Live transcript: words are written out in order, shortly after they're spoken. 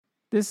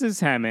This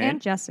is Hemant.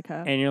 And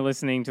Jessica. And you're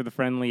listening to the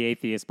Friendly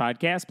Atheist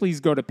Podcast.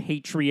 Please go to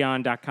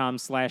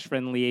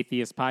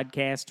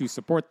patreon.com/friendlyatheistpodcast to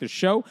support the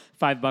show.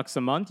 $5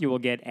 a month. You will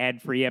get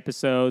ad-free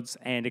episodes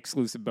and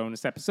exclusive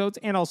bonus episodes.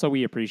 And also,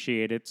 we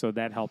appreciate it, so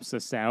that helps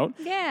us out.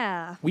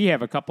 Yeah. We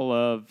have a couple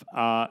of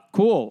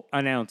cool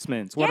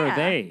announcements. What are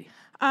they?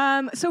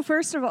 So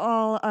first of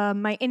all,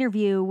 my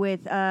interview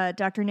with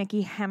Dr.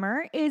 Nikki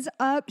Hemmer is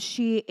up.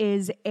 She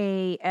is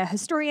a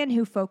historian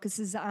who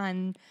focuses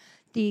on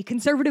the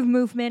conservative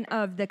movement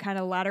of the kind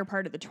of latter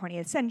part of the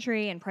 20th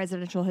century and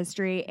presidential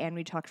history, and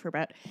we talked for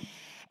about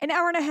an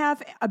hour and a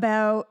half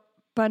about a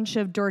bunch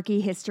of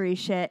dorky history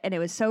shit, and it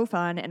was so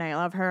fun, and I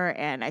love her,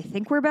 and I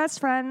think we're best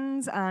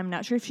friends. I'm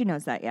not sure if she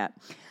knows that yet.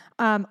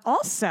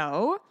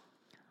 Also,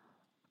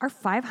 our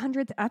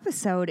 500th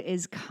episode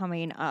is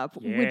coming up,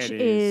 which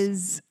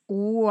is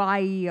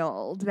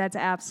wild. That's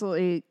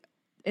absolutely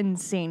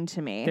insane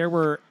to me. There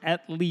were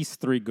at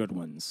least 3 good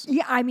ones.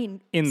 Yeah, I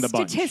mean, in the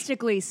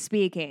statistically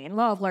speaking,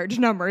 law of large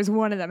numbers,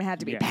 one of them had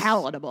to be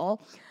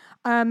palatable.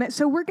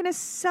 So we're going to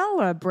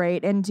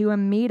celebrate and do a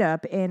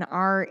meetup in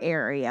our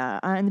area.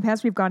 In the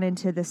past, we've gone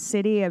into the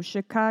city of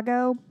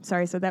Chicago.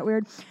 Sorry, I said that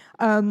weird.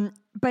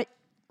 But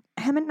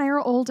Hemant and I are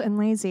old and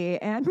lazy,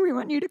 and we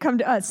want you to come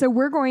to us. So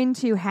we're going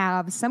to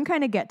have some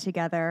kind of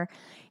get-together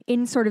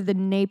in sort of the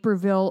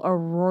Naperville,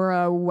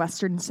 Aurora,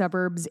 western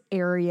suburbs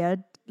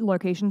area,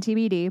 location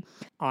TBD.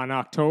 On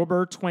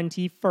October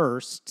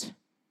 21st.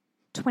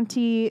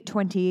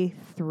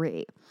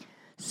 2023.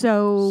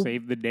 So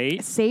save the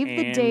date.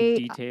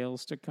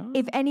 Details to come.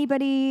 If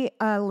anybody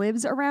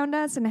lives around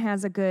us and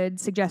has a good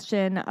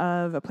suggestion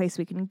of a place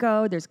we can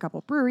go, there's a couple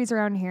breweries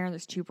around here.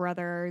 There's Two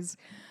Brothers.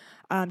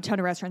 Ton of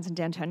restaurants in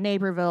downtown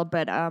Naperville.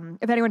 But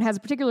if anyone has a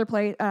particular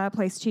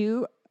place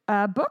to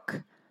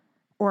book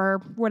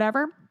or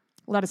whatever,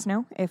 let us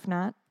know. If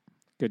not,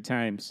 good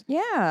times.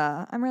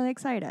 Yeah, I'm really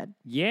excited.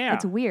 Yeah.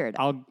 It's weird.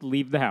 I'll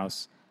leave the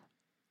house.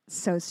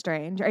 So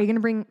strange. Are you going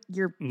to bring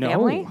your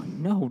family?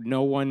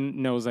 No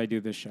one knows I do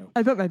this show.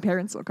 I bet my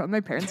parents will come.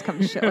 My parents come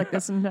to shit like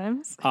this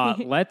sometimes.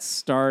 Let's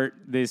start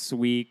this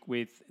week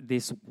with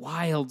this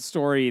wild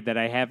story that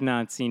I have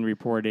not seen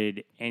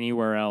reported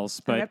anywhere else.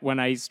 But when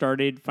I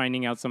started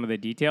finding out some of the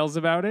details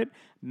about it,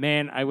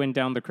 man, I went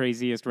down the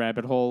craziest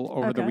rabbit hole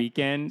over the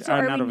weekend. So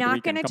are we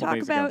not going to talk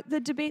about the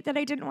debate that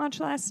I didn't watch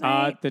last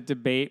night? The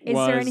debate was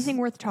Is there anything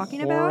worth talking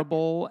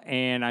horrible,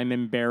 and I'm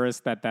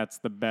embarrassed that that's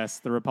the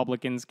best the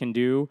Republicans can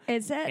do.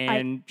 Is it?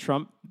 And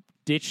Trump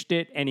ditched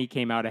it, and he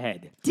came out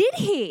ahead. Did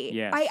he?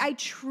 Yes. I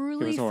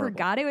truly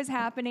forgot it was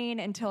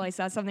happening until I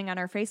saw something on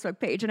our Facebook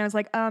page, and I was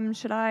like,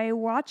 should I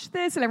watch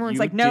this? And everyone's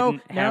like, no,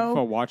 didn't have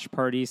a watch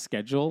party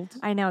scheduled?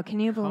 I know. Can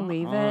you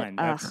believe it?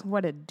 Ugh,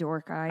 what a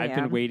dork I am. I've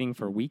been waiting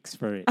for weeks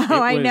for it.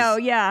 I know,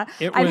 yeah.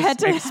 It was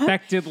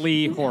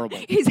unexpectedly horrible.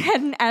 He's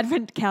had an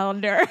advent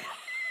calendar.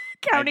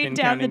 Counting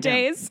down the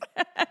days.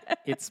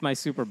 It's my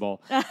Super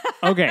Bowl.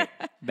 Okay,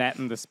 that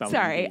and the spelling.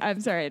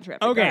 I'm sorry I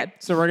interrupted. Okay,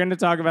 so we're going to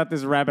talk about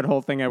this rabbit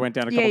hole thing I went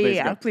down a couple days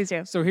ago. Yeah, please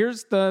do. So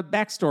here's the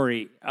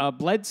backstory.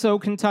 Bledsoe,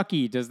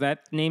 Kentucky. Does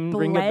that name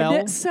ring a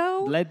bell?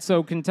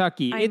 Bledsoe,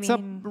 Kentucky. It's a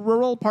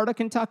rural part of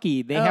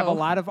Kentucky. They have a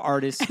lot of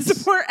artists.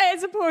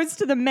 As opposed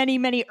to the many,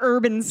 many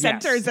urban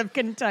centers of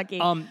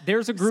Kentucky.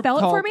 There's a group called...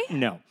 Spell it for me?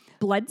 No.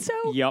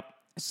 Bledsoe? Yep.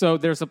 So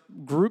there's a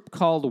group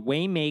called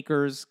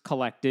Waymakers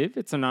Collective.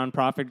 It's a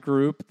nonprofit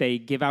group. They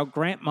give out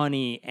grant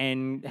money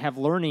and have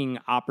learning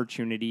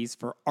opportunities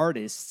for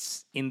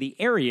artists in the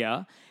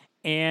area.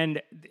 And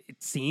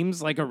it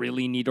seems like a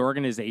really neat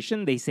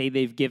organization. They say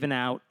they've given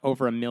out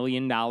over $1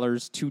 million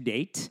to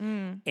date.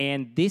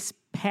 And this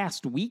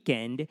past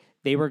weekend,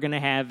 they were going to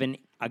have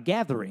a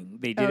gathering.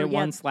 They did it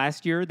once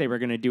last year. They were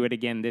going to do it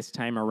again this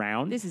time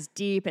around. This is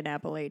deep in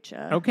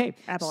Appalachia. Okay.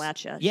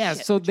 Appalachia. Yeah,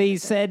 so they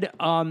said,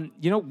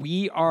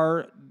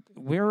 we're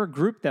a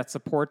group that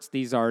supports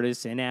these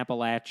artists in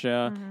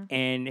Appalachia.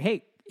 And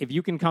hey, if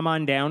you can come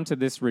on down to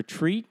this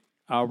retreat,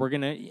 we're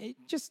going to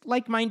just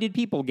like-minded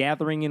people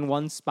gathering in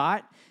one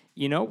spot.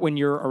 You know, when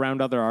you're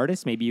around other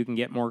artists, maybe you can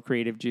get more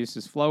creative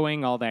juices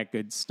flowing, all that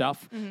good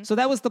stuff. So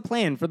that was the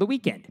plan for the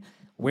weekend.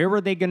 Where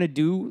were they going to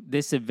do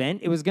this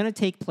event? It was going to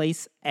take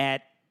place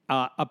at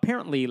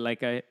apparently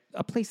like a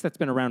place that's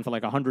been around for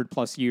like 100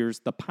 plus years,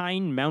 the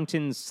Pine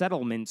Mountain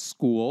Settlement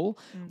School,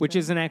 which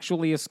isn't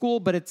actually a school,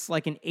 but it's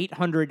like an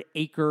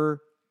 800-acre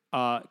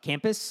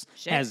campus.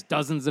 Has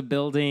dozens of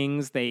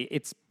buildings.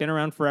 It's been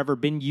around forever,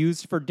 been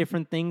used for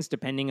different things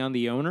depending on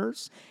the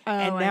owners.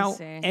 And now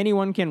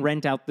anyone can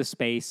rent out the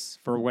space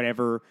for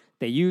whatever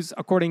they use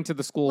according to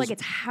the school's... Like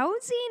it's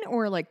housing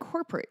or like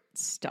corporate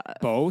stuff?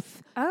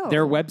 Both. Oh.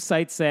 Their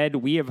website said,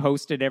 we have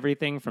hosted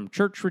everything from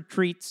church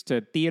retreats to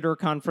theater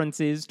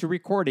conferences to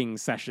recording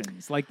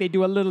sessions. Like they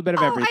do a little bit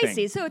of everything. I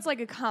see. So it's like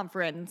a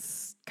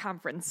conference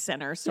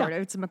center, sort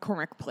of. It's a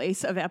McCormick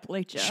Place of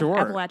Appalachia. Sure.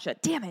 Appalachia.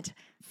 Damn it.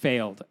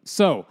 Failed.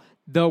 So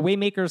the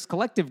Waymakers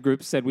Collective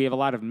group said we have a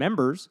lot of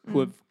members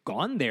who have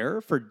gone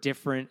there for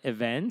different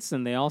events,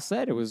 and they all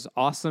said it was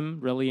awesome.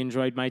 Really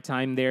enjoyed my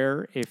time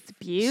there.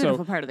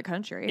 Beautiful part of the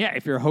country. Yeah,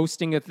 if you're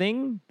hosting a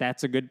thing,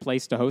 that's a good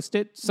place to host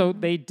it. So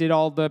they did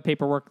all the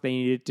paperwork they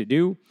needed to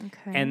do.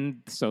 Okay.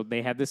 And so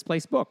they had this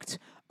place booked.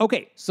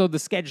 Okay, so the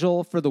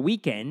schedule for the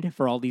weekend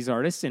for all these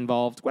artists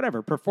involved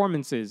whatever,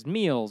 performances,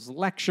 meals,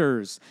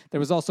 lectures. There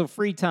was also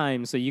free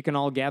time, so you can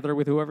all gather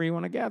with whoever you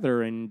want to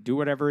gather and do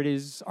whatever it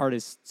is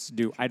artists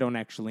do. I don't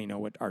actually know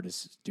what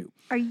artists do.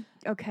 Are you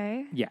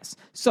okay? Yes.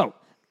 So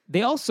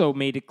they also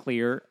made it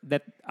clear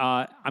that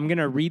I'm going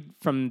to read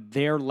from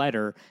their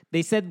letter.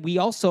 They said we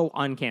also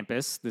on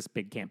campus, this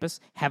big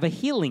campus, have a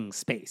healing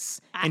space.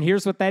 And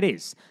here's what that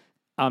is.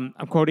 I'm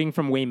quoting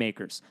from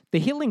Waymakers. The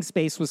healing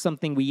space was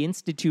something we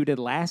instituted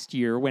last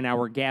year when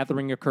our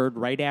gathering occurred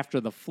right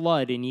after the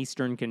flood in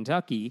eastern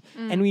Kentucky,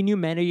 and we knew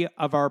many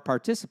of our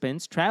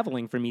participants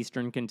traveling from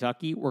eastern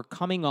Kentucky were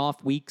coming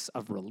off weeks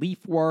of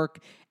relief work,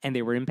 and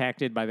they were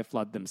impacted by the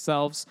flood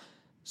themselves.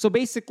 So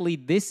basically,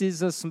 this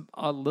is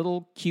a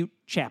little cute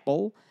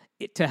chapel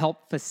to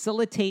help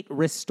facilitate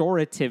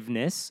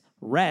restorativeness,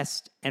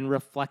 rest, and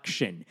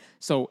reflection.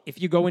 So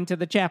if you go into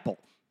the chapel,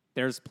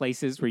 there's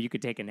places where you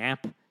could take a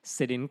nap,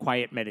 sit in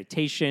quiet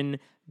meditation,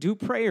 do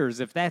prayers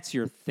if that's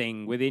your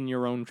thing within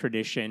your own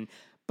tradition.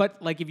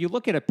 But like if you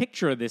look at a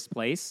picture of this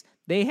place,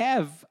 they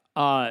have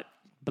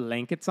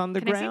blankets on the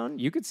ground.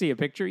 You could see a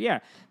picture. Yeah.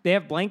 They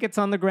have blankets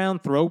on the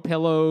ground, throw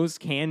pillows,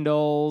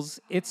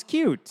 candles. It's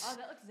cute. Oh,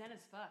 that looks zen as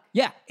fuck.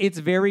 Yeah, it's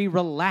very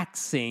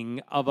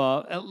relaxing of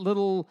a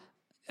little,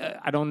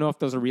 I don't know if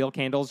those are real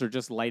candles or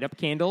just light up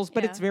candles,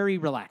 but it's very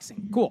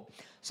relaxing. Cool.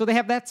 So they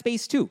have that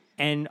space too.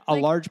 And a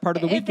large part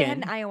of the If they had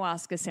weekend. an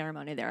ayahuasca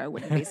ceremony there, I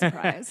wouldn't be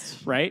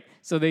surprised. Right?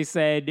 So they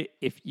said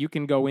if you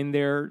can go in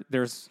there,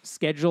 there's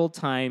scheduled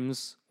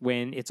times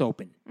when it's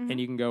open. And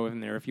you can go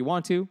in there if you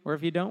want to, or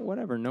if you don't,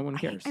 whatever. No one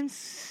cares. I'm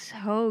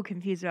so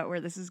confused about where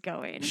this is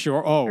going.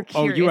 Sure. Oh,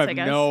 curious, you have I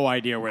guess. no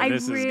idea where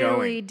this I is really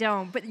going.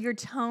 don't, but your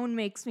tone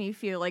makes me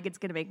feel like it's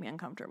going to make me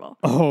uncomfortable.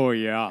 Oh,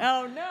 yeah.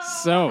 Oh, no.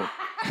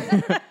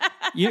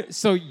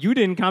 So, you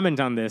didn't comment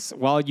on this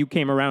while you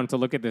came around to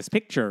look at this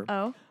picture.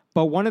 Oh.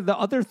 But one of the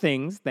other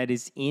things that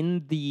is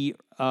in the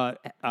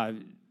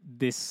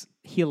this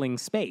healing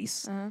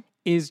space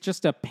is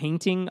just a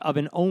painting of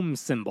an Om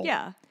symbol.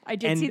 Yeah, I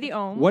did see the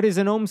Om. What is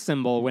an Om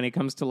symbol when it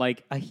comes to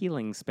like a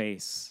healing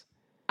space?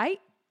 I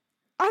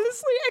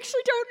honestly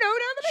actually don't know now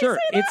that I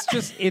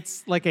say that.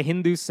 It's like a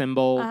Hindu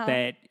symbol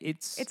that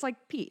It's like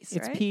peace,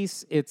 It's right?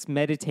 peace, it's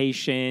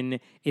meditation,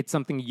 it's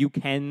something you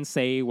can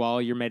say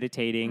while you're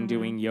meditating,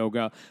 doing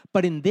yoga.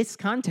 But in this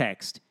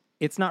context,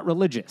 it's not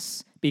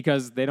religious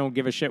because they don't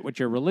give a shit what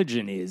your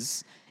religion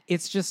is.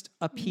 It's just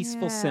a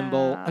peaceful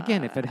symbol.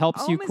 Again, if it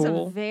helps you, Om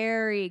cool. is a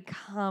very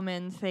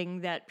common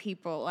thing that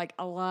people, like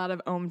a lot of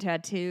Om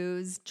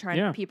tattoos,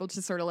 trying people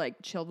to sort of like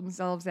chill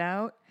themselves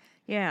out.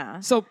 Yeah.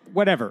 So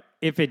whatever.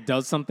 If it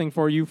does something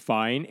for you,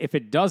 fine. If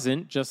it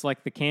doesn't, just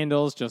like the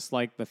candles, just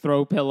like the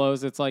throw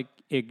pillows, it's like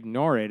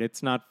ignore it.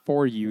 It's not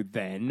for you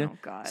then. Oh,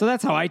 God. So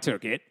that's how I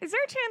took it. Is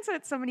there a chance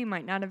that somebody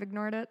might not have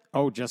ignored it?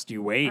 Oh, just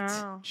you wait.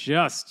 Oh.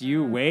 Just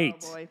you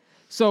wait. boy.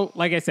 So,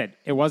 like I said,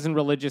 it wasn't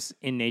religious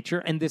in nature,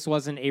 and this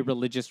wasn't a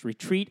religious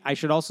retreat. I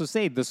should also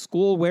say the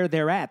school where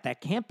they're at,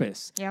 that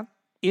campus, Yeah.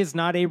 is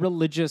not a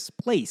religious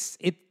place.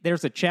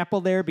 There's a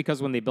chapel there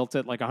because when they built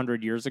it like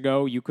 100 years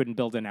ago, you couldn't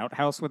build an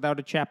outhouse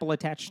without a chapel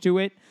attached to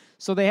it.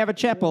 So they have a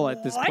chapel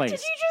at this What place. did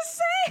you just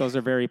say? Those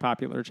are very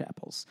popular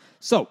chapels.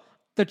 So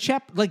the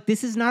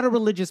this is not a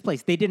religious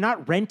place. They did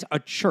not rent a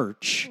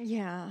church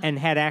Yeah. and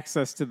had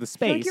access to the I feel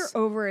space. like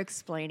you're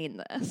over-explaining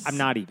this. I'm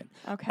not even.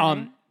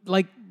 Okay.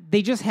 Like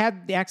they just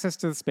had the access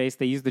to the space.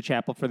 They used the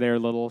chapel for their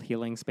little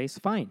healing space.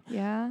 Fine.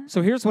 Yeah.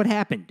 So here's what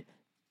happened.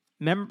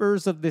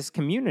 Members of this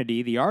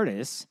community, the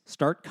artists,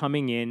 start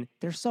coming in.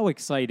 They're so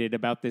excited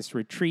about this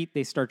retreat.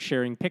 They start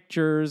sharing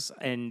pictures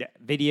and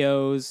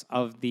videos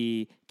of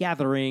the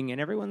gathering, and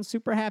everyone's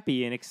super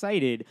happy and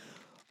excited.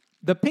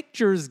 The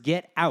pictures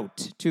get out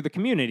to the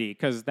community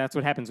because that's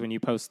what happens when you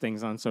post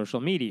things on social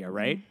media,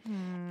 right?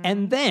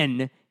 And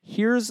then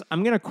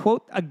I'm going to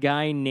quote a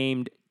guy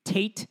named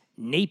Tate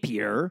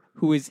Napier,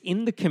 who is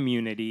in the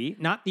community,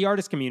 not the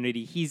artist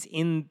community. He's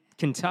in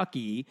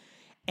Kentucky.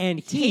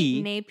 And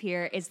Tate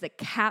Napier is the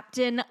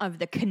captain of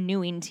the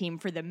canoeing team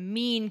for the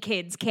Mean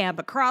Kids camp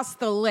across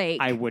the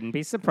lake. I wouldn't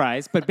be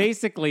surprised. But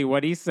basically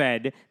what he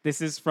said, this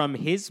is from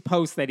his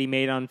post that he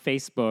made on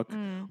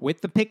Facebook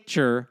with the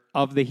picture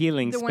of the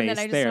healing one that space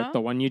I just there, saw?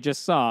 the one you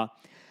just saw.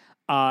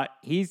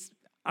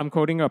 I'm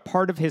quoting a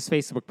part of his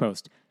Facebook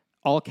post.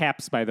 All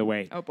caps, by the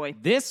way. Oh, boy.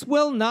 This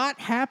will not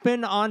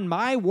happen on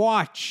my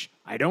watch.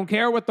 I don't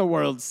care what the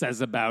world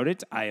says about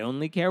it. I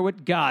only care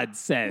what God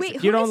says. Wait,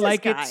 if you who don't is this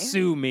like guy? it,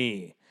 sue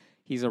me.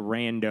 He's a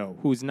rando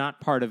who's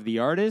not part of the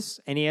artists,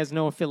 and he has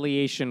no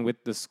affiliation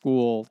with the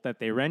school that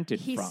they rented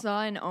He from.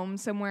 saw an Om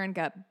somewhere and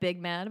got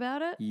big mad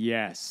about it?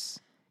 Yes.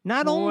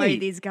 Not Boy, only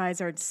these guys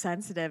are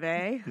sensitive,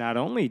 eh? Not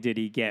only did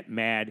he get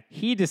mad,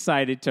 he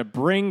decided to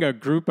bring a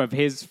group of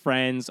his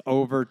friends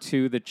over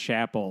to the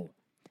chapel.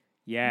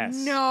 Yes.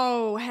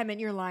 No, Hemant,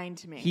 you're lying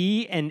to me.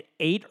 He and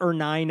 8 or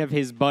 9 of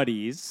his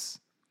buddies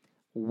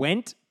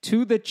went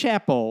to the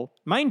chapel.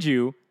 Mind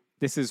you,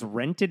 this is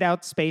rented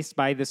out space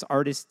by this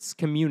artist's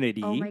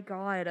community. Oh my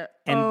God.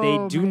 And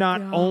they do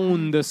not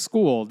own the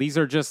school. These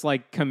are just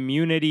like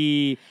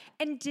community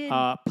and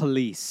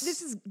police.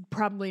 This is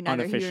probably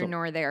neither here Unofficial.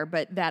 nor there,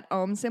 but that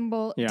Om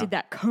symbol, Yeah. did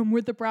that come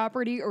with the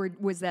property or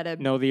was that a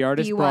No, the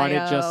artist brought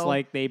it just BYO?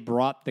 like they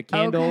brought the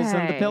candles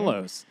and the Okay.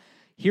 pillows.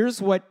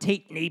 Here's what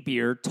Tate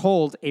Napier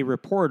told a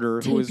reporter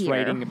who was Napier.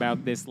 writing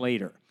about this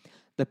later.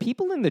 The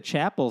people in the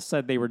chapel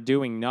said they were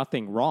doing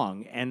nothing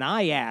wrong, and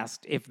I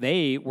asked if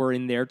they were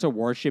in there to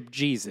worship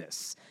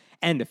Jesus.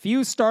 And a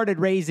few started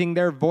raising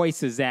their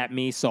voices at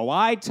me, so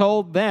I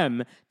told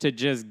them to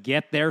just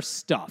get their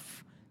stuff.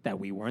 That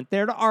we weren't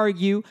there to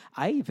argue.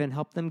 I even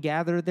helped them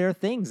gather their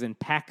things and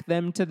pack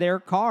them to their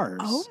cars.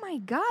 Oh my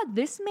God,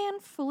 this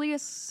man fully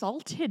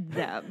assaulted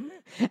them.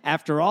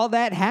 After all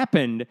that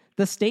happened,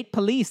 the state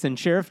police and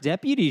sheriff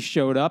deputies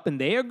showed up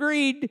and they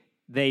agreed,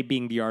 they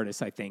being the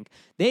artists, I think,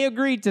 they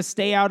agreed to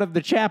stay out of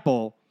the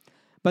chapel.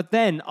 But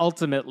then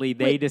ultimately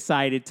they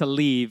decided to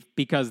leave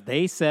because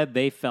they said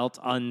they felt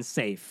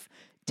unsafe.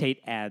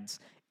 Tate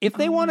adds, if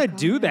they want to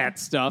do that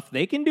stuff,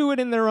 they can do it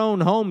in their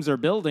own homes or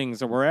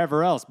buildings or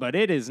wherever else, but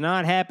it is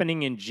not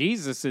happening in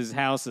Jesus'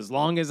 house as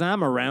long as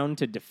I'm around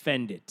to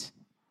defend it.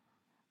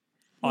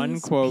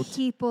 Unquote. These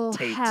people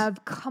Tate.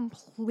 have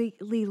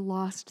completely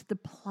lost the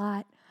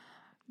plot.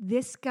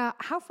 This guy,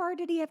 how far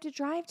did he have to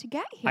drive to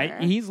get here?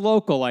 He's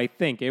local, I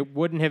think. It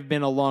wouldn't have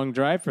been a long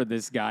drive for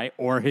this guy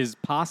or his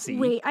posse.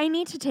 Wait, I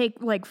need to take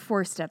like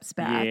 4 steps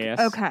back. Yes.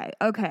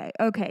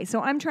 Okay.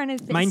 So I'm trying to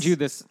think. Mind you,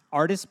 this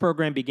artist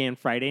program began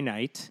Friday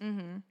night.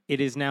 Mm-hmm.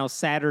 It is now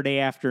Saturday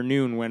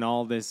afternoon when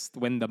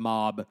when the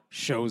mob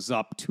shows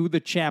up to the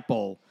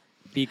chapel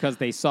because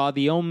they saw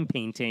the Om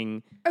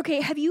painting.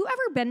 Okay, have you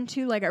ever been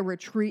to like a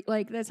retreat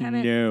like this,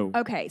 Hemant? No.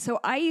 Okay,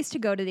 so I used to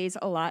go to these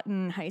a lot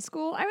in high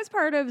school. I was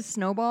part of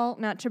Snowball,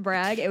 not to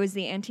brag. It was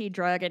the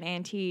anti-drug and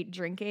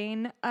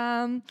anti-drinking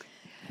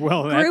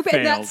Well, that group,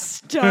 and that failed.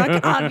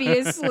 stuck.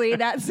 Obviously,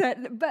 that's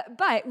it.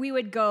 But we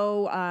would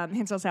go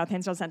Hinsdale South,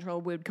 Hinsdale Central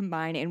would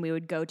combine, and we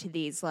would go to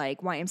these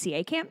like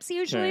YMCA camps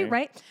usually, Okay.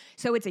 right?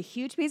 So it's a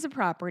huge piece of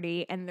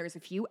property, and there's a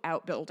few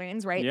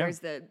outbuildings, right? Yeah. There's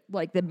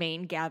the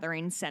main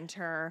gathering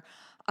center.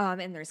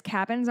 And there's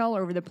cabins all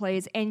over the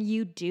place, and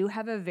you do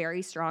have a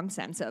very strong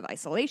sense of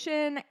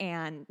isolation,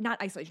 and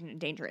not isolation in a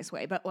dangerous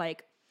way, but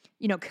like,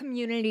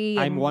 community.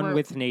 I'm and one we're-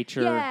 with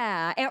nature.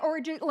 Yeah,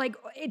 or just like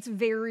it's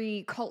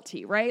very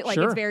culty, right? Like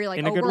Sure, it's very like,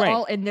 in a good we're way.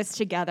 all in this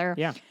together.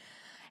 Yeah.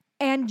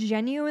 And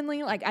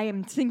genuinely, like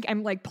I'm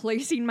like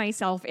placing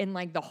myself in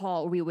like the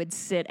hall we would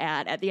sit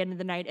at the end of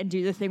the night and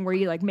do the thing where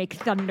you like make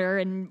thunder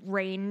and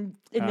rain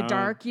in the Oh,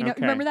 dark. okay.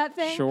 Remember that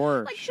thing?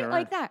 Sure, like sure. shit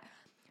like that.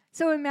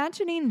 So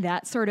imagining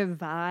that sort of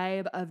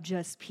vibe of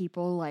just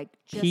people like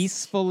just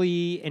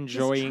Peacefully just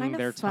enjoying trying to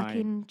their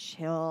fucking time.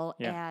 chill,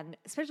 Yeah. and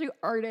especially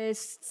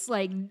artists,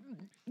 like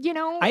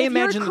I if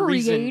imagine you're the a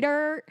reason-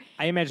 creator.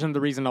 I imagine the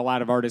reason a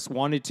lot of artists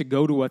wanted to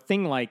go to a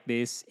thing like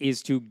this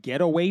is to get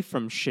away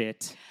from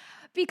shit.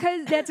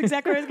 Because that's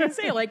exactly what I was going to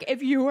say. Like,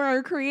 if you are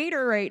a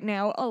creator right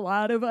now, a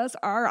lot of us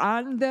are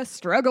on the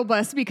struggle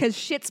bus because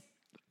shit's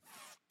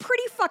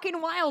pretty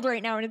fucking wild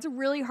right now, and it's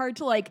really hard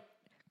to like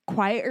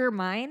quiet your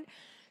mind.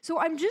 So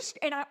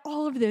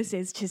all of this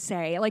is to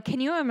say, like,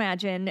 can you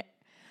imagine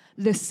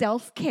the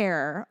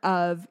self-care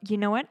of, you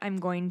know what, I'm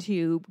going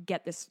to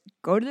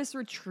go to this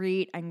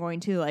retreat, I'm going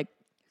to like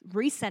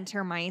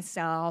recenter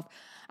myself,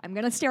 I'm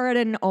going to stare at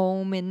an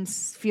Om and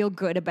feel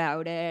good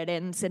about it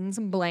and sit in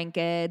some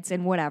blankets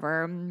and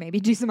whatever, maybe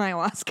do some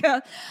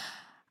ayahuasca.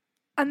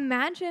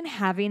 Imagine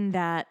having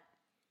that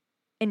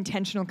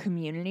intentional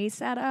community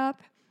set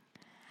up.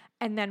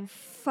 And then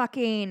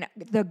fucking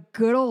the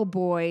good old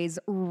boys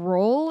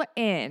roll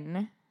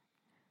in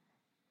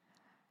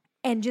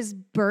and just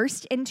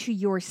burst into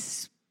your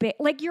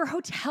like your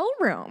hotel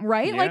room,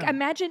 right? Yeah. Like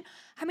imagine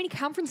how many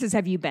conferences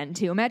have you been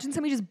to? Imagine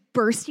somebody just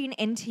bursting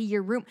into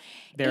your room.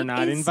 They're It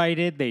not is-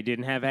 invited. They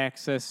didn't have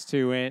access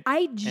to it.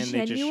 I and they just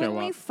show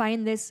genuinely up.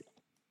 find this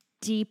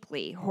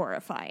deeply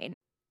horrifying.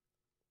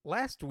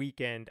 Last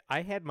weekend,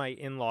 I had my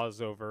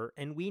in-laws over,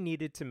 and we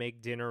needed to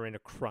make dinner in a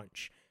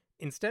crunch.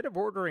 Instead of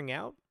ordering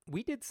out,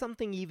 we did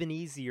something even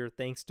easier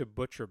thanks to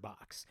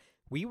ButcherBox.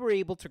 We were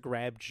able to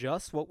grab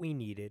just what we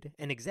needed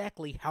and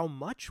exactly how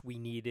much we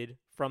needed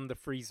from the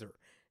freezer.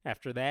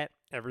 After that,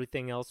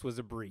 everything else was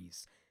a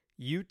breeze.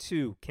 You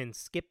too can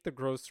skip the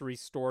grocery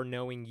store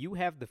knowing you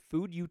have the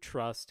food you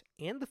trust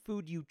and the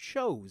food you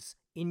chose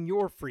in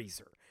your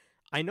freezer.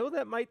 I know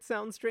that might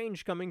sound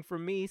strange coming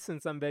from me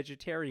since I'm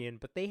vegetarian,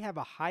 but they have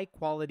a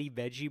high-quality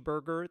veggie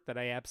burger that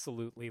I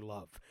absolutely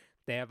love.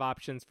 They have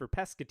options for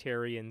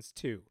pescatarians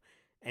too.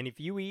 And if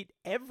you eat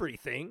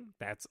everything,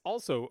 that's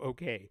also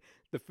okay.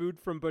 The food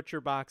from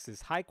ButcherBox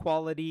is high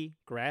quality,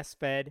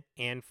 grass-fed,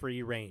 and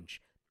free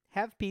range.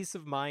 Have peace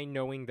of mind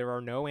knowing there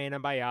are no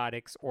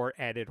antibiotics or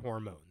added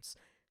hormones.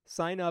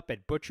 Sign up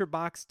at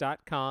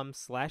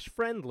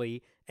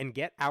butcherbox.com/friendly and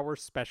get our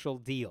special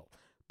deal.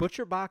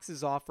 ButcherBox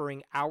is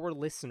offering our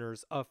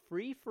listeners a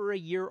free for a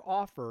year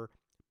offer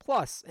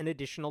plus an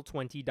additional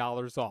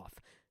 $20 off.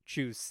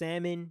 Choose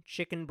salmon,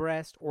 chicken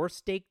breast, or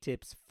steak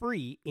tips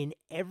free in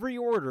every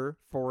order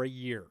for a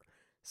year.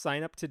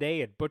 Sign up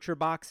today at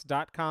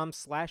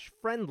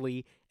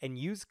butcherbox.com/friendly and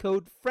use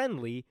code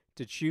FRIENDLY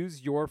to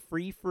choose your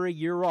free for a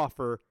year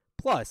offer,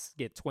 plus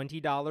get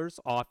 $20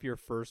 off your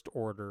first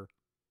order.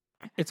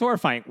 It's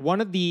horrifying.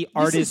 One of the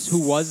artists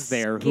who was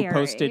there, who scary.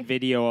 posted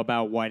video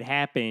about what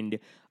happened.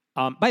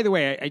 By the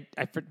way,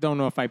 I don't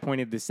know if I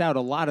pointed this out. A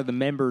lot of the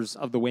members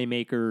of the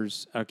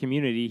Waymakers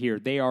community here,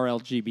 they are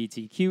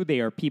LGBTQ.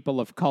 They are people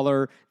of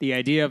color. The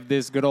idea of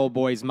this good old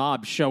boys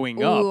mob showing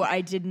Ooh, up.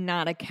 I did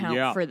not account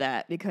Yeah. for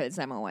that because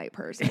I'm a white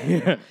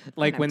person.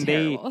 Like And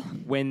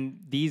I'm when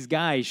these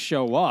guys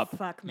show up,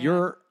 Fuck, man.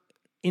 your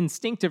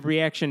instinctive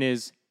reaction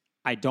is,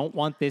 I don't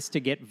want this to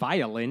get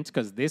violent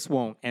because this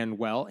won't end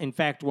well. In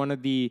fact, one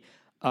of the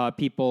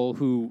people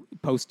who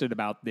posted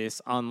about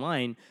this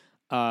online,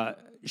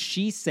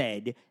 she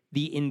said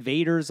the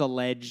invaders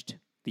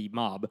the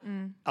mob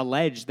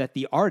alleged that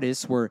the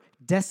artists were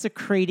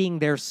desecrating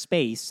their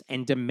space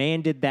and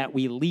demanded that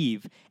we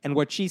leave. And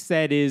what she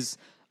said is,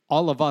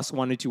 all of us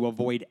wanted to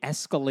avoid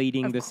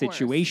escalating Of the course.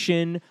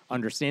 situation.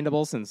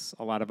 Understandable, since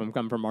a lot of them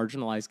come from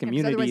marginalized Because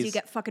communities. otherwise you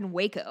get fucking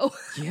Waco.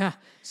 Yeah.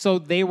 So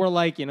they were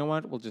like, you know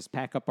what? We'll just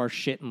pack up our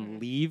shit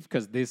and leave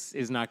because this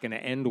is not going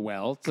to end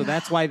well. So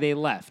that's why they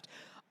left.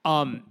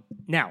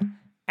 Now,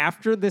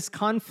 after this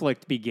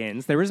conflict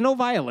begins, there is no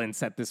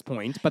violence at this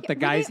point, but the were they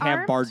guys have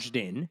armed? barged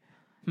in.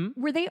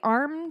 Were they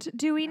armed?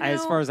 Do we know?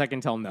 As far as I can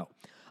tell, no.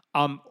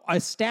 A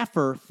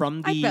staffer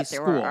from the I bet they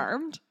school. were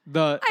armed.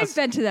 The I've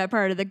been to that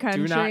part of the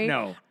country. not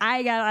know.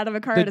 I got out of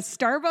a car at a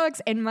Starbucks,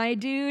 and my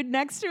dude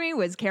next to me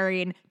was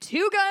carrying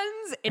 2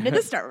 guns into the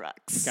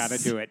Starbucks. Gotta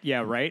do it.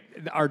 Yeah, right?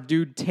 Our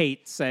dude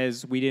Tate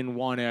says we didn't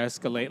want to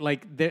escalate.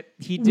 Like, that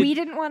he did. We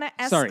didn't want to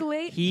escalate.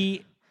 Sorry,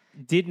 he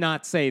did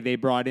not say they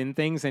brought in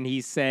things, and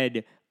he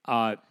said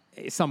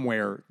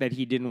somewhere that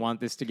he didn't want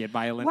this to get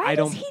violent. Why I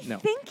don't does he know.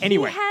 think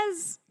Anyway, he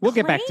has we'll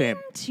get back to him.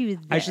 claim to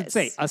this? I should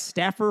say a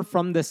staffer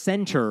from the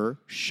center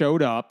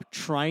showed up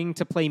trying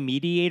to play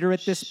mediator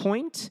at this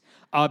point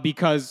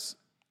because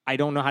I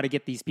don't know how to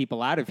get these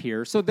people out of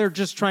here. So they're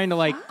just trying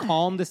to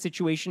calm the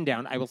situation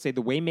down. I will say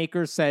the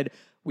Waymakers said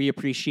we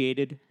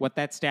appreciated what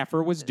that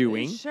staffer was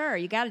doing. Sure,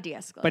 you got to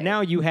de-escalate. But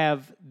now you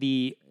have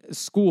the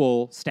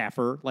school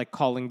staffer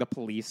calling the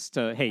police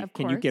to, hey, Of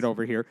can you get course.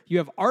 over here? You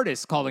have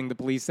artists calling the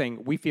police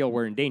saying, we feel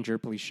we're in danger,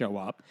 please show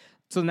up.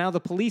 So now the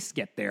police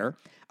get there.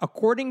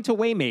 According to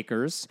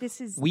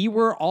Waymakers, we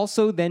were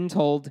also then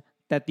told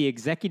that the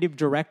executive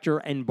director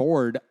and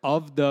board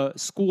of the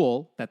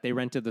school that they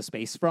rented the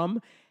space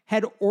from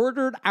had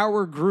ordered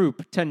our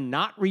group to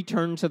not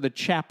return to the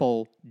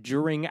chapel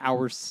during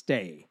our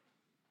stay.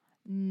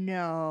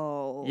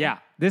 No. Yeah,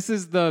 this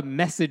is the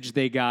message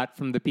they got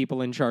from the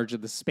people in charge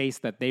of the space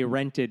that they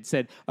rented.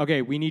 Said,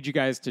 okay, we need you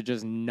guys to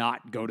just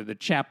not go to the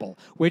chapel,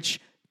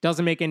 which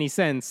doesn't make any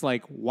sense.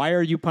 Like, why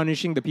are you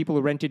punishing the people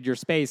who rented your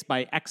space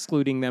by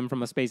excluding them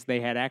from a space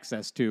they had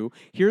access to?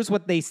 Here's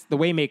what the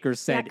Waymakers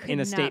said That could in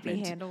a not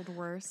statement. be handled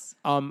worse.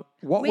 What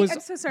Wait, was I'm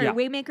so sorry. yeah,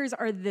 Waymakers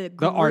are the group?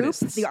 the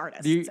artists, The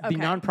artists. the Okay.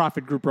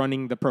 nonprofit group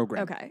running the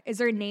program. Okay. Is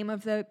there a name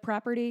of the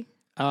property?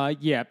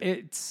 Yeah,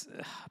 it's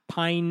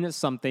Pine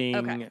something.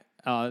 Okay.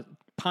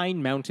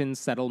 Pine Mountain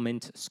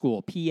Settlement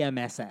School,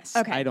 PMSS.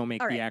 Okay, I don't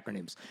make all the right.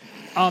 acronyms.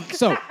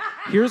 So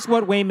here's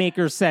what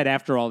Waymakers said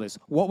after all this.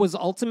 What was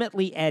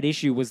ultimately at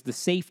issue was the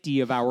safety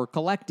of our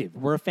collective.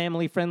 We're a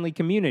family-friendly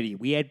community.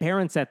 We had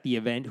parents at the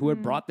event who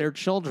had brought their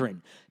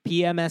children.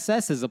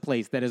 PMSS is a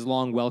place that has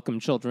long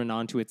welcomed children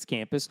onto its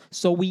campus,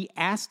 so we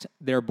asked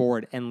their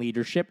board and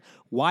leadership,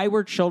 why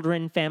were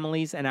children,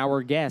 families, and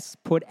our guests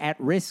put at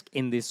risk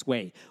in this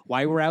way?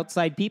 Why were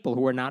outside people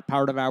who are not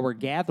part of our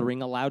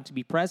gathering allowed to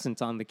be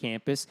present on the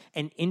campus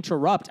and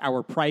interrupt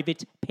our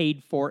private,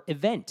 paid-for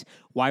event?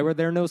 Why were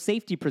there no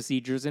safety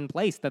procedures in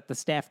place that the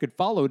staff could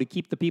follow to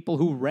keep the people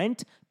who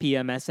rent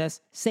PMSS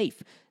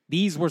safe?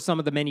 These were some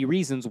of the many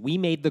reasons we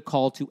made the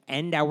call to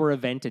end our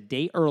event a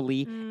day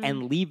early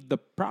and leave the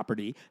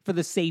property for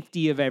the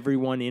safety of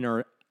everyone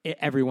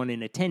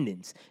in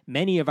attendance.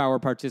 Many of our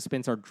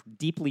participants are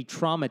deeply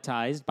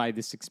traumatized by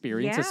this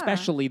experience, Yeah.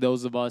 especially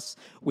those of us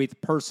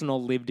with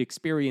personal lived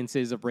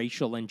experiences of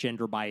racial and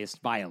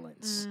gender-biased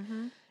violence.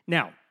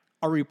 Now,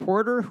 a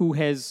reporter who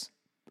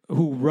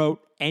wrote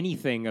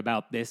anything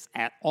about this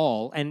at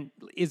all and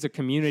is a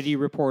community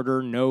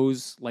reporter,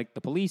 knows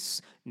the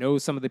police,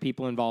 knows some of the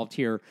people involved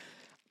here.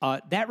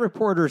 That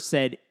reporter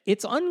said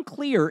it's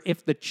unclear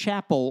if the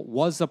chapel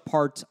was a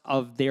part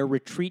of their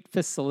retreat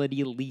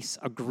facility lease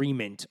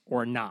agreement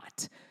or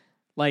not.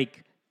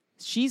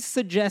 She's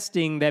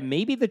suggesting that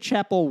maybe the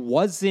chapel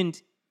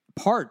wasn't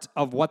part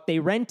of what they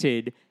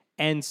rented,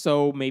 and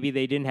so maybe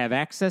they didn't have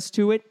access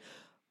to it.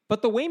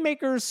 But the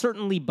Waymakers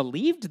certainly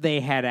believed they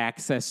had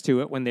access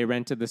to it when they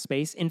rented the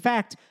space. In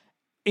fact,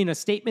 in a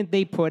statement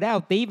they put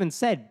out, they even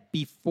said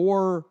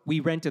before we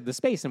rented the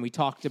space and we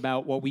talked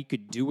about what we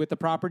could do with the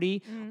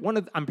property.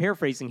 I'm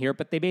paraphrasing here,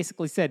 but they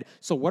basically said,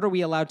 so what are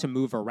we allowed to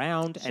move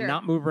around and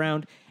not move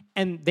around?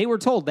 And they were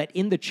told that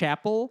in the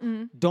chapel,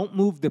 don't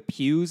move the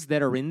pews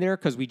that are in there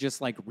because we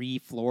just like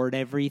refloored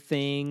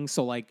everything.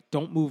 So like,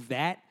 don't move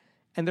that.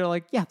 And they're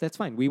like, yeah, that's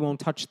fine. We won't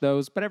touch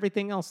those. But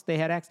everything else they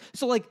had access.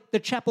 So like the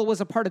chapel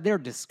was a part of their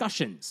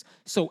discussions.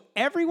 So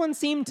everyone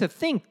seemed to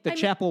think the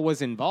chapel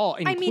was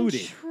included. I mean,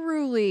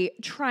 truly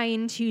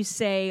trying to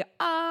say,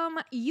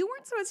 you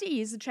weren't supposed to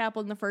use the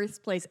chapel in the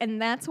first place.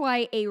 And that's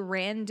why a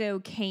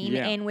rando came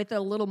in with a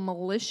little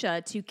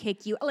militia to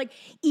kick you. Like,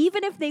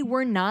 even if they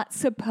were not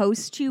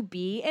supposed to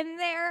be in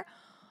there,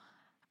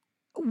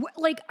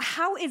 like,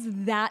 how is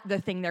that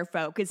the thing they're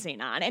focusing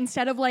on?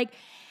 Instead of like,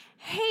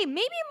 hey,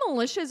 maybe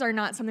militias are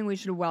not something we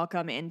should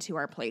welcome into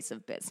our place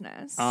of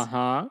business.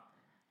 Uh-huh.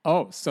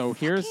 Oh, so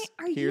here's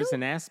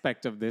an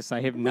aspect of this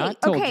I have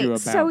not told you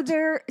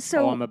about.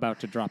 So I'm about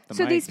to drop the mic.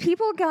 So these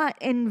people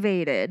got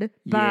invaded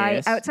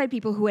by outside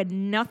people who had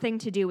nothing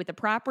to do with the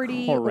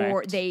property,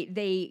 or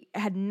they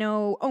had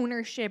no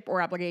ownership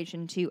or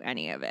obligation to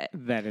any of it.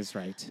 That is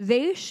right.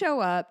 They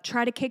show up,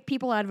 try to kick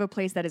people out of a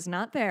place that is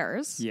not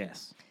theirs.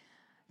 Yes.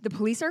 The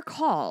police are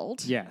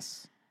called.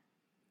 Yes.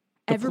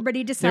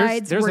 Everybody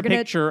decides there's a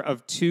picture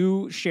of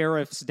 2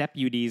 sheriff's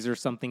deputies or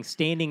something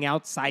standing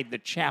outside the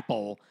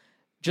chapel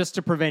just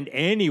to prevent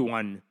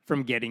anyone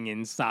from getting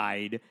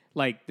inside.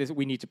 Like, this,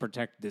 we need to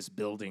protect this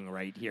building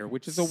right here,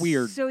 which is a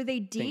weird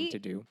thing to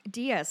do.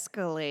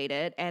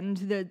 De-escalated, and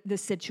the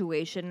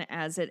situation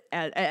as it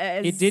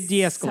did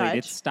de-escalate. Such,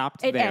 it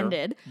stopped it there.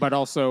 Ended. But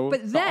also,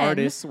 the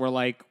artists were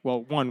like,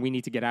 well, 1, we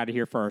need to get out of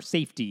here for our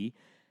safety.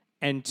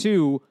 And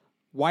 2,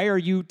 why are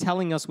you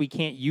telling us we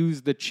can't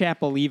use the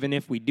chapel even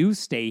if we do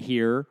stay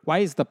here? Why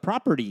is the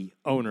property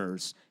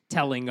owners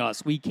telling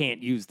us we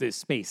can't use this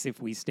space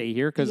if we stay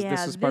here? Because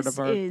this is part of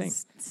our thing.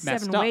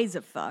 7 ways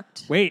of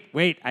fucked.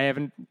 Wait, I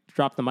haven't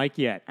dropped the mic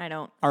yet. I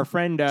don't. Our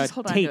friend Just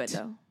hold Tate. on to it,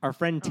 though. Our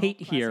friend Tate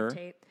here.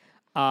 Tate.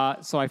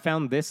 So I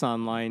found this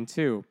online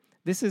too.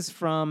 This is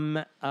from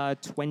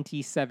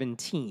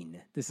 2017.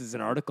 This is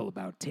an article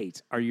about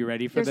Tate. Are you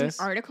ready for this? There's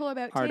an article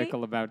about Tate?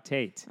 Article about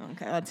Tate.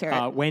 Okay, let's hear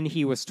it. When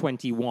he was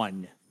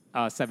 21,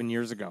 7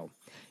 years ago.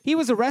 He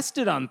was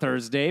arrested on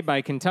Thursday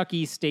by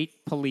Kentucky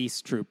State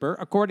Police trooper.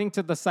 According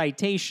to the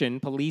citation,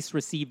 police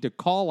received a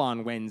call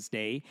on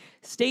Wednesday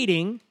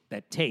stating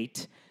that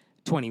Tate,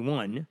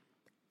 21,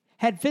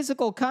 had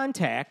physical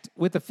contact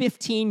with a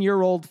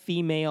 15-year-old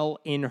female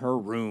in her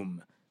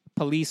room.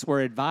 Police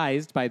were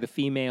advised by the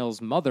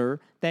female's mother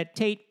that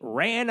Tate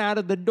ran out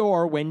of the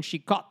door when she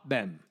caught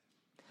them.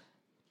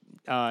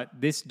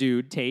 This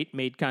dude, Tate,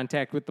 made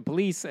contact with the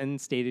police and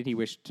stated he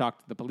wished to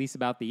talk to the police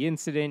about the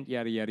incident,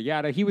 yada, yada,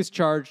 yada. He was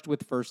charged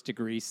with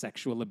first-degree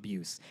sexual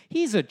abuse.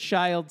 He's a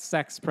child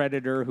sex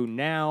predator who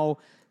now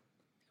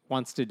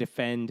wants to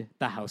defend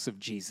the house of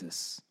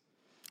Jesus.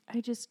 I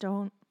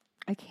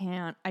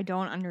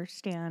don't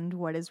understand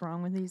what is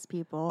wrong with these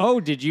people. Oh,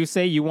 did you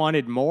say you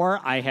wanted more?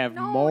 I have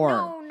more.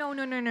 No.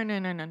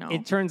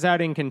 It turns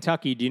out in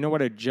Kentucky, do you know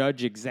what a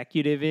judge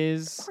executive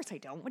is? Of course I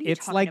don't. What are you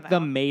talking about? It's like the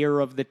mayor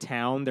of the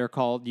town. They're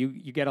called, you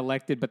get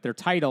elected, but their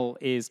title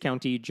is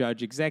county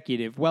judge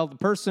executive. Well, the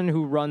person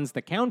who runs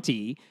the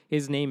county,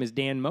 his name is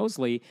Dan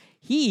Mosley,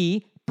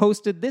 he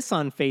posted this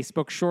on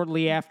Facebook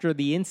shortly after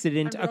the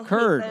incident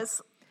occurred.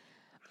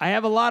 I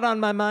have a lot on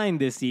my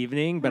mind this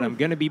evening, but I'm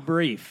going to be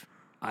brief.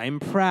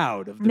 I'm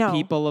proud of the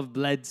people of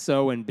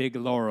Bledsoe and Big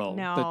Laurel,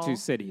 the 2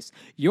 cities.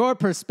 Your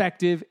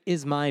perspective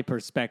is my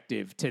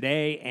perspective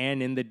today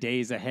and in the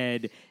days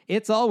ahead.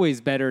 It's always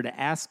better to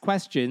ask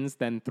questions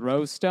than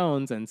throw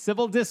stones, and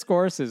civil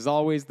discourse is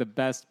always the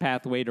best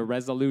pathway to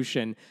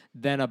resolution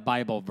than a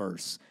Bible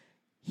verse.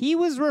 He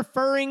was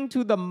referring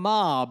to the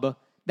mob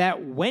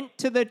that went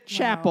to the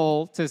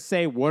chapel to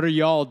say, what are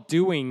y'all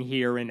doing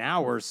here in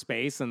our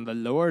space and the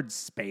Lord's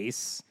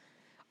space?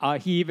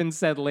 He even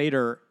said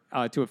later,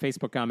 to a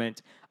Facebook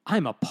comment,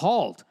 I'm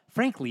appalled.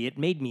 Frankly, it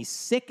made me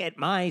sick at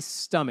my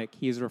stomach.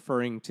 He is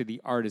referring to the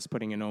artist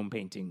putting a gnome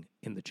painting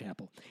in the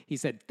chapel. He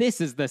said,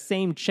 this is the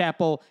same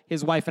chapel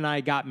his wife and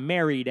I got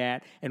married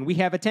at, and we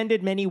have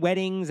attended many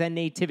weddings and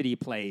nativity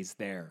plays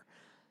there.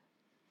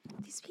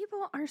 These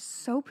people are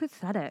so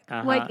pathetic.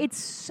 Like, it's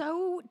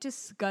so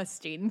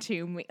disgusting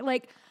to me.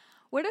 Like,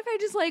 what if I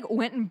just, like,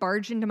 went and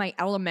barged into my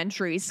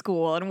elementary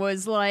school and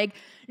was like,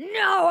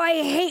 no,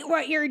 I hate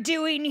what you're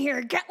doing here.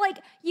 You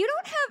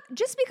don't have,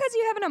 just because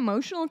you have an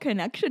emotional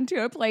connection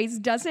to a place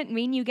doesn't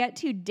mean you get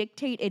to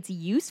dictate its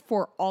use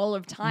for all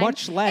of time.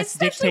 Much less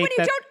especially when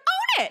you don't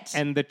own it.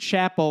 And the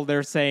chapel,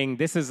 they're saying,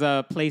 this is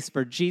a place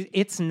for Jesus.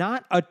 It's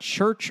not a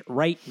church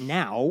right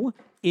now.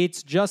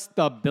 It's just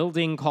the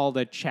building called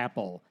a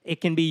chapel.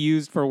 It can be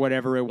used for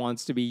whatever it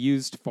wants to be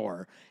used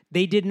for.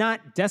 They did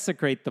not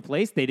desecrate the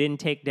place. They didn't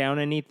take down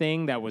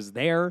anything that was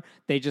there.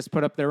 They just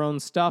put up their own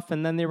stuff,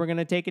 and then they were going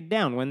to take it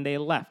down when they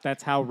left.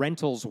 That's how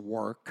rentals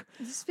work.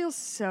 This feels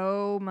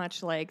so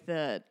much like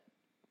the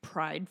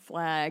pride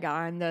flag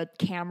on the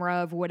camera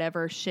of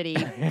whatever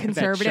shitty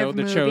conservative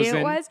The movie Chosen.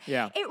 it was.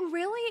 Yeah. It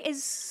really is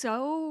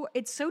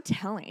it's so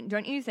telling,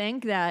 don't you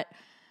think, that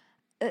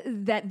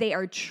that they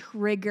are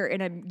triggered,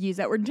 and I use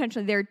that word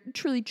intentionally, they're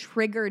truly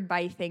triggered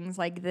by things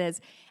like this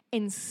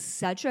in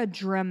such a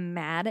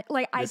dramatic,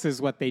 This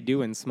is what they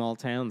do in small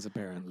towns,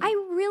 apparently. I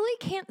really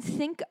can't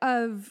think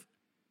of,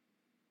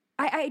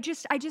 I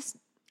just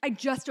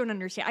don't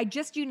understand. I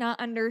just do not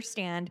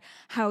understand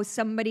how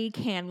somebody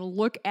can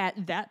look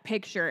at that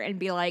picture and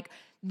be like,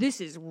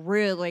 this is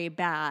really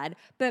bad,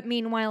 but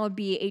meanwhile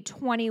be a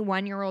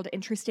 21-year-old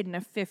interested in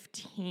a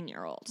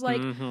 15-year-old.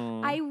 Like,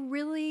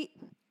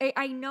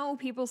 I know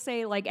people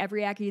say like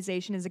every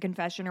accusation is a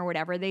confession or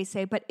whatever they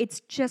say, but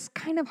it's just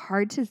kind of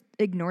hard to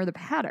ignore the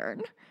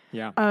pattern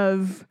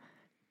of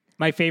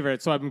my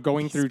favorite. So I'm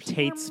going through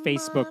Tate's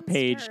Facebook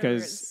page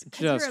because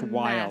just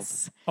wild.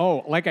 Mess.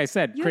 Oh, like I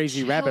said, You crazy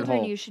have rabbit children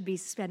hole. you should be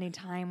spending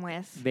time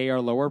with. They are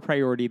lower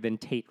priority than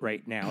Tate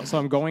right now. So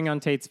I'm going on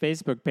Tate's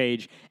Facebook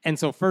page. And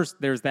so first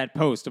there's that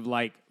post of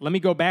like, let me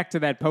go back to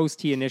that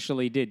post he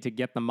initially did to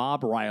get the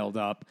mob riled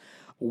up.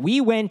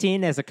 We went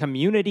in as a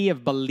community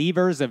of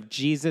believers of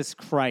Jesus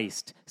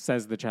Christ,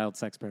 says the child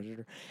sex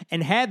predator,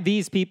 and had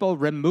these people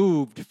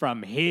removed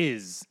from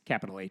his,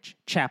 capital H,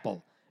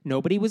 chapel.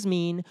 Nobody was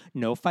mean.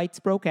 No fights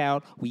broke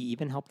out. We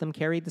even helped them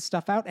carry the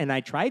stuff out. And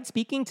I tried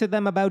speaking to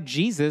them about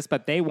Jesus,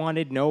 but they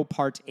wanted no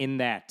part in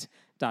that. ...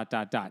 The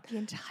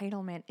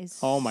entitlement is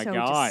Oh my so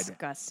God.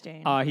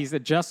 disgusting. He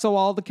said, just so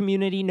all the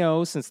community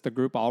knows, since the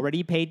group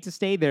already paid to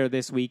stay there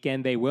this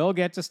weekend, they will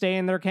get to stay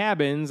in their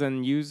cabins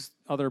and use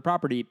other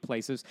property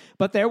places.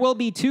 But there will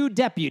be 2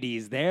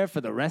 deputies there for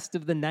the rest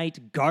of the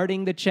night,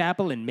 guarding the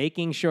chapel and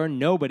making sure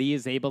nobody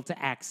is able to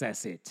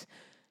access it.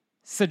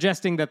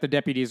 Suggesting that the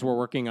deputies were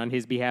working on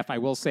his behalf. I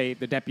will say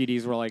the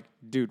deputies were like,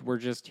 dude, we're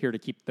just here to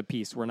keep the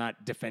peace. We're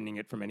not defending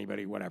it from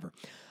anybody, whatever.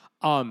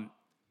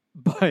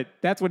 But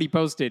that's what he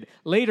posted.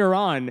 Later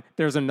on,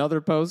 there's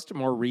another post,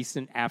 more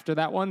recent after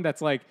that one,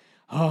 that's like,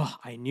 oh,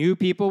 I knew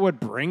people would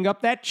bring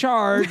up that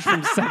charge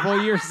from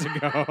several years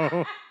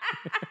ago.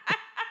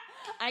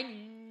 I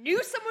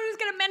knew someone was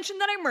going to mention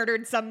that I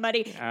murdered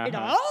somebody. It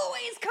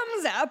always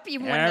comes up.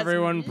 Even when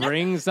Everyone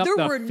brings up there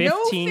the were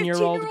no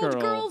 15-year-old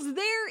girl. girls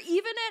there,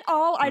 even at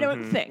all, I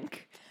don't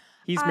think.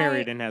 He's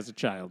married and has a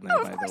child now,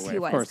 of by course the way. he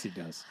was. Of course he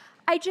does.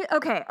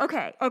 Okay.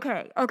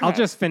 I'll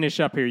just finish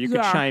up here. You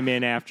could chime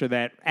in after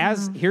that.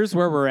 Here's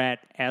where we're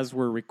at as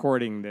we're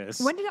recording this.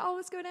 When did all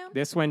this go down?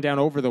 This went down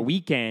over the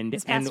weekend,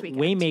 and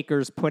weekend.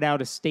 Waymakers put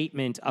out a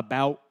statement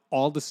about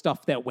all the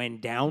stuff that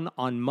went down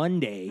on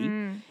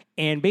Monday.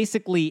 And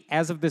basically,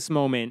 as of this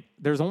moment,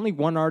 there's only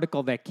one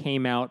article that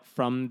came out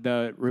from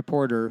the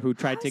reporter who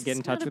tried to get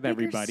in touch with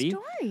everybody.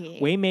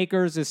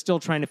 Waymakers is still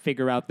trying to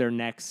figure out their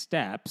next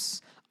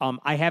steps.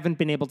 I haven't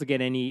been able to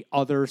get any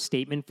other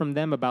statement from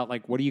them about,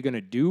 like, what are you going to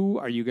do?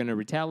 Are you going to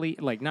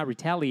retaliate? Like, not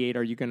retaliate.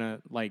 Are you going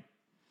to, like,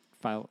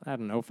 file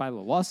a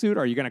lawsuit?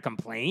 Are you going to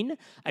complain?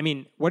 I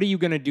mean, what are you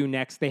going to do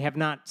next? They have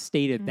not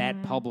stated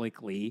that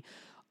publicly.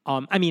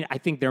 I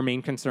think their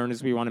main concern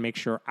is we want to make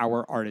sure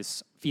our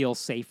artists feel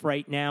safe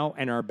right now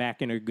and are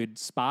back in a good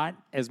spot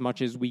as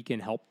much as we can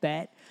help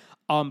that.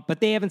 But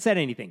they haven't said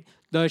anything.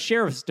 The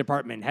sheriff's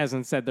department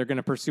hasn't said they're going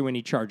to pursue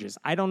any charges.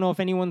 I don't know if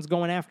anyone's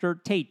going after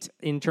Tate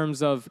in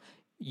terms of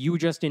you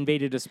just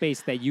invaded a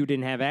space that you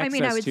didn't have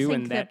access to,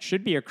 and that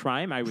should be a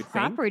crime, I would think.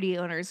 Property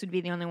owners would be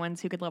the only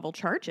ones who could level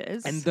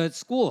charges. And the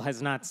school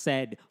has not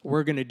said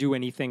we're going to do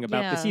anything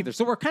about this either.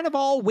 So we're kind of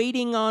all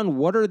waiting on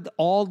what are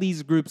all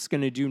these groups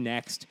going to do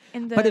next.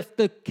 But if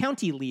the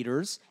county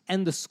leaders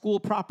and the school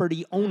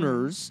property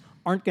owners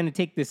aren't going to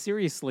take this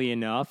seriously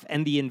enough,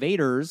 and the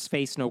invaders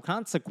face no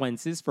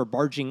consequences for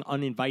barging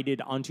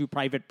uninvited onto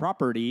private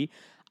property,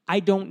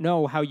 I don't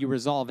know how you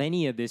resolve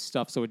any of this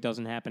stuff so it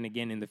doesn't happen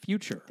again in the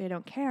future. They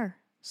don't care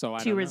so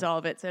to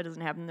resolve it so it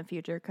doesn't happen in the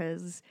future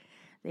because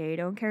they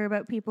don't care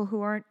about people who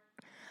aren't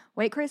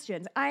white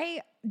Christians.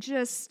 I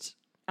just,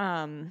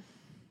 boy,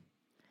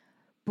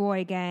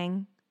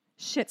 gang,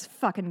 shit's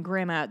fucking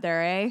grim out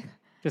there, eh?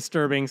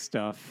 Disturbing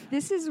stuff.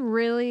 This is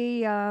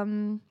really...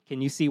 Can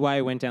you see why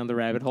I went down the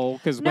rabbit hole?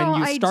 Because No, when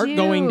you I start do.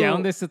 going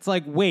down this, it's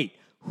like, wait,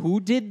 who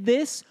did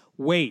this?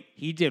 Wait,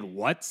 he did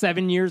what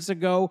 7 years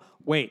ago?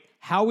 Wait,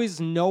 how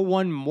is no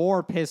one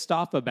more pissed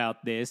off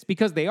about this?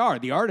 Because they are.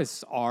 The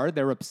artists are.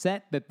 They're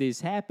upset that this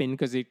happened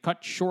because it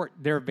cut short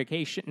their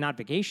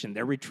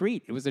their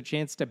retreat. It was a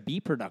chance to be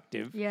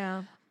productive.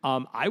 Yeah.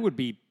 I would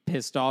be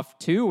pissed off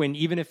too. And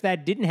even if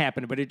that didn't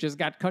happen, but it just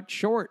got cut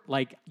short,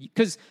 like,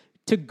 because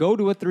to go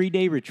to a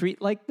 3-day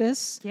retreat like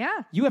this,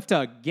 you have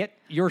to get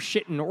your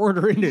shit in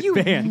order in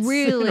advance. You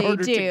really in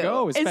order do. to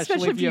go,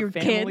 especially if you have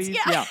families. Kids.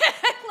 Yeah.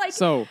 Like,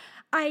 so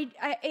I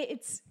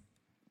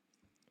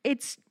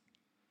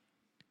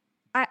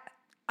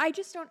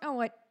just don't know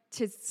what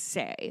to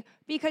say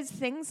because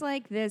things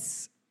like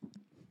this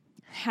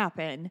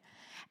happen.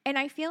 And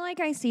I feel like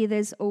I see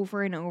this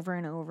over and over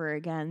and over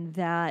again,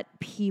 that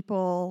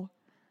people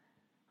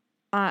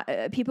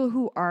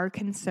who are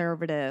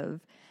conservative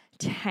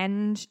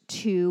tend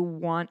to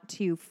want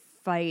to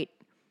fight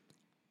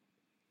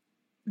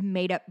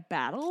made up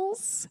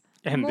battles.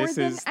 And more this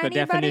than is the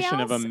anybody definition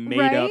of a else,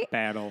 made-up right?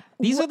 battle.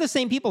 These are the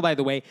same people, by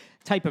the way,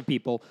 type of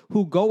people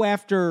who go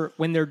after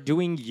when they're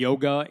doing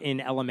yoga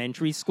in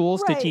elementary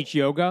schools Right. to teach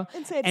yoga.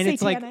 And say it's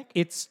it's like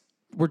satanic.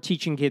 we're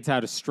teaching kids how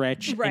to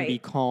stretch and be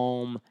Right.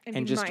 calm And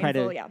and be just try to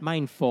mindful, yeah.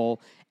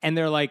 mindful. And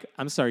they're like,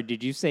 I'm sorry,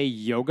 did you say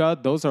yoga?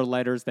 Those are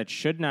letters that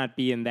should not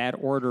be in that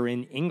order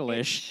in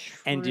English.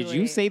 And did you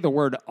truly- say the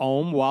word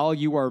om while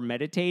you are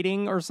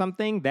meditating or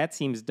something? That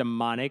seems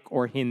demonic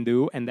or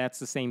Hindu, and that's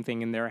the same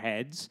thing in their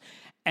heads.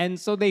 And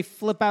so they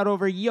flip out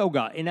over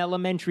yoga in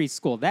elementary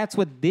school. That's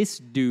what this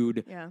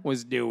dude Yeah.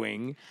 was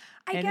doing.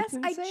 I And guess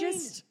it's I insane.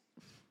 just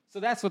So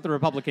that's what the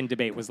Republican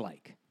debate was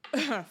like.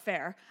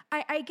 fair.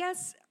 I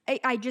guess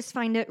I just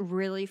find it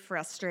really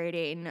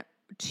frustrating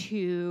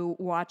to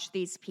watch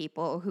these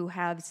people who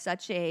have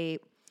such a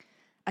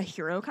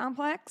hero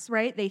complex,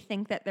 right? They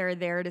think that they're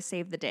there to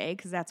save the day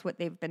because that's what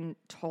they've been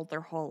told their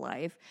whole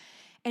life.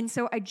 And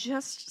so I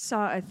just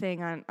saw a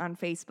thing on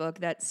Facebook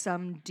that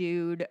some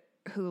dude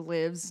who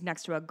lives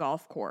next to a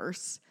golf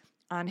course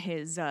on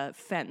his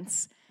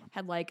fence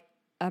had like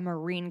a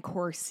Marine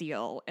Corps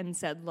SEAL and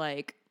said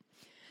like,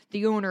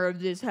 the owner of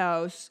this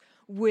house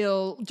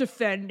will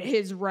defend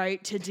his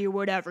right to do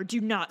whatever. Do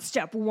not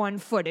step 1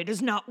 foot. It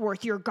is not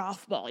worth your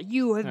golf ball.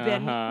 You have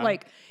been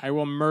like... I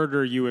will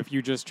murder you if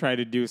you just try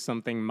to do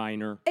something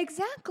minor.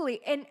 Exactly.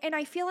 And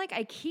I feel like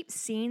I keep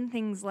seeing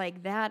things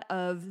like that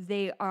of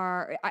they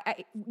are...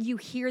 you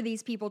hear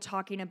these people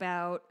talking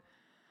about,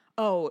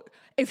 oh,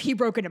 if he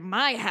broke into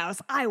my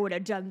house, I would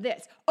have done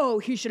this. Oh,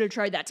 he should have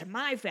tried that to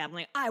my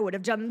family. I would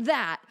have done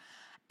that.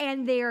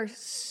 And they are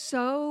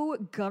so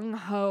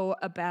gung-ho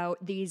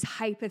about these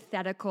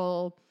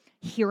hypothetical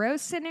hero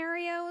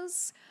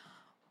scenarios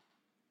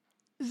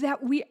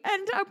that we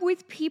end up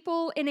with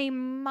people in a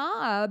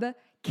mob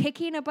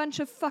kicking a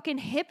bunch of fucking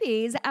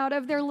hippies out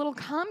of their little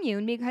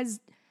commune because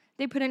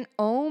they put an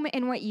ohm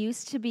in what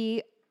used to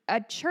be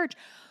a church.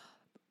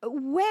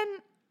 When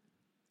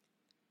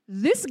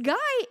this guy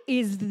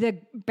is the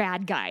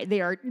bad guy. They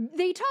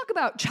talk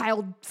about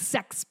child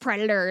sex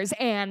predators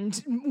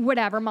and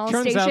whatever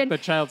molestation. Turns out the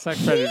child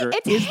sex predator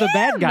it's is the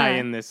bad him. guy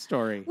in this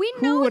story. We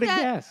Who know would have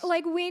that, guessed?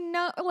 like we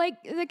know, like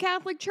the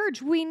Catholic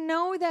Church. We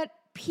know that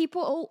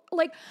people,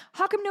 like,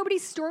 how come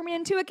nobody's storming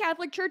into a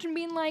Catholic church and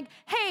being like,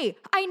 "Hey,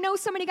 I know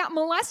somebody got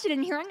molested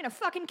in here. I'm gonna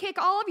fucking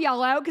kick all of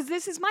y'all out because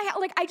this is my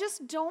house." Like, I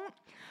just don't.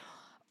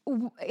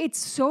 It's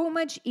so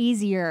much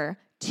easier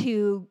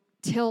to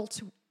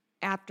tilt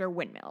after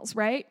windmills,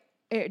 right?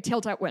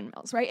 Tilt at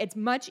windmills, right? It's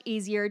much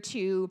easier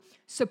to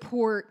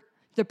support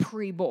the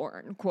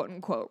preborn, quote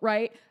unquote,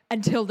 right?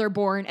 Until they're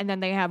born and then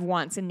they have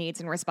wants and needs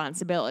and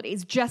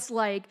responsibilities. Just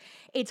like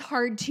it's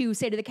hard to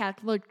say to the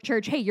Catholic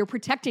Church, hey, you're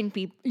protecting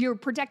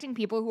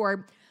people who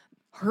are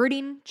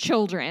hurting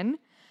children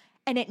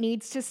and it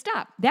needs to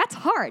stop. That's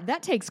hard.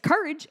 That takes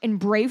courage and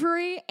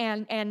bravery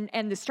and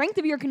the strength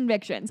of your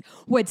convictions.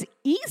 What's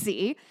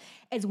easy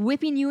is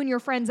whipping you and your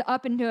friends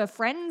up into a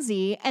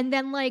frenzy and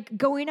then like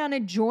going on a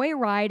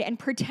joyride and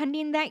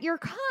pretending that you're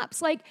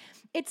cops. Like,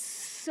 it's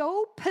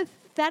so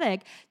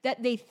pathetic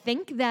that they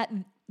think that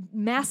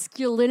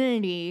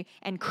masculinity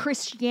and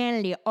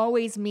Christianity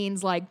always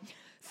means like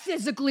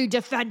physically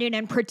defending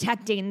and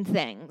protecting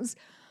things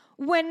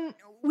when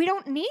we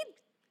don't need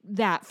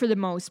that for the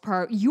most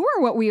part. You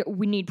are what we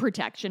need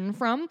protection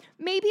from.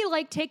 Maybe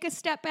like take a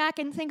step back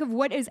and think of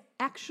what is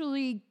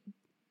actually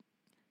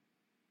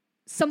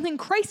something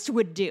Christ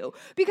would do.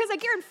 Because I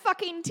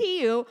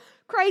guarantee you,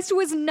 Christ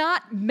was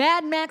not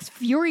Mad Max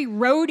Fury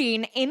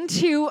roading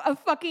into a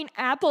fucking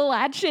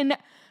Appalachian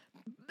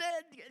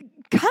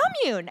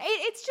commune.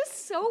 It's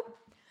just so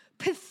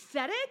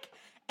pathetic.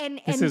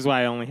 This is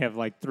why I only have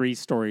like 3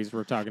 stories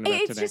we're talking about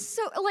it's today. just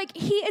so, like,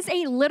 he is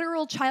a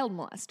literal child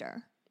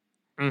molester.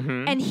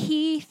 Mm-hmm. And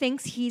he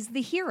thinks he's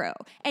the hero.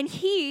 And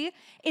he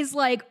is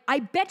like, I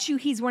bet you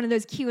he's one of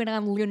those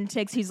QAnon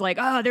lunatics who's like,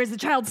 oh, there's a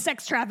child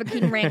sex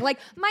trafficking ring. Like,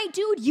 my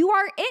dude, you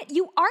are it.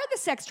 You are the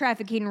sex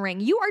trafficking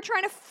ring. You are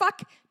trying to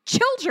fuck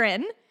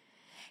children.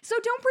 So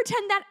don't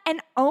pretend that an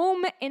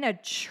ohm in a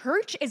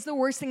church is the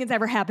worst thing that's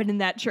ever happened in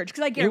that church.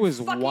 Because I guarantee it was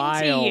fucking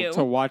wild to you.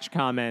 to watch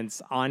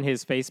comments on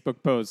his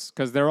Facebook posts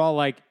because they're all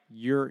like,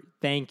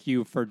 thank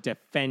you for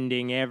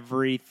defending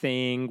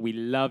everything. We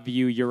love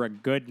you. You're a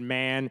good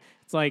man.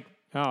 It's like,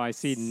 oh, I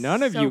see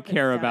none of So you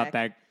care about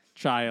pathetic. that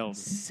child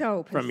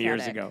So pathetic. from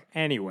years ago.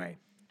 Anyway,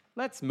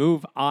 let's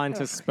move on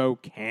to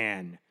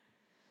Spokane.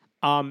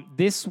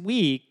 This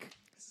week,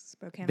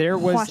 Spokane. there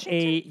was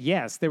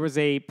Washington? there was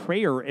a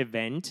prayer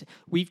event.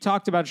 We've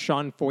talked about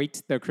Sean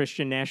Foyt, the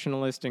Christian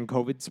nationalist and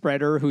COVID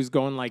spreader, who's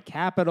going like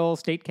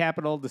state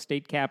capital to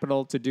state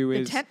capital to do The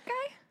his tent guy?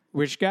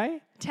 which guy?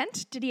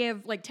 Tent? Did he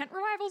have like tent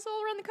revivals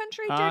all around the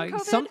country during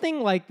COVID? Something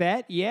like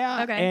that,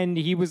 yeah. Okay. And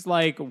he was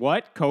like,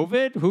 "What?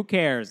 COVID? Who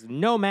cares?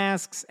 No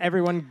masks.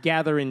 Everyone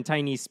gather in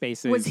tiny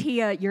spaces." Was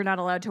he a you're not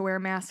allowed to wear a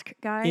mask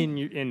guy?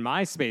 in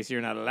my space, you're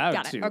not allowed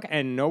Got it, to, okay.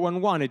 and no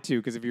one wanted to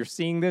because if you're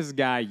seeing this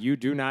guy, you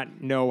do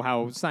not know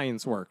how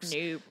science works.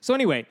 Nope. So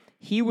anyway,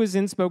 he was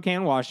in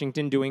Spokane,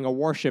 Washington doing a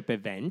worship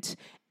event.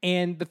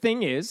 And the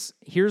thing is,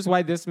 here's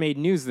why this made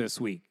news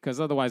this week, because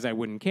otherwise I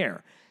wouldn't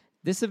care.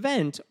 This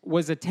event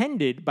was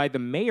attended by the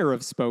mayor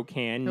of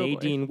Spokane,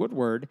 Nadine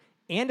Woodward,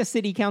 and a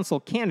city council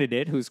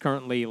candidate who's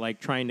currently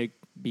trying to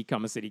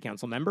become a city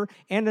council member,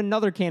 and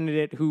another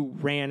candidate who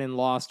ran and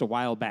lost a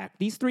while back.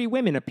 These three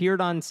women appeared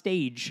on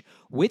stage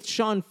with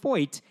Sean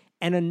Feucht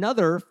and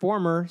another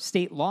former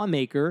state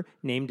lawmaker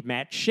named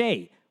Matt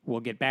Shea.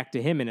 We'll get back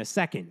to him in a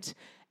second.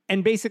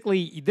 And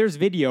basically, there's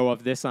video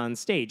of this on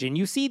stage. And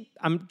you see,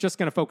 I'm just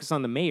going to focus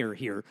on the mayor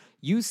here.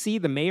 You see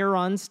the mayor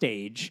on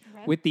stage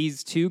with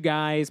these two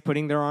guys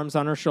putting their arms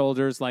on her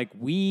shoulders like,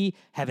 we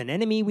have an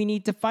enemy we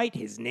need to fight.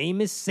 His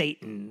name is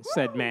Satan,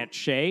 said Matt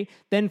Shea.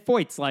 Then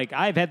Feucht's like,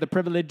 I've had the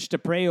privilege to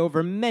pray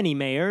over many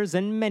mayors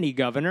and many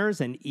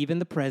governors and even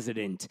the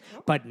president.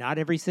 But not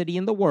every city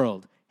in the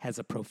world has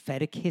a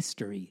prophetic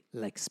history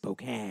like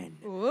Spokane.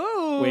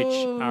 Ooh, which,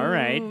 all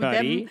right,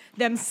 buddy.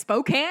 Them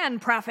Spokane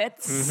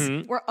prophets.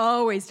 We're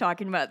always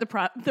talking about the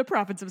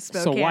prophets of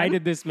Spokane. So why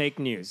did this make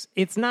news?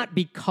 It's not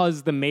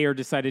because the mayor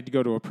decided to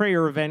go to a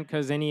prayer event,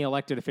 because any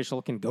elected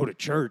official can go to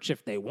church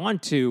if they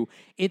want to.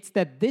 It's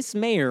that this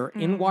mayor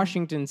in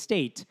Washington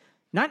State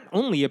not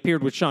only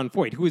appeared with Sean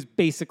Feucht, who is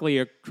basically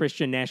a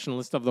Christian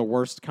nationalist of the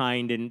worst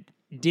kind and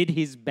did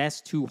his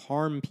best to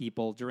harm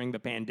people during the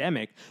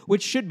pandemic,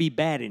 which should be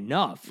bad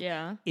enough.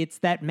 Yeah. It's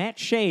that Matt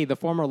Shea, the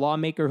former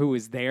lawmaker who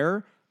is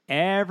there,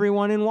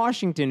 everyone in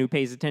Washington who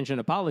pays attention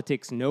to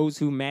politics knows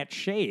who Matt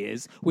Shea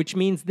is, which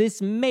means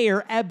this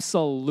mayor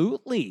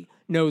absolutely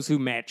knows who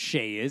Matt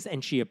Shea is,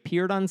 and she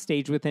appeared on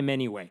stage with him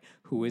anyway.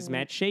 Who is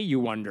Matt Shea,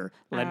 you wonder?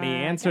 Let me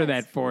answer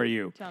that for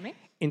you. Tell me.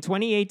 In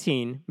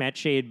 2018, Matt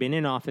Shea had been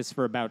in office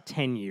for about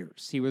 10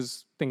 years. He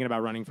was thinking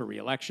about running for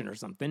re-election or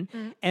something.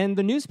 And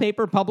the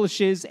newspaper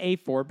publishes a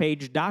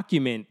 4-page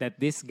document that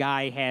this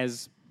guy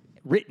has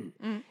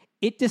written.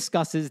 It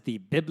discusses the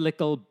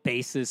biblical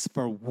basis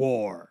for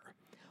war.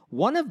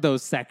 One of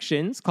those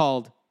sections,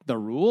 called The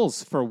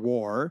Rules for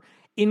War,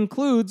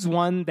 includes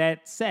one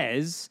that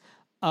says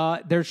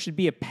there should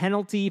be a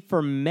penalty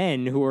for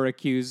men who are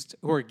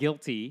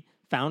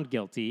found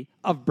guilty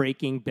of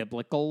breaking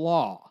biblical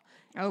law.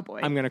 Oh, boy.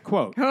 I'm going to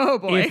quote. Oh,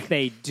 boy. If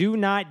they do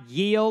not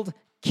yield,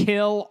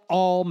 kill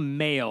all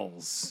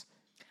males.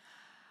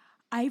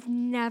 I've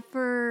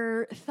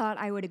never thought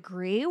I would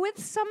agree with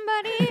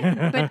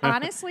somebody, but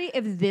honestly,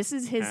 if this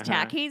is his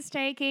tack he's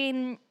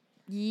taking,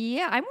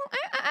 yeah, I'd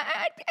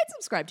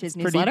subscribe to his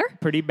newsletter.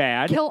 Pretty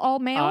bad. Kill all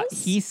males?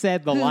 He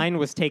said the line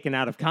was taken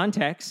out of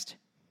context.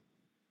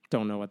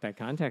 Don't know what that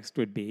context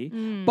would be.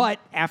 But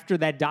after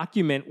that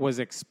document was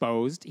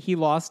exposed, he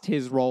lost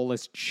his role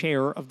as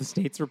chair of the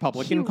state's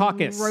Republican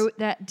caucus. He wrote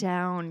that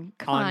down.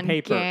 Come on,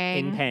 paper, gang.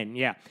 in pen,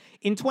 yeah.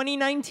 In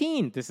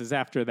 2019, this is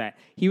after that,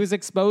 he was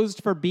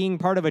exposed for being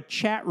part of a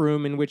chat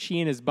room in which he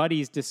and his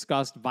buddies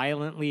discussed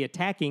violently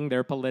attacking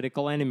their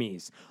political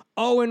enemies.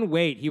 Oh, and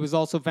wait, he was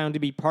also found to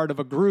be part of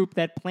a group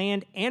that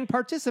planned and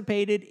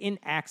participated in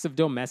acts of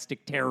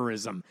domestic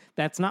terrorism.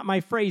 That's not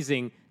my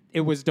phrasing. It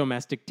was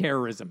domestic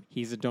terrorism.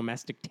 He's a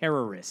domestic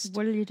terrorist.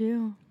 What did he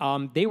do?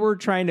 They were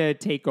trying to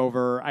take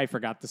over. I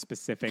forgot the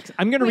specifics.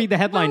 I'm going to read the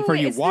headline for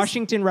you.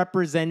 Washington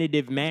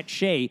Representative Matt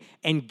Shea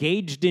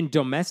engaged in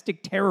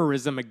domestic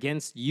terrorism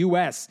against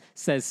U.S.,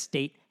 says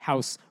State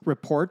House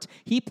report.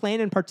 He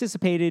planned and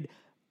participated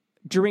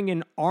during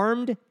an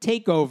armed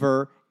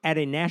takeover at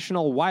a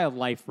national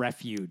wildlife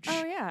refuge.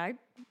 Oh, yeah.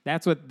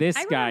 That's what this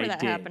I guy remember that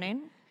did.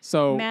 happening.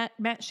 So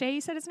Matt Shea,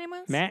 you said his name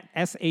was? Matt,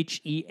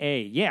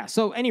 Shea. Yeah.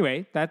 So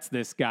anyway, that's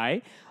this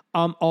guy.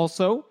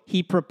 Also,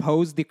 he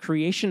proposed the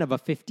creation of a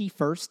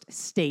 51st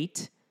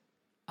state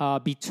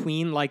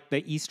between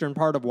the eastern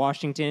part of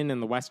Washington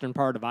and the western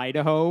part of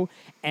Idaho,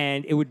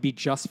 and it would be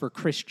just for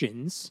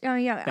Christians. Oh,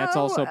 yeah. That's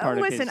also part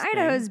of his Listen, thing.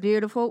 Idaho's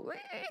beautiful. We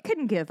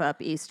couldn't give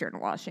up eastern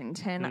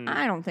Washington.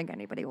 I don't think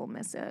anybody will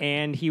miss it.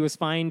 And he was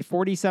fined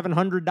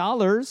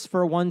 $4,700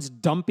 for once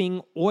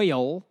dumping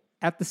oil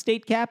at the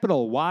state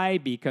capitol. Why?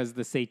 Because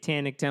the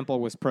Satanic Temple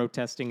was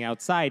protesting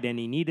outside and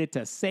he needed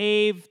to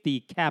save the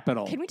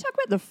capitol. Can we talk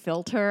about the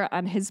filter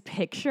on his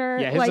picture?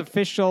 Yeah, his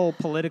official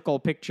political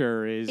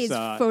picture is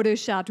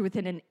photoshopped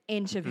within an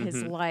inch of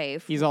his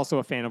life. He's also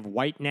a fan of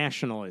white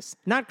nationalists.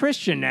 Not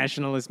Christian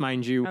nationalists,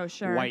 mind you. Oh,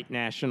 sure. White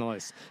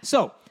nationalists.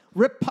 So,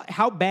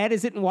 how bad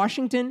is it in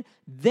Washington?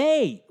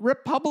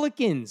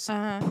 Republicans,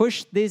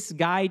 pushed this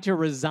guy to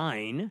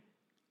resign.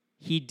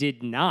 He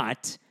did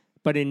not.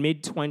 But in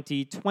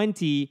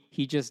mid-2020,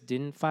 he just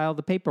didn't file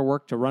the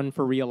paperwork to run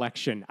for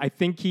re-election. I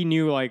think he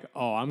knew,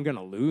 I'm going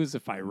to lose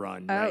if I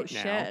run right now.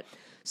 Shit.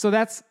 So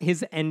that's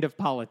his end of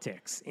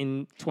politics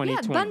in 2020.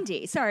 Yeah,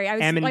 Bundy. Sorry, I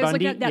was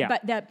Bundy, looking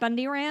at that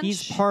Bundy Ranch.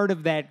 He's part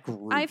of that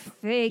group. I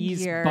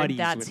figured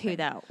that's who them.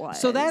 That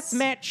was. So that's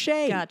Matt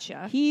Shea.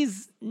 Gotcha.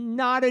 He's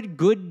not a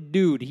good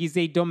dude. He's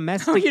a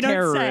domestic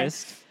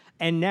terrorist.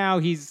 And now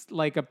he's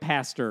like a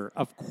pastor.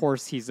 Of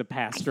course he's a I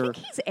pastor.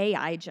 think he's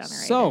AI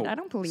generated. So, I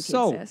don't believe he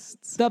so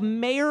exists. the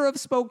mayor of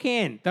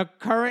Spokane, the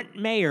current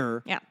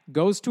mayor, Yeah.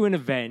 goes to an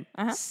event,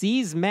 Uh-huh.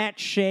 sees Matt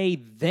Shea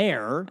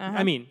there.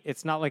 I mean,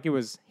 it's not like it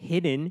was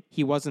hidden.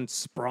 He wasn't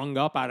sprung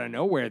up out of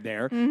nowhere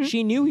there. Mm-hmm.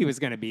 She knew he was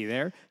going to be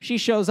there. She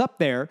shows up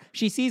there.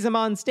 She sees him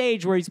on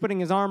stage where he's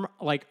putting his arm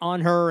like on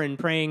her and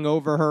praying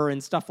over her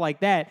and stuff like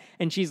that.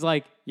 And she's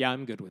like, yeah,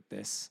 I'm good with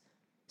this.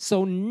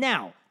 So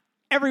now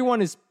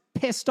everyone is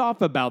pissed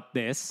off about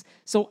this.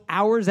 So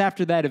hours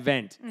after that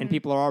event, and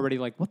people are already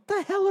like, what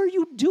the hell are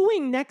you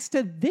doing next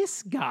to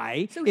this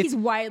guy? So he's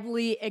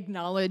widely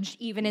acknowledged,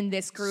 even in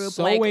this group.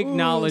 So like,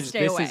 acknowledged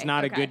stay this away. is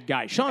not a good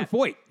guy. Sean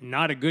Foyt,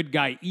 not a good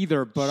guy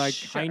either, but I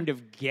kind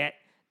of get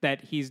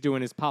that he's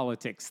doing his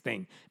politics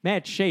thing.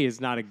 Matt Shea is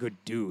not a good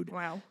dude.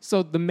 Wow.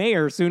 So the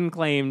mayor soon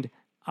claimed,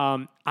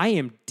 I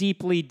am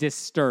deeply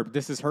disturbed.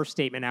 This is her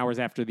statement hours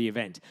after the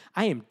event.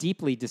 I am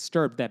deeply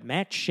disturbed that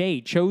Matt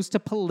Shea chose to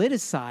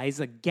politicize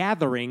a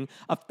gathering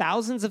of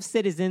thousands of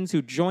citizens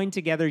who joined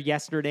together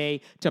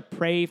yesterday to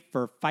pray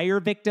for fire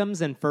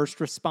victims and first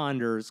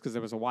responders because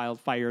there was a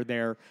wildfire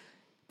there.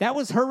 That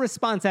was her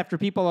response after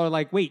people are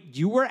like, wait,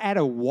 you were at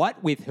a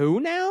what with who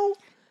now?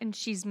 And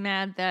she's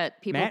mad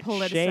that people Matt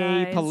politicize.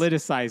 Shea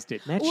politicized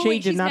it. Matt Well, Shea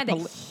wait, did she's not mad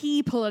that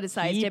he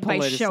politicized it by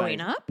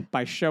showing up.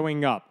 By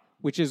showing up,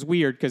 which is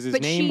weird because his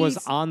But name was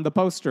she's- on the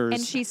posters.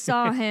 And she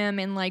saw him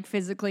and like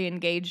physically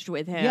engaged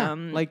with him. yeah,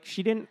 like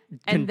she didn't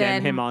and condemn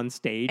then- him on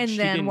stage. and She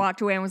then didn't- walked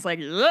away and was like,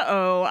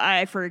 "Uh-oh,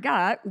 I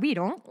forgot. We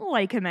don't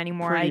like him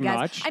anymore, I Pretty guess."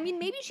 much. I mean,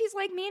 maybe she's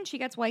like me and she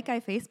gets white guy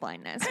face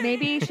blindness.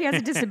 Maybe she has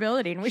a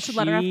disability and we should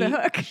let her off the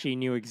hook. She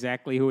knew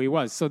exactly who he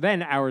was. So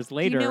then hours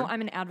later, You know, I'm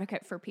an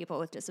advocate for people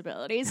with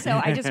disabilities, so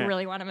I just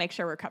really want to make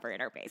sure we're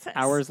covering our bases.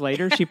 hours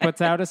later, she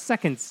puts out a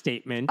second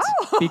statement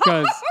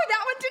because Oh,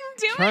 that one didn't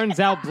do it. turns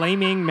out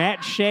blaming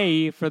Matt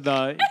Shea for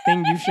the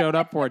thing you showed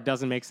up for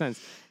doesn't make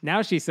sense.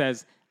 Now she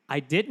says, I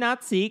did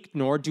not seek,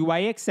 nor do I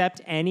accept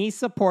any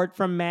support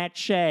from Matt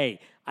Shea.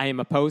 I am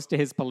opposed to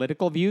his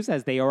political views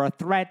as they are a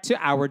threat to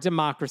our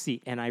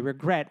democracy, and I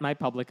regret my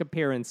public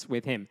appearance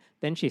with him.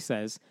 Then she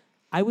says,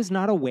 I was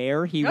not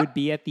aware he would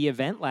be at the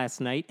event last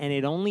night, and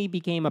it only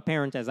became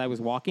apparent as I was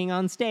walking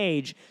on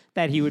stage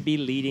that he would be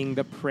leading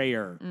the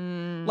prayer.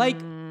 Like,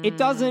 it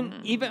doesn't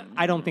even,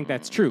 I don't think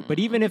that's true, but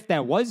even if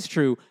that was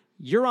true,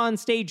 you're on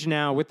stage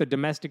now with a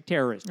domestic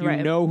terrorist. You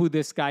Right. know who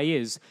this guy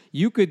is.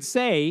 You could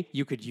say,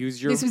 you could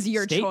use your This was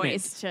your statement.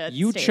 choice to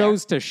You stay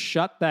chose to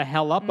shut the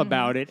hell up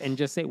about it and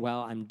just say, well,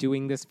 I'm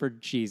doing this for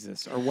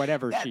Jesus or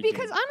whatever she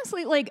Because did.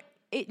 honestly, like,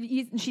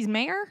 she's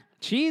mayor.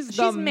 She's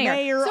the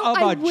mayor So of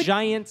I a would-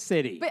 giant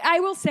city. But I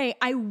will say,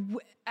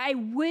 I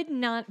would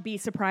not be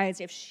surprised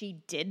if she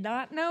did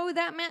not know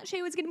that Matt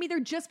Shea was going to be there,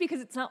 just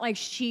because it's not like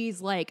she's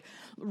like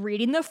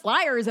reading the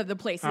flyers of the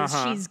places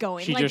she's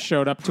going. She like, just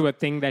showed up to a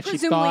thing that she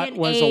presumably thought an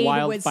was a aide was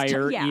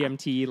wildfire yeah.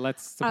 EMT,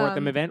 let's support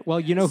them event. Well,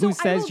 you know so who I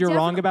says will you're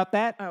wrong definitely- about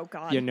that? Oh,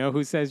 God. You know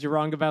who says you're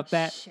wrong about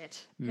that?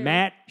 Shit.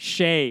 Matt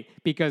Shea,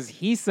 because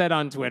he said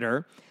on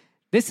Twitter,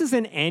 this is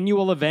an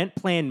annual event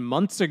planned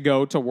months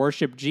ago to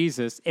worship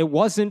Jesus. It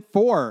wasn't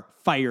for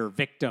fire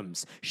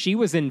victims. She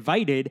was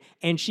invited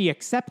and she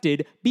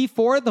accepted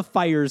before the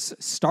fires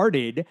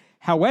started.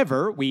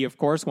 However, we, of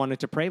course, wanted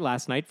to pray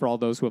last night for all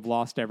those who have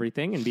lost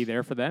everything and be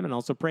there for them and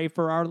also pray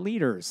for our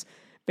leaders.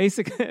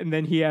 Basically, and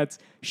then he adds,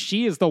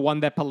 she is the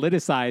one that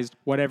politicized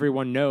what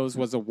everyone knows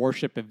was a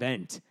worship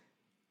event.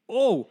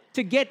 Oh,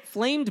 to get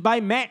flamed by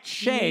Matt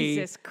Shea,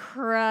 Jesus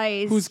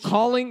Christ. who's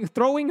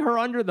throwing her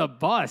under the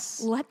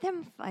bus. Let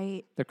them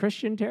fight. The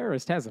Christian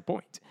terrorist has a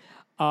point.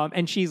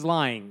 And she's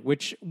lying,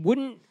 which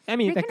wouldn't, I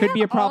mean, They that can could be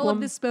a have all problem.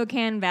 of the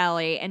Spokane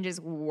Valley and just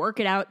work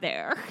it out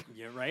there.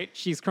 Yeah, right.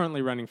 She's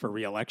currently running for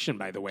re-election,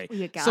 by the way.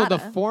 You So the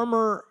gotta.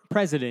 former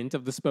president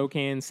of the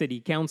Spokane City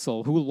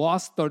Council, who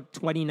lost the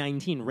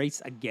 2019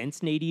 race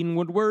against Nadine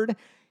Woodward,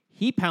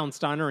 he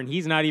pounced on her, and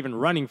he's not even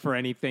running for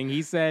anything.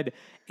 He said,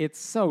 it's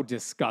so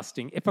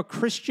disgusting. If a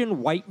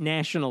Christian white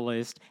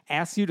nationalist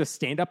asks you to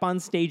stand up on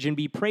stage and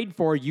be prayed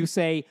for, you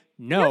say,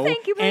 no,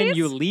 thank you, and please.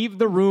 you leave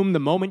the room the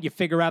moment you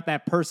figure out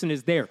that person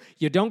is there.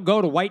 You don't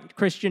go to white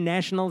Christian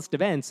nationalist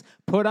events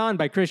put on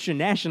by Christian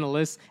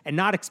nationalists and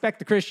not expect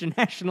the Christian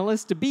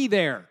nationalists to be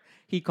there.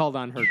 He called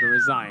on her to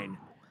resign.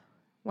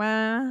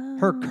 Wow.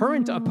 Her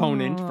current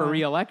opponent for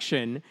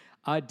re-election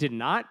did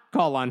not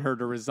call on her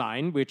to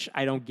resign, which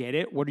I don't get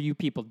it. What are you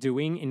people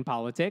doing in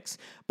politics?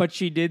 But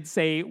she did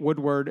say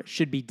Woodward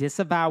should be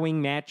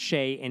disavowing Matt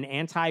Shea, an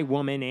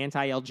anti-woman,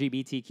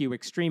 anti-LGBTQ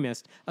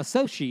extremist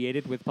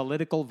associated with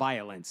political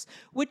violence,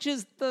 which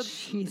is the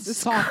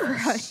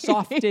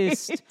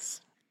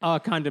softest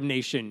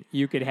condemnation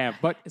you could have.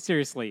 But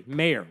seriously,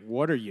 Mayor,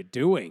 what are you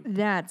doing?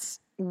 That's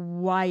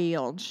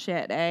wild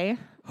shit, eh?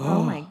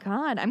 Oh my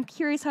God. I'm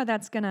curious how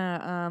that's going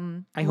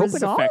to I hope it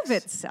resolve affects-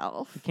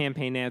 itself.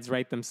 Campaign ads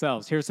write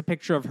themselves. Here's a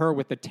picture of her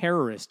with the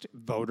terrorist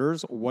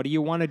voters. What do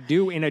you want to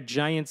do in a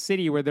giant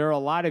city where there are a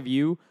lot of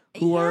you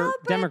who Yeah, are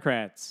but-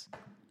 Democrats?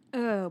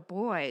 Oh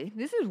boy.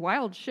 This is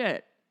wild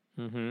shit.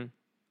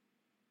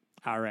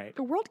 All right.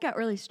 The world got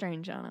really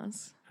strange on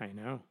us. I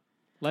know.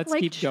 Let's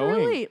Like, keep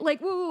truly, going. like,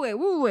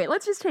 wait.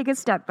 Let's just take a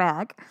step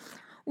back.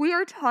 We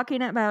are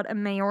talking about a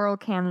mayoral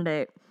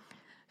candidate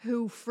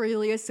who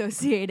freely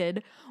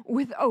associated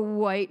with a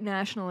white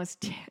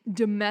nationalist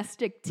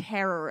domestic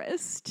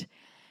terrorist.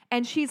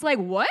 And she's like,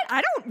 what?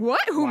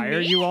 What? Who, Why me?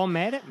 are you all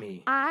mad at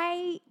me?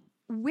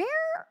 What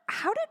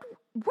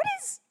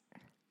is...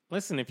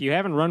 Listen, if you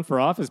haven't run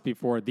for office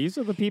before, these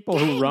are the people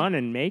who run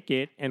and make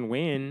it and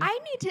win.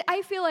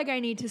 I feel like I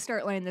need to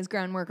start laying this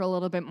groundwork a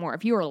little bit more.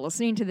 If you are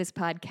listening to this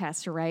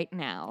podcast right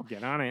now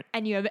Get on it.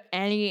 and you have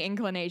any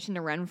inclination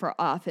to run for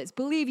office,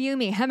 believe you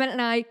me, Hemant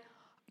and I,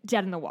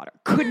 dead in the water.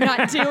 Could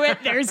not do it.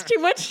 There's too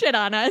much shit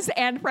on us.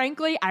 And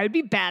frankly, I would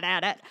be bad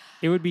at it.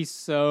 It would be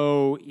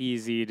so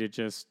easy to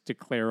just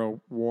declare a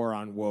war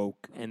on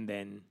woke and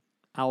then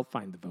I'll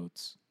find the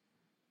votes.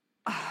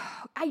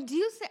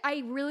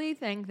 I really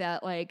think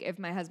that, like, if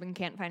my husband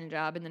can't find a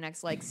job in the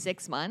next,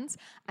 6 months,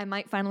 I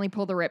might finally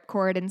pull the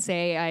ripcord and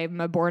say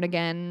I'm a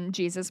born-again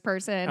Jesus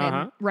person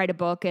and write a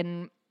book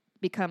and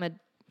become a,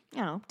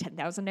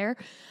 10,000-aire.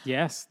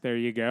 Yes, there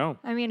you go.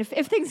 I mean,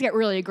 if things get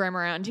really grim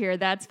around here,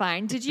 that's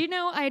fine. Did you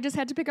know I just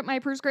had to pick up my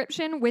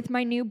prescription with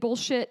my new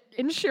bullshit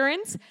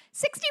insurance?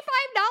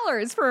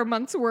 $65 for a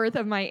month's worth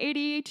of my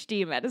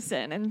ADHD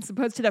medicine, and as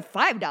opposed to the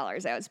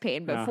 $5 I was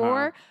paying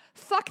before.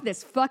 Fuck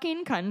this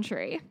fucking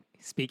country.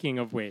 Speaking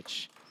of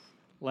which,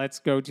 let's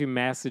go to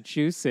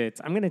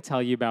Massachusetts. I'm going to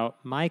tell you about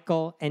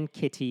Michael and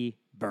Kitty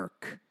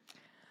Burke.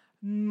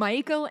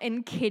 Michael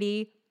and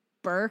Kitty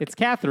Burke. It's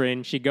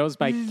Catherine. She goes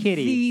by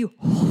Kitty. The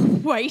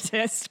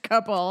whitest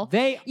couple.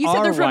 You are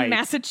said they're from white.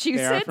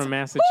 Massachusetts? They are from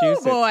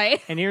Massachusetts. Oh,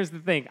 boy. And here's the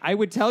thing. I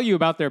would tell you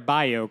about their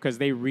bio because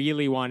they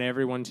really want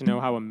everyone to know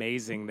how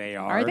amazing they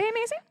are. Are they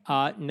amazing?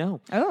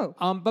 No.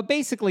 Oh. But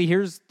basically,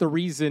 here's the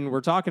reason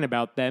we're talking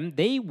about them.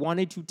 They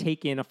wanted to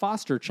take in a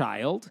foster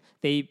child.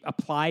 They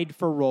applied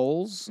for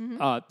roles,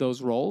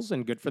 those roles,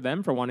 and good for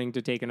them for wanting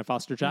to take in a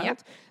foster child.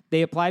 Yep.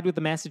 They applied with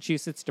the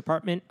Massachusetts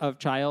Department of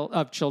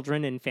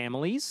Children and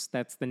Families.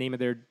 That's the name of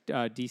their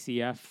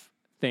DCF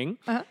thing.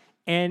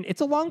 And it's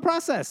a long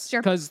process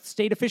because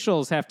state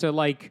officials have to,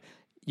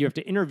 you have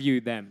to interview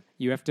them.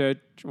 You have to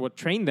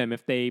train them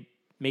if they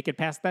make it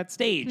past that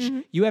stage.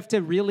 You have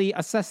to really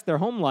assess their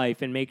home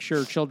life and make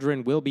sure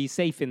children will be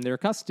safe in their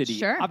custody.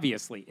 Sure.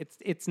 Obviously,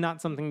 it's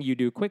not something you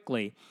do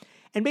quickly.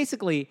 And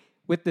basically,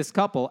 with this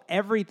couple,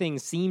 everything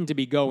seemed to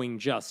be going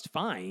just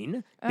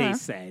fine, they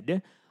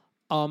said.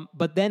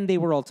 But then they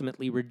were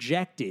ultimately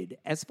rejected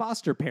as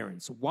foster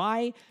parents.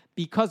 Why?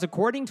 Because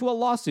according to a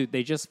lawsuit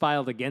they just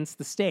filed against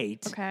the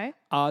state,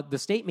 the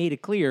state made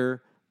it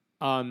clear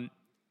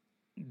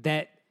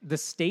that the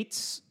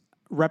state's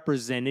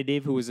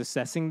representative who was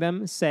assessing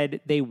them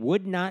said they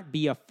would not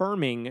be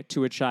affirming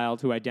to a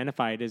child who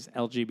identified as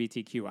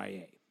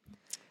LGBTQIA.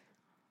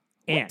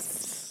 And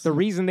the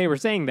reason they were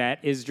saying that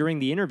is during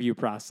the interview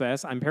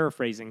process, I'm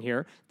paraphrasing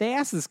here, they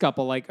asked this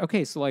couple,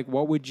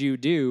 what would you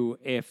do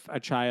if a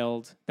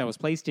child that was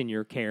placed in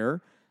your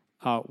care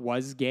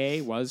was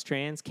gay, was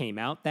trans, came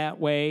out that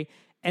way?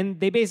 And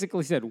they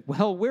basically said,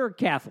 well, we're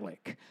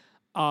Catholic.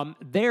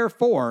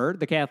 Therefore,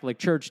 the Catholic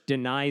Church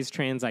denies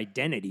trans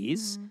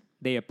identities.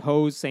 They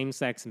oppose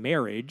same-sex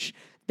marriage.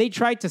 They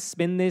tried to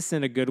spin this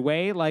in a good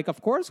way.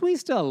 Of course, we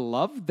still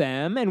love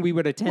them, and we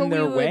would attend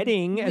their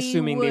wedding,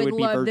 assuming they would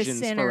be virgins love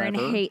the sinner forever.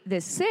 and hate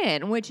the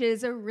sin, which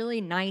is a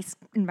really nice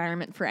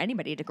environment for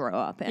anybody to grow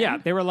up in. Yeah,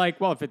 they were like,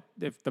 well,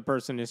 if the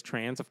person is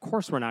trans, of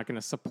course we're not going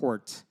to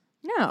support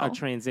a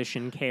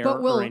transition care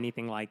or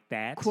anything like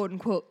that. Quote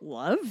unquote,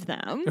 love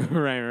them.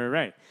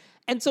 Right.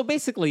 And so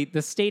basically,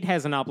 the state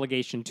has an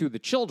obligation to the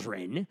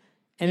children.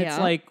 And it's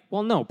like,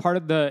 well, no, part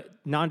of the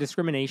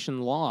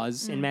non-discrimination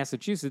laws in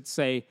Massachusetts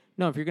say,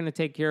 no, if you're going to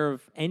take care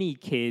of any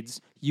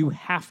kids, you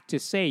have to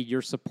say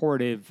you're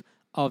supportive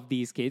of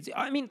these kids.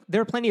 I mean,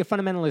 there are plenty of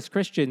fundamentalist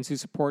Christians who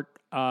support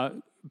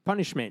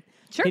punishment,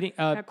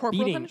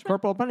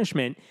 corporal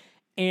punishment.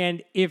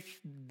 And if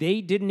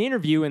they did an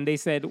interview and they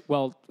said,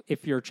 well,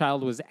 if your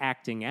child was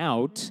acting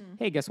out,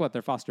 hey, guess what?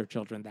 They're foster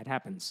children. That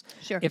happens.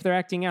 Sure. If they're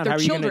acting out, They're how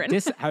are you going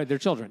children. to they're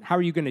children? How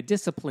are you going to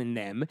discipline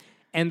them?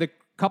 And the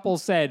couple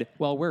said,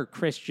 well, we're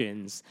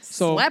Christians.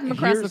 So slap them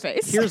across the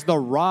face. Here's the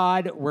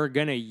rod we're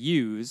going to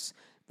use.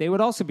 They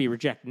would also be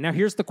rejected. Now,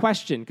 here's the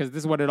question, because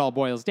this is what it all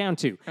boils down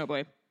to. Oh,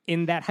 boy.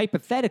 In that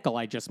hypothetical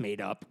I just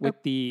made up with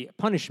the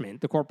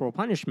punishment, the corporal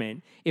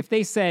punishment, if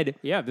they said,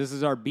 yeah, this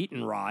is our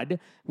beaten rod,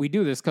 we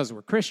do this because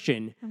we're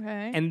Christian,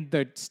 and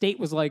the state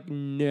was like,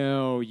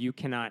 no, you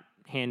cannot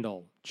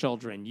handle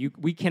children.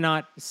 We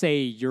cannot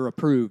say you're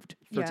approved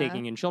for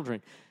taking in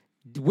children.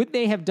 Would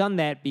they have done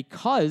that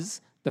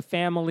because the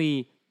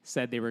family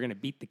said they were going to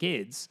beat the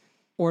kids,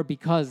 or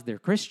because they're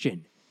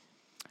Christian?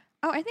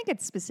 Oh, I think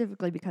it's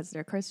specifically because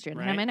they're Christian.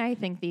 Right. I mean, I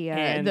think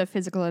the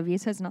physical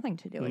abuse has nothing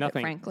to do with it,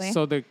 frankly.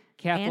 So the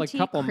Catholic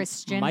couple,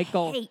 Anti-Christian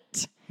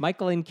hate.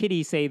 Michael and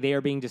Kitty, say they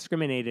are being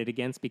discriminated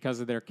against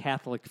because of their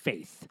Catholic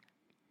faith.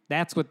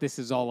 That's what this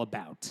is all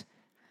about.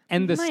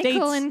 And the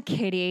Michael and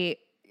Kitty,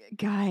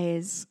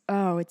 Guys,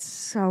 oh, it's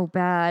so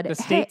bad. The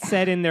state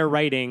said in their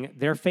writing,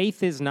 their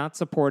faith is not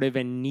supportive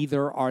and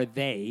neither are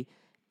they.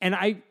 And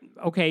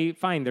okay,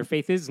 fine, their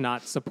faith is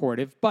not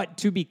supportive. But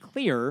to be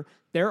clear,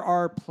 there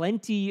are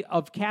plenty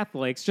of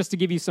Catholics, just to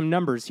give you some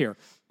numbers here,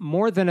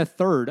 more than a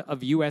third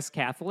of U.S.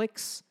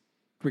 Catholics,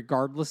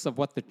 regardless of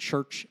what the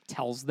church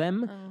tells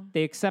them,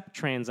 they accept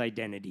trans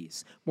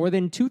identities. More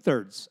than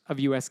 2/3 of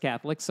U.S.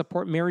 Catholics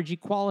support marriage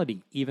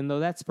equality, even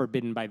though that's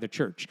forbidden by the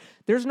church.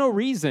 There's no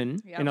reason,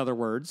 in other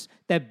words,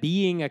 that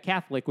being a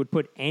Catholic would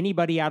put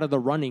anybody out of the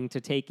running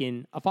to take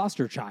in a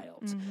foster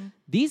child.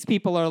 These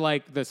people are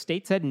like, the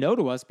state said no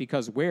to us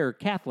because we're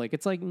Catholic.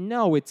 It's like,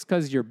 no, it's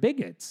because you're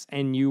bigots,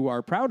 and you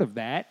are proud of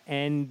that,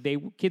 and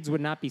kids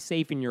would not be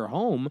safe in your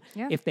home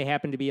if they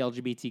happen to be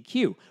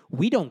LGBTQ.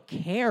 We don't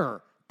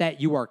care that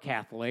you are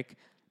Catholic,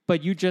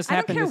 but you just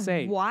happen to say... I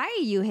don't care why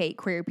you hate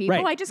queer people.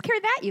 Right. I just care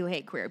that you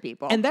hate queer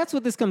people. And that's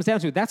what this comes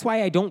down to. That's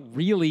why I don't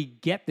really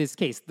get this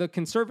case. The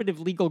conservative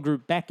legal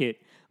group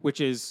Beckett,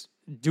 which is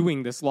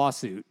doing this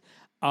lawsuit,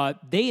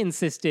 they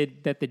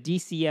insisted that the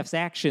DCF's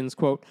actions,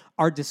 quote,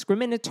 are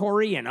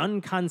discriminatory and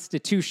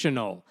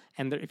unconstitutional.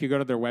 And if you go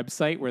to their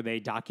website where they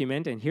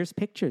document, and here's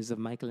pictures of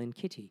Michael and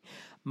Kitty.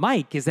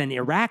 Mike is an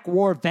Iraq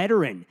War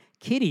veteran.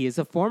 Kitty is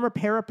a former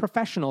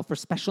paraprofessional for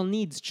special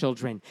needs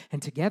children.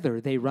 And together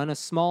they run a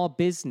small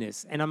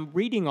business. And I'm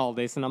reading all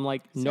this and I'm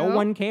like, no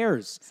one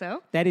cares.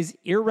 So? That is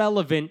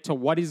irrelevant to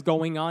what is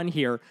going on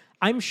here.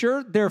 I'm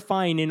sure they're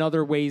fine in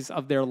other ways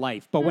of their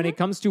life. But when it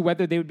comes to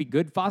whether they would be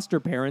good foster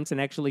parents and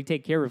actually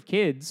take care of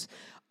kids,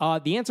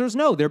 the answer is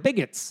no, they're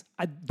bigots.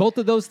 Both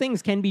of those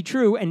things can be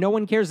true, and no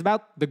one cares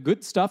about the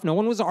good stuff. No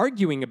one was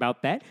arguing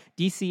about that.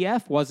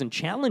 DCF wasn't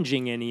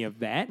challenging any of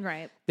that.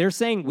 Right. They're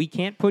saying we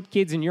can't put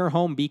kids in your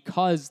home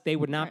because they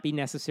would not be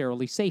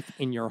necessarily safe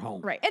in your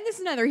home. Right. And this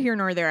is neither here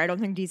nor there. I don't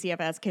think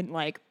DCFS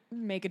can,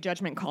 make a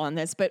judgment call on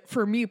this. But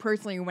for me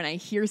personally, when I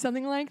hear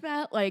something like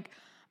that,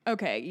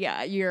 okay,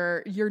 yeah,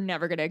 you're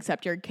never going to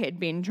accept your kid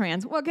being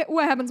trans. Well, okay,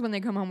 what happens when they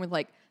come home with,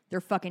 their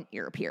fucking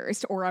ear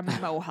pierced or a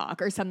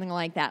mohawk or something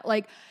like that?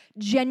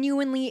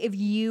 Genuinely, if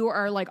you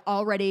are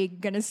already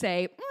gonna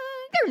say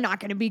they're not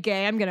gonna be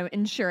gay, I'm gonna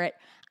insure it.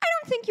 I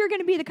don't think you're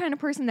gonna be the kind of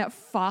person that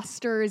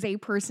fosters a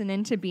person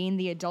into being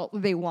the adult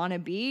they want to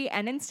be,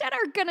 and instead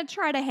are gonna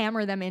try to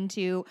hammer them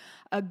into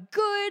a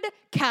good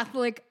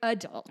Catholic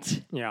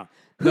adult. Yeah,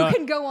 who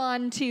can go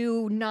on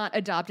to not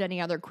adopt any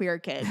other queer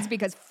kids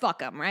because fuck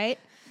them, right?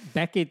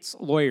 Beckett's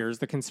lawyers,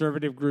 the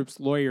conservative group's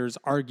lawyers,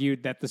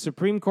 argued that the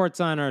Supreme Court's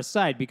on our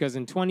side because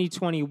in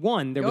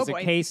 2021, there was a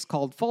case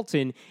called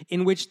Fulton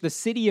in which the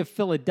city of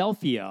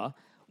Philadelphia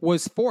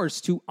was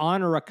forced to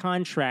honor a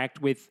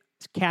contract with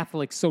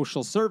Catholic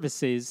Social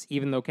Services,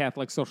 even though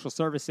Catholic Social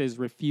Services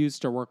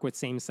refused to work with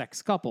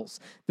same-sex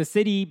couples. The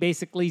city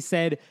basically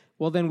said,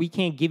 well, then we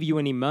can't give you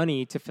any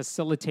money to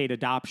facilitate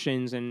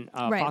adoptions and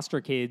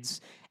foster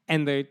kids.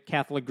 And the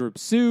Catholic group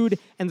sued,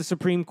 and the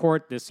Supreme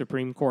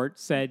Court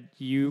said,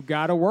 you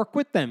got to work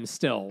with them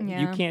still. Yeah.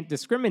 You can't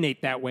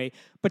discriminate that way.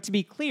 But to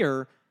be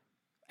clear,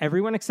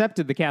 everyone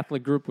accepted the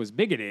Catholic group was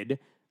bigoted,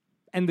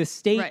 and the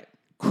state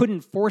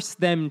couldn't force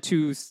them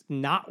to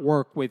not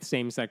work with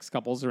same-sex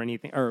couples or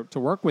anything, or to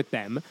work with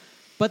them.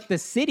 But the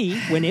city,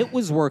 when it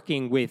was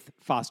working with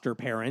foster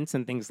parents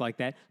and things like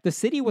that, the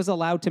city was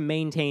allowed to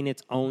maintain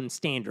its own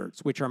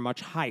standards, which are much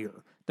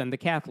higher than the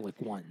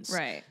Catholic ones.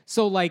 Right.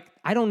 So,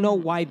 I don't know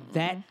why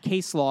that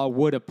case law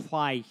would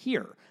apply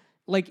here.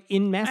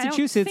 In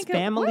Massachusetts,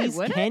 families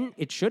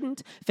it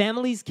shouldn't.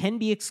 Families can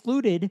be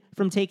excluded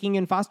from taking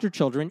in foster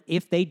children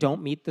if they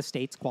don't meet the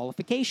state's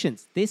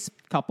qualifications. This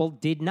couple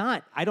did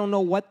not. I don't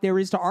know what there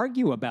is to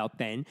argue about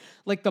then.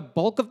 The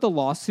bulk of the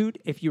lawsuit,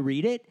 if you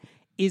read it,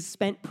 is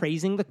spent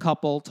praising the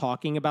couple,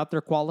 talking about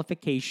their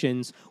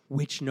qualifications,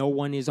 which no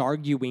one is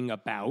arguing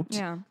about.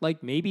 Yeah.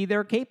 Maybe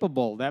they're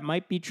capable. That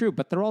might be true,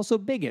 but they're also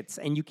bigots,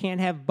 and you can't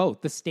have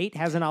both. The state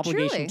has an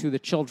obligation to the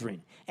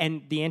children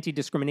and the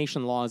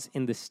anti-discrimination laws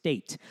in the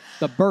state.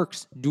 The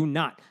Burkes do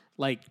not.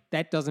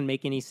 That doesn't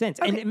make any sense.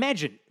 Okay. And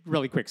imagine,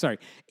 really quick,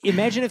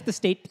 imagine if the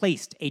state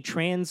placed a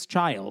trans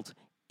child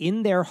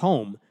in their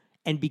home,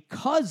 and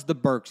because the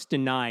Burkes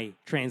deny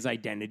trans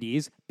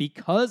identities,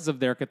 because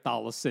of their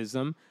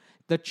Catholicism,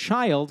 the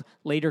child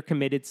later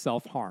committed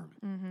self-harm.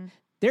 Mm-hmm.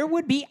 There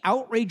would be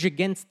outrage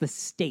against the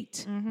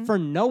state for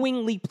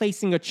knowingly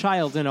placing a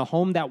child in a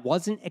home that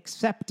wasn't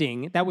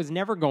accepting, that was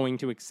never going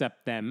to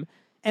accept them.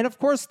 And of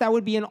course, that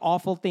would be an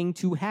awful thing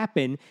to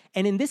happen.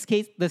 And in this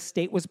case, the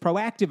state was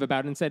proactive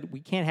about it and said, we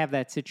can't have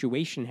that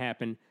situation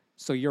happen,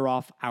 so you're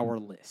off our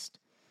list.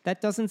 That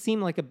doesn't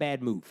seem like a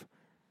bad move.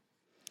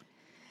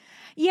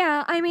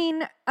 Yeah, I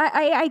mean,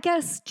 I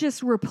guess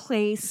just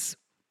replace,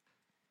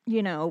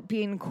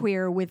 being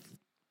queer with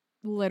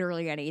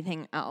literally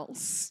anything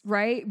else,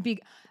 right?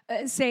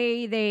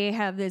 Say they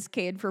have this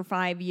kid for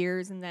 5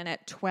 years and then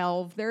at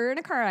 12 they're in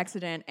a car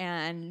accident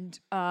and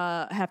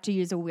have to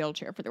use a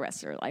wheelchair for the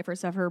rest of their life or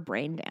suffer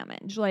brain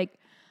damage.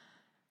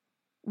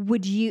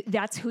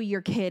 That's who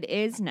your kid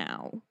is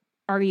now.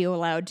 Are you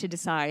allowed to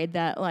decide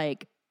that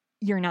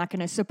you're not going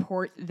to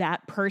support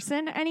that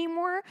person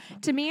anymore.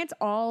 To me, it's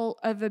all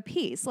of a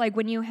piece. Like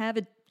when you have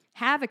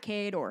a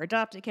kid or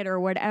adopt a kid or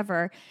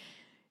whatever,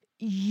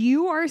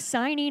 you are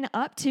signing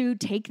up to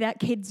take that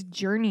kid's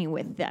journey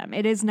with them.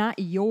 It is not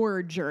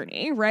your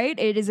journey, right?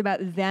 It is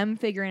about them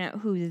figuring out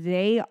who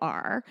they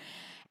are.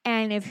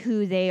 And if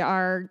who they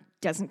are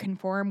doesn't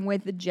conform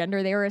with the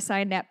gender they were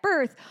assigned at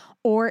birth,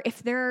 or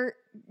if they're,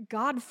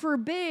 God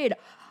forbid,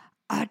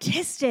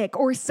 autistic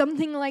or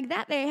something like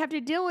that, they have to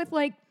deal with,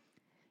 like,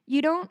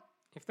 you don't.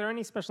 If there are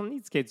any special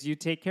needs kids, you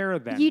take care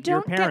of them. You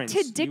don't your parents,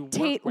 get to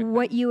dictate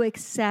what you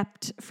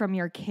accept from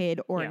your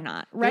kid or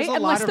not, right?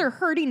 Unless they're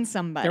hurting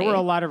somebody. There were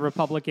a lot of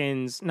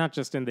Republicans, not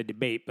just in the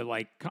debate, but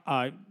like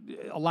a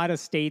lot of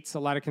states, a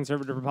lot of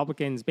conservative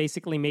Republicans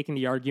basically making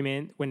the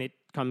argument when it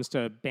comes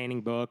to banning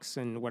books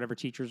and whatever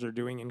teachers are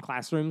doing in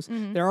classrooms.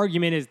 Mm-hmm. Their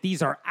argument is,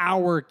 these are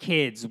our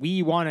kids.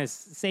 We want to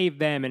save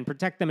them and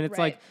protect them. And it's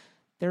like,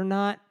 they're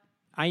not.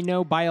 I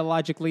know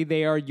biologically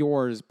they are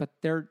yours, but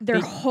they're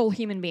whole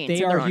human beings.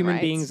 They are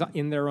human beings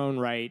in their own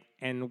right.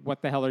 And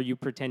what the hell are you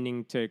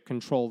pretending to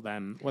control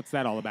them? What's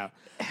that all about?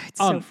 It's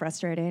so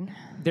frustrating.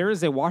 There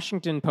is a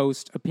Washington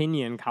Post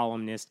opinion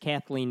columnist,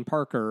 Kathleen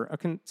Parker, a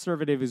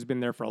conservative who's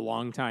been there for a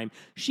long time.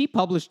 She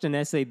published an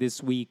essay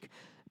this week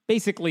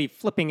basically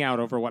flipping out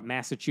over what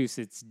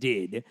Massachusetts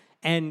did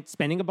and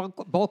spending a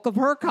bulk of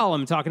her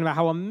column talking about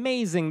how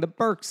amazing the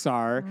Burkes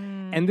are.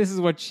 And this is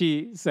what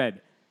she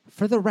said.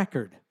 For the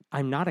record,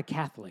 I'm not a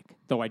Catholic,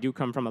 though I do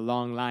come from a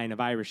long line of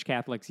Irish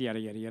Catholics, yada,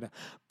 yada, yada.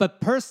 But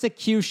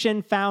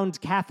persecution found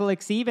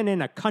Catholics even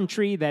in a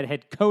country that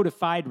had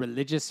codified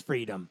religious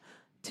freedom.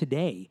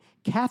 Today,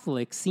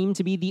 Catholics seem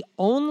to be the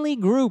only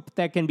group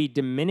that can be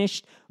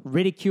diminished,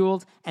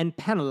 ridiculed, and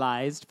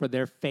penalized for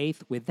their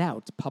faith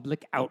without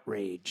public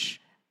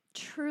outrage.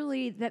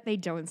 Truly, that they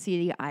don't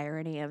see the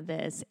irony of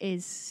this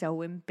is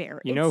so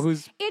embarrassing.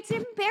 It's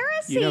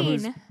embarrassing. You know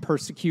who's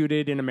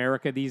persecuted in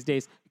America these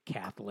days?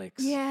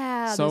 Catholics.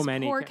 Yeah, so those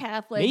many poor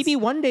Catholics. Maybe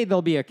one day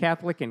there'll be a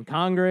Catholic in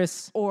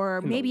Congress,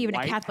 or maybe even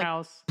White a Catholic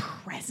House.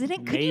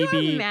 president. Could you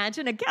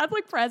imagine a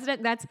Catholic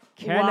president? That's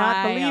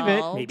cannot wild. believe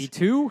it. Maybe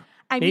two.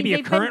 Maybe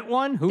a current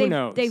one. Who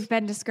knows? They've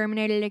been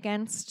discriminated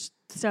against,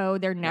 so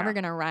they're never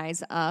going to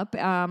rise up.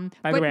 By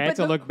the way, I had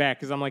to look back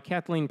because I'm like,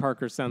 Kathleen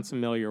Parker sounds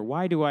familiar.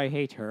 Why do I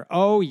hate her?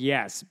 Oh,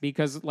 yes,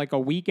 because like a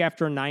week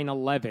after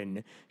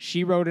 9/11,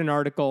 she wrote an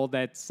article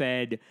that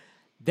said,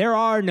 there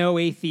are no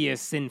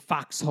atheists in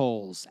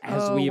foxholes,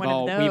 as we've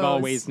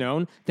always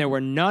known. There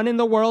were none in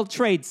the World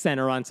Trade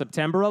Center on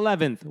September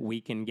 11th,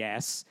 we can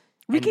guess.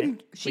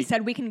 She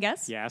said we can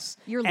guess? Yes.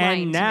 You're lying to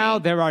me. And now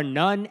there are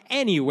none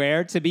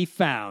anywhere to be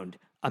found.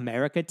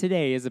 America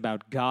today is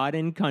about God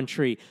and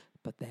country,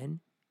 but then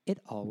it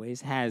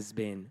always has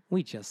been.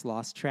 We just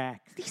lost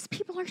track. These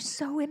people are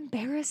so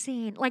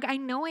embarrassing. Like, I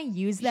know I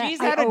use that.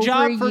 She's had a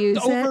job for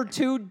over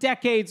 2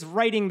 decades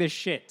writing this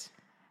shit.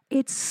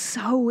 It's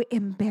so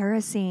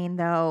embarrassing,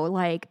 though.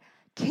 Like,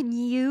 can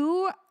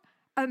you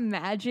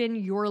imagine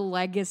your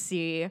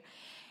legacy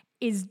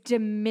is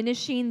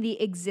diminishing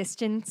the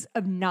existence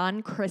of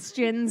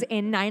non-Christians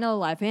in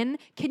 9/11?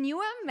 Can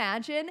you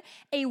imagine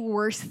a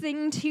worse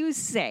thing to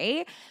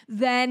say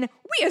than,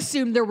 we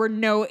assume there were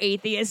no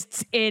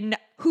atheists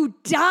who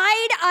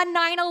died on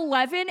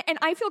 9/11, and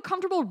I feel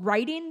comfortable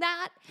writing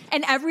that,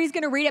 and everybody's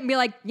going to read it and be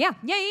like, yeah,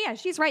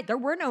 she's right. There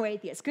were no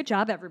atheists. Good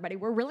job, everybody.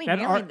 We're really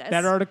nailing this.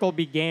 That article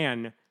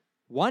began,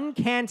 one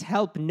can't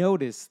help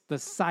notice the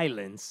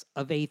silence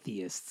of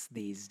atheists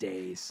these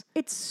days.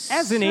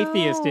 As an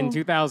atheist in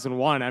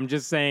 2001, I'm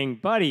just saying,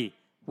 buddy,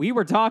 we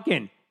were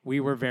talking. We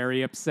were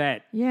very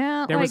upset.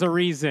 Yeah. There was a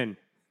reason.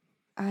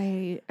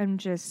 I am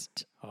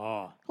just...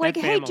 Oh, like,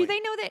 hey, do they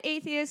know that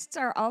atheists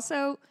are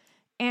also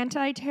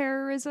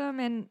anti-terrorism?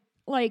 And,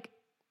 like,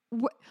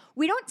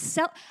 we don't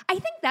sell... I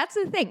think that's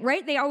the thing,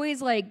 right? They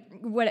always, like,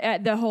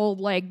 the whole,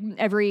 like,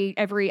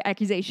 every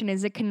accusation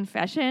is a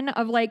confession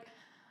of, like,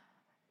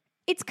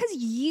 it's because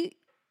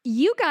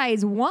you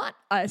guys want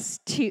us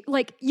to,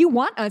 like, you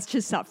want us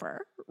to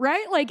suffer,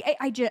 right? Like,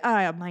 I just,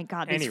 oh my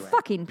God, these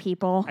fucking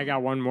people. I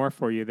got one more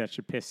for you that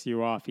should piss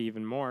you off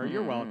even more.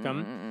 You're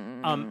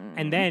welcome.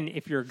 And then,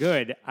 if you're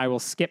good, I will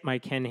skip my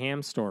Ken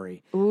Ham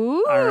story.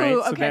 Ooh, all right,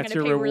 so okay, that's I'm going to pay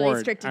reward. really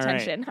strict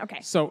attention. Right. Okay.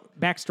 So,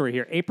 backstory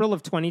here. April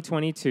of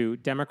 2022,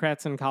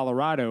 Democrats in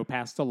Colorado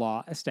passed a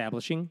law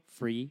establishing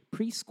free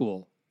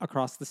preschool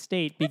across the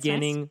state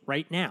beginning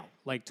right now,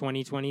 like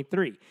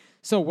 2023.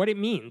 So, what it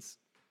means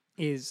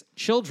is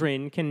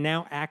children can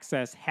now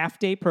access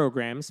half-day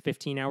programs,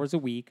 15 hours a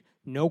week,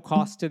 no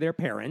cost to their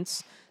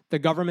parents. The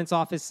government's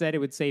office said it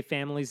would save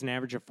families an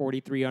average of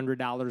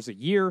 $4,300 a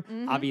year.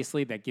 Mm-hmm.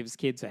 Obviously, that gives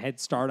kids a head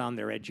start on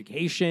their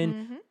education.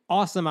 Mm-hmm.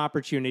 Awesome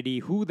opportunity.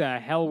 Who the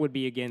hell would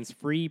be against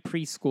free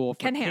preschool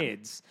for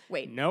kids?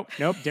 Wait. Nope,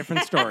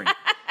 different story.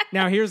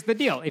 Now, here's the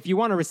deal. If you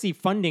want to receive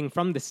funding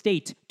from the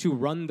state to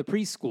run the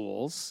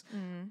preschools,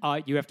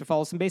 you have to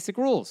follow some basic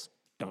rules.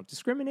 Don't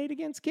discriminate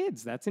against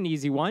kids. That's an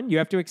easy one. You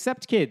have to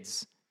accept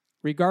kids,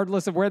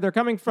 regardless of where they're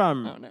coming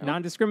from. Oh, no.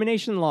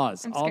 Non-discrimination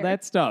laws, all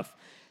that stuff.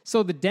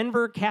 So the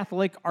Denver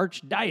Catholic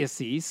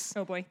Archdiocese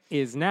Oh, boy.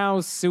 is now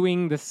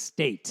suing the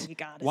state. You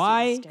gotta sue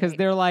Why? the Because state.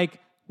 they're like,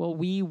 well,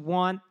 we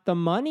want the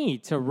money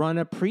to run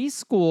a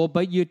preschool,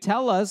 but you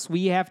tell us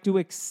we have to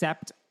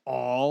accept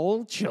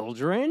all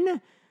children.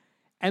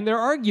 And their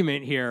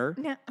argument here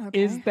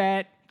is okay.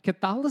 that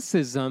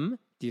Catholicism,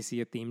 do you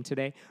see a theme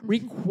today,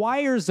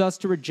 requires us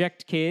to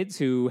reject kids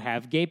who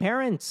have gay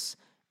parents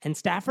and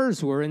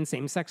staffers who are in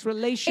same-sex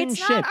relationships.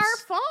 It's not our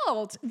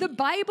fault. The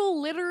Bible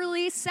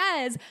literally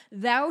says,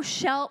 thou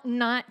shalt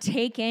not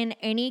take in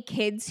any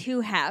kids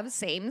who have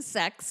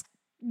same-sex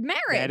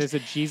marriage. That is a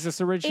Jesus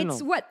original.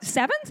 It's what,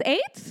 7th,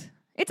 8th?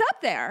 It's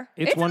up there.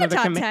 It's one in of the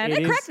the top 10.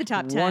 It cracked the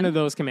top 10. One of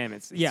those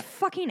commandments. Yeah.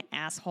 Fucking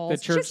assholes.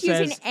 The church Just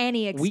using says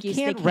any excuse we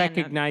can't they can.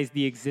 recognize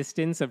the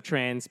existence of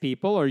trans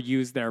people or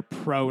use their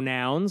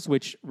pronouns,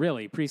 which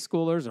really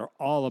preschoolers are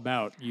all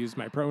about. Use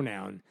my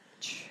pronoun.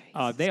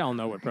 They all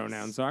know what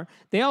pronouns are.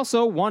 They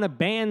also want to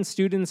ban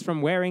students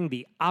from wearing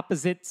the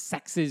opposite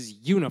sex's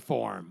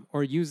uniform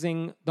or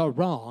using the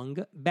wrong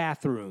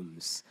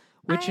bathrooms.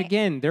 Which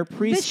again, they're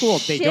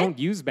preschool. They don't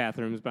use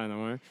bathrooms, by the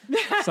way.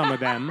 Some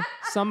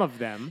of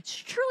them.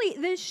 Truly,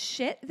 the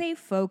shit they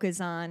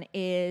focus on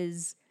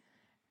is...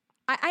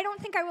 I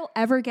don't think I will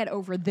ever get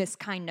over this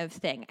kind of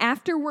thing.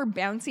 After we're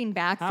bouncing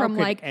back How from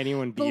could like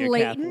anyone be a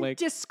blatant Catholic?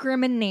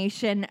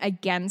 discrimination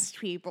against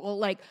people,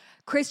 like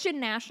Christian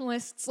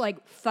nationalists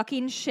like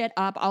fucking shit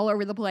up all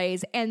over the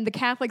place, and the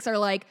Catholics are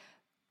like,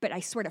 but I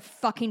swear to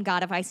fucking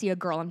God, if I see a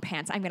girl in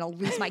pants, I'm going to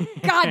lose my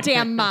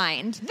goddamn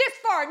mind. This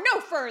far,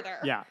 no further.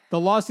 Yeah. The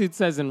lawsuit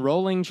says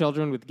enrolling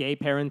children with gay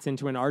parents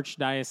into an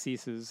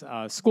archdiocese's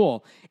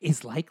school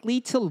is likely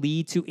to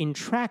lead to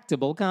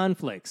intractable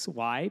conflicts.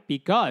 Why?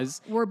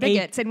 Because We're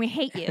bigots and we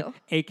hate you.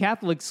 a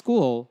Catholic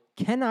school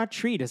cannot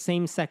treat a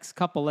same-sex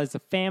couple as a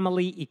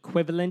family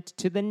equivalent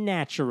to the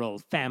natural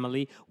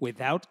family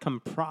without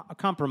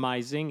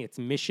compromising its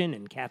mission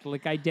and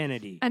Catholic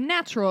identity. A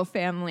natural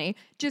family,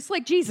 just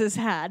like Jesus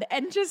had,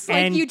 and just like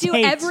And you do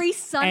Tate- every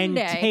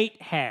Sunday.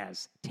 And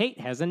Tate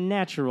has a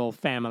natural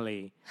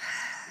family.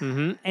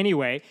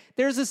 Anyway,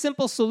 there's a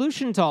simple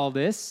solution to all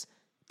this.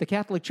 The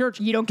Catholic Church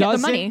You don't get the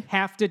doesn't money.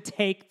 have to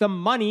take the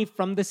money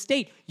from the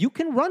state. You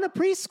can run a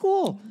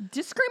preschool.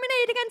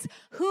 Discriminate against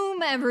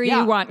whomever Yeah.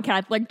 you want,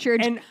 Catholic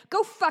Church. And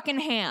go fucking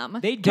ham.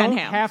 They Gun don't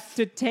ham. have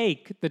to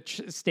take the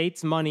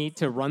state's money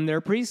to run their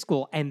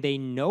preschool, and they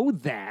know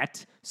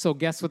that. So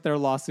guess what their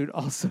lawsuit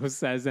also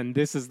says, and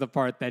this is the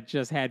part that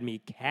just had me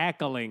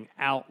cackling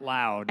out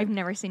loud. I've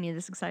never seen you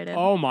this excited.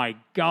 Oh my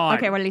God.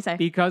 Okay, what did he say?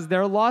 Because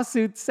their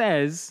lawsuit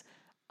says,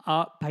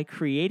 by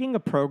creating a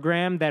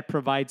program that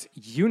provides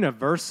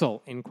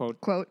universal, in quote.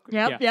 Quote.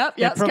 Yep. That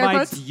Scare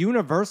provides quotes.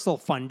 universal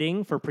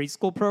funding for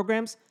preschool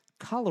programs,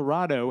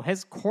 Colorado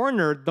has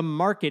cornered the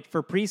market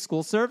for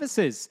preschool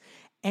services.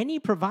 Any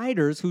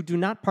providers who do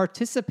not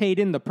participate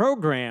in the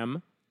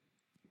program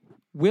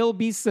will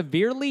be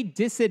severely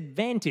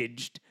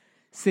disadvantaged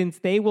since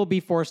they will be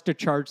forced to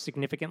charge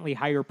significantly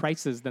higher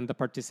prices than the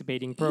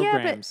participating Yeah,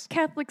 programs. but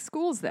Catholic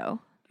schools, though.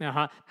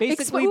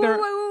 Basically, wait, they're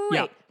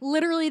wait.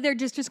 Literally, they're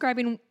just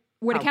describing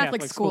what How a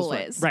Catholic Catholic school schools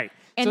work. is. Right.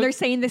 And So- they're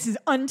saying this is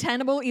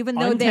untenable, even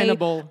though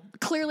Untenable. they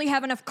clearly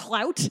have enough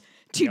clout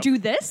to do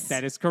this.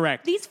 That is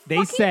correct. These they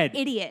fucking said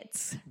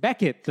idiots.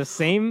 Beckett, the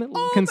same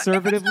If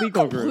conservative it's not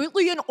legal group.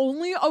 completely and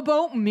only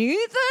about me,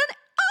 then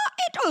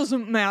it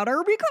doesn't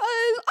matter because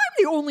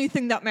I'm the only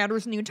thing that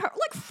matters in the entire.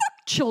 Like, fuck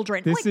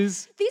children. This Like,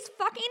 is- these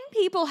fucking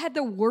people had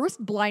the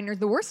worst blinders,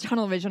 the worst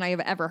tunnel vision I have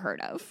ever heard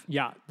of.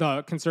 Yeah,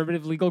 the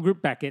conservative legal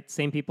group Beckett,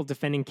 same people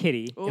defending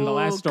Kitty in the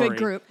last Ooh, good story.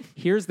 group.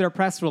 Here's their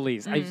press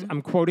release.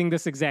 I'm quoting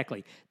this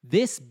exactly.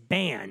 This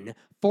ban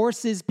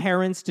forces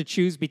parents to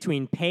choose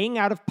between paying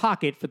out of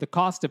pocket for the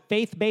cost of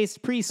faith-based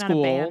Not a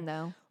preschool ban,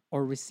 though.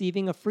 or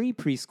receiving a free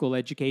preschool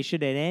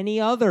education at any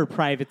other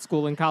private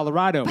school in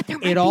Colorado. But there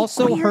might It be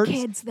also queer hurts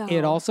kids, though.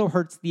 It also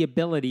hurts the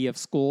ability of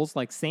schools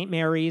like St.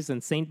 Mary's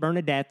and St.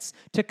 Bernadette's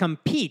to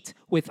compete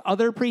with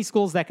other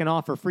preschools that can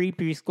offer free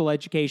preschool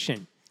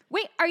education.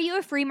 Wait, are you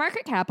a free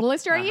market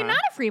capitalist or are you not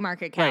a free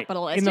market Right.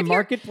 capitalist? In the If you're-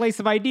 marketplace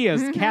of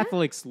ideas,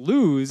 Catholics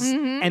lose,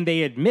 and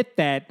they admit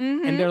that,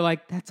 and they're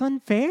like, "That's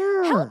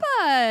unfair." Help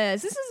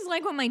us. This is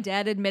like when my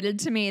dad admitted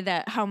to me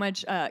that how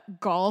much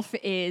golf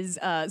is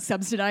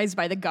subsidized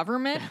by the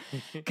government.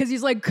 Because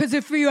he's like, because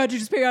if you had to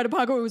just pay out of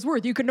pocket what it was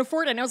worth, you couldn't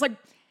afford it. And I was like,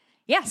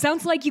 yeah,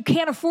 sounds like you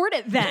can't afford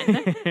it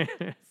then.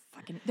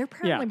 They're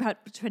apparently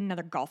about to put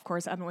another golf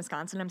course up in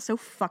Wisconsin. I'm so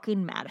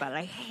fucking mad about it.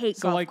 I hate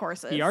So, golf like,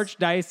 courses. the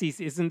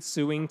archdiocese isn't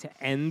suing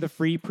to end the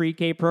free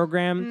pre-K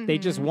program. They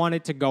just want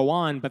it to go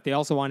on, but they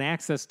also want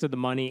access to the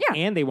money, Yeah.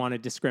 and they want to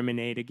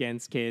discriminate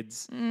against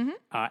kids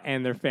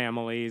and their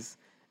families.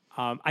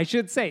 I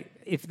should say,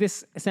 if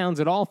this sounds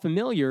at all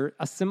familiar,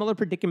 a similar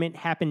predicament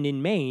happened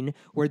in Maine,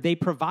 where they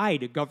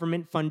provide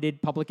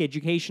government-funded public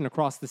education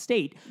across the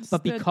state,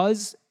 but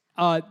because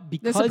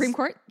the Supreme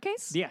Court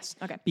case? Yes.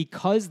 Okay.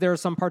 Because there are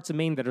some parts of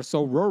Maine that are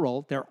so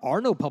rural, there are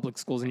no public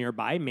schools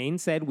nearby. Maine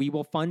said we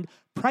will fund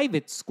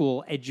private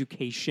school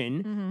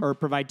education or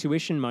provide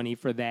tuition money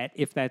for that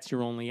if that's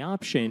your only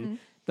option.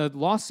 The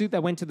lawsuit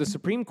that went to the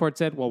Supreme Court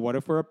said, well, what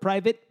if we're a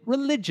private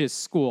religious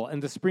school?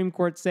 And the Supreme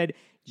Court said,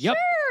 yep,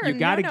 Sure, you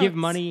got to no give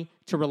notes. money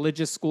to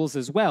religious schools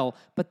as well.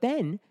 But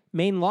then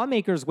Maine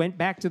lawmakers went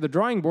back to the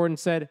drawing board and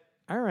said,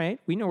 all right,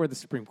 we know where the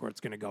Supreme Court's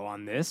going to go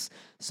on this.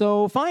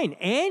 So fine,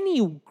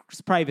 any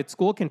private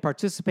school can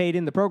participate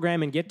in the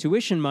program and get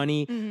tuition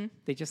money.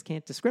 They just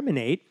can't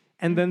discriminate.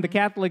 And then the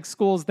Catholic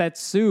schools that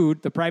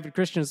sued, the private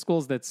Christian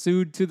schools that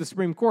sued to the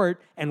Supreme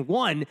Court and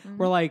won,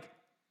 were like,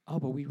 oh,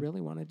 but we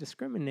really want to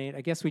discriminate.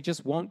 I guess we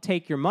just won't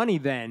take your money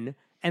then.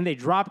 And they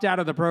dropped out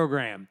of the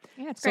program.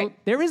 Yeah, it's so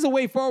great. there is a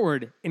way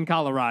forward in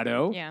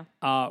Colorado, Yeah.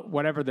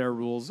 whatever their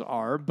rules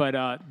are.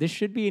 But this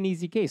should be an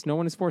easy case. No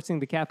one is forcing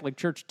the Catholic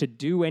Church to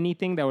do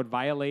anything that would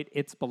violate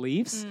its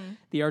beliefs.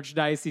 The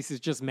Archdiocese is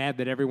just mad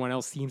that everyone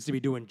else seems to be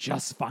doing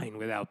just fine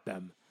without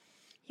them.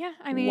 Yeah,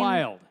 I mean,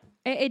 Wild.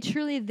 It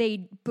truly,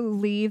 they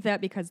believe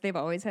that because they've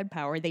always had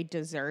power, they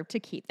deserve to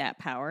keep that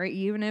power,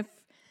 even if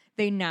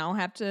they now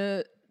have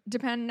to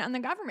depend on the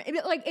government.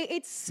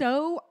 It's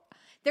so,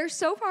 they're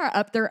so far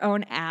up their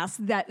own ass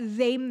that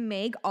they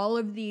make all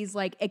of these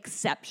like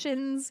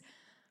exceptions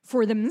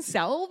for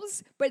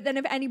themselves. But then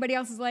if anybody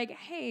else is like,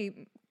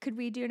 hey, could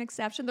we do an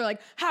exception? They're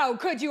like, how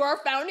could you? Our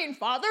founding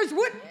fathers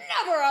would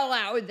never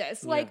allow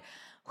this. Like,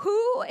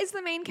 who is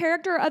the main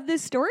character of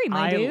this story,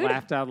 my dude? I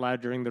laughed out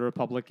loud during the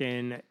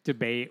Republican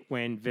debate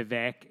when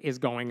Vivek is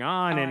going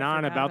on and on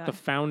forgot about about the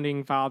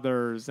founding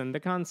fathers and the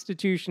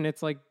Constitution.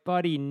 It's like,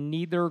 buddy,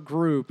 neither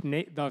group,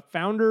 the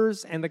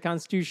founders and the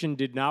Constitution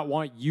did not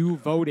want you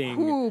voting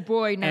Oh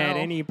boy, no. at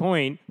any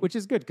point, which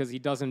is good because he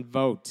doesn't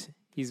vote.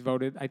 He's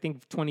voted, I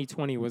think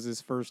 2020 was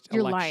his first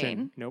You're election.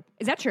 lying. Nope.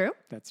 Is that true?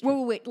 That's true.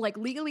 Well, wait, like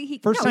legally,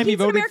 First time he he's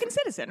voted an American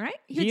citizen, right?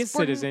 He is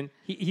citizen.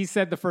 He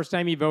said the first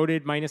time he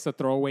voted, minus a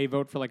throwaway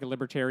vote for like a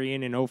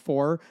libertarian in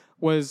 2004,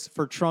 was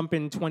for Trump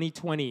in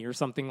 2020 or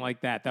something like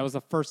that. That was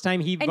the first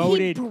time he And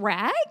voted. he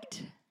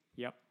bragged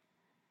Yep.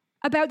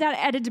 about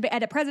that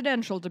at a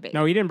presidential debate.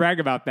 No, he didn't brag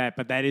about that,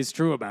 but that is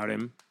true about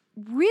him.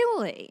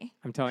 Really?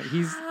 I'm telling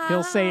you,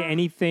 he'll say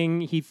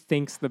anything he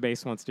thinks the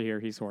base wants to hear.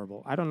 He's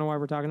horrible. I don't know why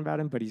we're talking about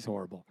him, but he's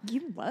horrible.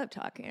 You love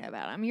talking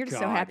about him. You're just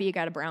so God. happy you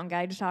got a brown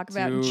guy to talk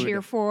about and Dude, cheer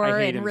I for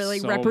hate and him really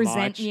so represent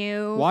much.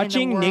 you.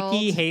 Watching in the world.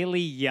 Nikki Haley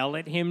yell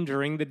at him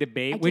during the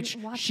debate, which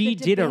didn't watch she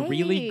the did a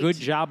really debate. good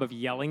job of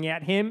yelling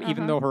at him,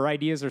 even though her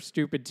ideas are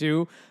stupid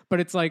too.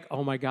 But it's like,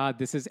 oh my God,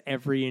 this is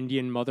every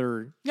Indian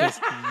mother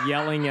just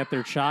yelling at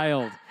their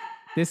child.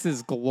 This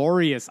is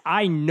glorious.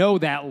 I know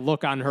that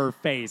look on her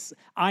face.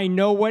 I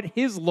know what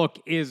his look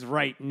is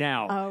right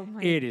now. Oh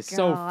my It is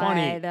so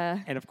funny.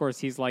 God. And of course,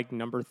 he's like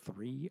number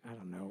 3. I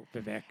don't know,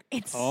 Vivek.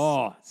 It's-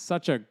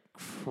 such a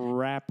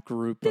crap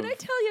group Did of I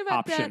tell you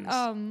about options.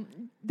 that?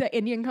 The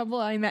Indian couple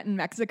I met in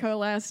Mexico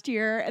last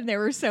year, and they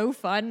were so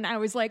fun. I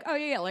was like, oh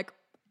yeah, like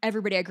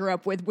everybody I grew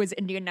up with was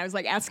Indian. And I was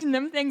like asking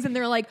them things, and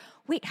they're like,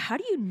 wait, how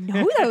do you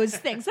know those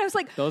things? And I was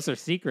like, Those are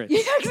secrets. yeah,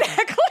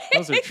 exactly.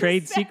 Those are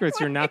trade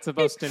secrets you're not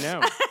supposed to know.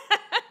 Is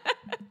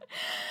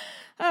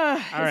All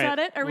right, that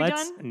it? Are we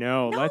done?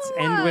 No, let's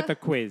end with a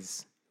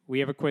quiz. We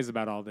have a quiz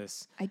about all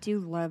this. I do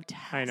love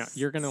tests. I know.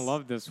 You're going to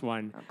love this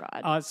one. Oh,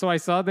 God. So I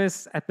saw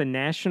this at the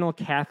National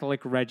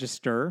Catholic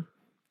Register,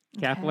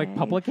 Catholic Okay.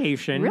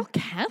 publication. Real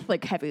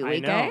Catholic heavy I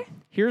week, know. eh?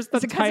 Here's the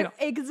Is it title.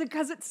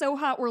 because it's so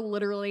hot we're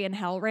literally in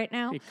hell right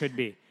now? It could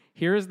be.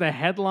 Here's the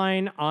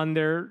headline on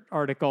their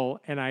article,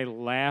 and I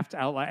laughed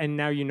out loud. And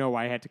now you know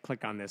why I had to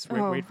click on this. Wait,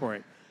 Oh. wait for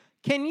it.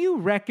 Can you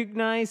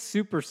recognize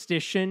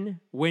superstition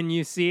when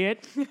you see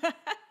it?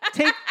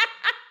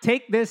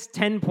 Take this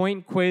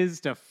 10-point quiz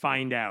to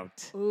find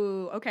out.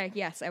 Ooh, okay,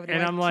 yes, I would And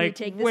like I'm to like,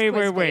 take this wait,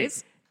 quiz, wait.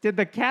 please. Did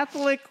the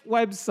Catholic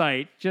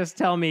website just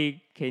tell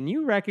me, can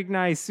you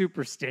recognize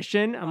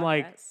superstition? I'm love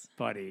like, this.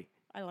 buddy,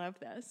 I love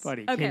this.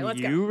 okay, Okay, let's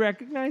go.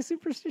 recognize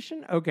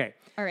superstition? Okay.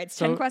 All right, it's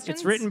So 10 questions.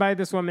 It's written by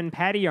this woman,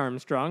 Patty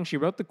Armstrong. She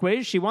wrote the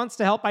quiz. She wants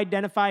to help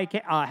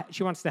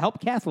she wants to help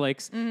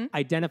Catholics Mm-hmm.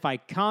 identify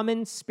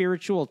common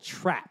spiritual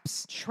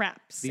traps.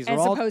 traps These are as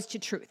all- opposed to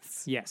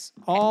truths. Yes.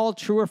 All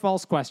true or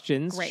false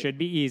questions. Great. Should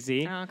be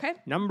easy. Okay.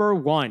 Number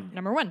 1.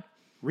 Number 1.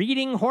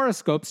 Reading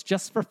horoscopes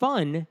just for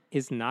fun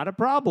is not a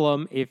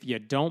problem if you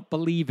don't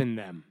believe in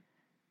them.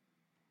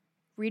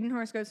 Reading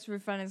horoscopes for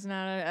fun is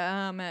not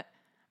a.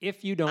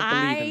 If you don't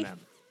believe in them.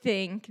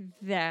 think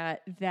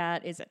that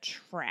is a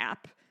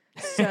trap.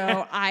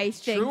 So I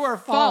think True or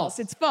false?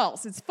 It's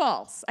false. It's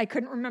false. I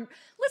couldn't remember.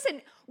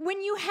 Listen,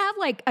 when you have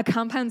like a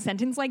compound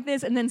sentence like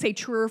this and then say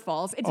true or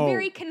false, it's Oh.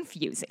 very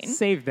confusing.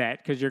 Save that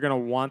because you're going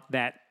to want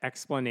that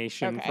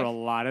explanation Okay. for a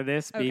lot of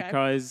this Okay.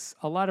 because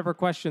a lot of her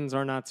questions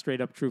are not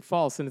straight up true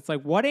false. And it's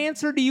like, what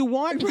answer do you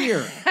want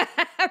here?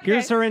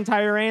 Here's her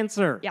entire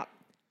answer. Yeah.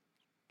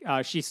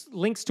 She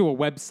links to a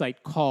website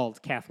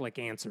called Catholic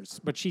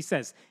Answers, but she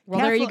says, Well,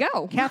 there you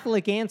go.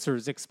 Catholic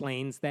Answers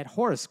explains that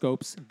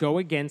horoscopes go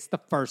against the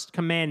first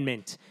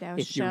commandment. Thou If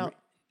you shalt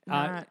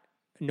not-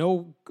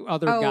 no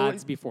other Oh,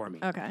 gods before me.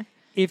 Okay.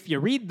 If you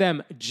read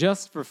them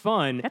just for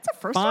fun, That's a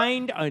first one?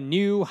 find a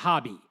new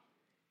hobby,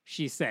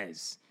 she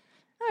says.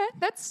 All right.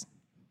 That's.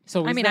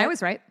 So I is mean, that- I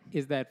was right.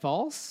 Is that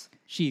false?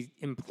 She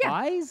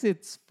implies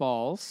it's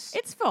false,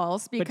 It's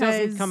false but because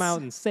doesn't come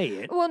out and say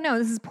it. Well, no,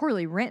 this is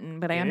poorly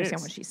written, but I understand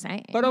is. what she's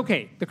saying. But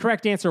okay, the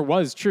correct answer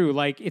was true.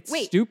 Like, it's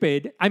Wait.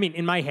 stupid. I mean,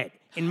 in my head.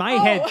 In my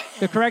head,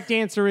 the correct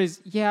answer is,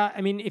 yeah,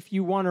 I mean, if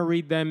you want to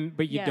read them,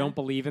 but you Yeah. don't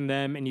believe in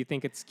them and you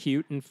think it's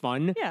cute and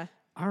fun, Yeah.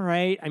 all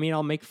right. I mean,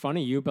 I'll make fun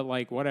of you, but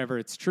like, whatever,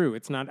 it's true.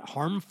 It's not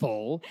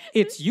harmful.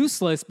 It's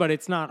useless, but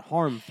it's not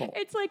harmful.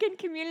 It's like in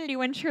Community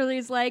when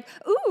Shirley's like,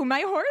 ooh,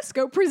 my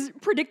horoscope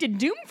predicted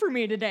doom for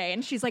me today.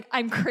 And she's like,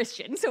 I'm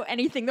Christian, so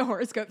anything the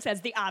horoscope says,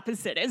 the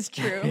opposite is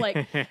true.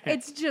 Like,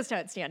 it's just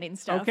outstanding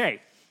stuff.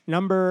 Okay,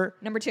 number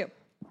Number 2.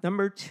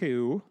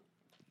 2.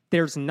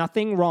 There's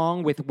nothing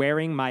wrong with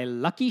wearing my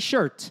lucky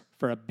shirt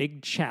for a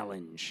big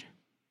challenge.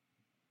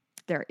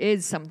 There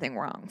is something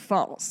wrong.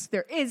 False.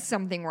 There is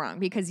something wrong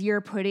because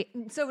you're putting.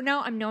 So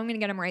now I know I'm going to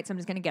get them right, so I'm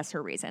just going to guess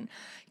her reason.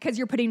 Because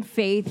you're putting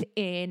faith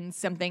in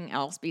something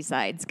else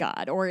besides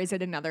God. Or is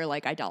it another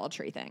like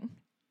idolatry thing?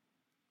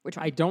 Which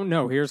one? I don't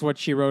know. Here's what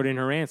she wrote in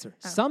her answer.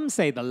 Some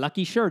say the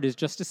lucky shirt is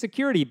just a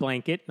security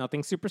blanket,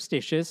 nothing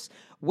superstitious.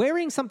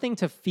 Wearing something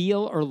to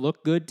feel or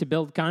look good to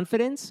build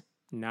confidence,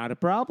 not a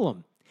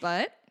problem.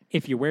 But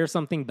If you wear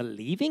something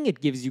believing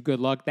it gives you good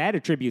luck, that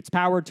attributes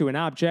power to an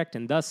object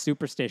and thus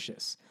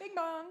superstitious. bing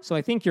bong. So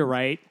I think you're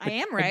right. I But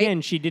am right.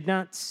 Again, she did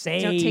not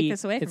say Don't take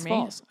this away it's from me.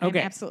 false. I'm Okay.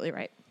 absolutely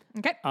right.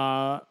 Okay.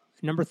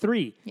 Number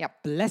 3.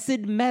 Yep. Blessed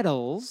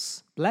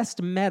metals,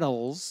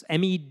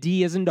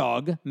 MED as in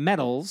dog,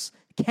 metals,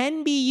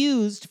 can be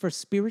used for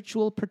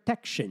spiritual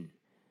protection.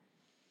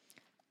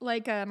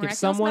 Like miraculous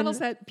someone- medals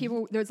that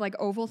people, there's like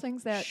oval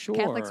things that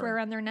Catholics Sure. wear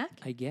around their neck.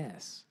 I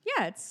guess.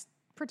 Yeah, it's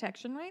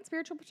protection, right?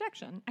 Spiritual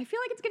protection. I feel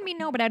like it's going to be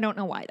no, but I don't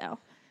know why though.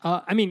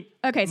 I mean,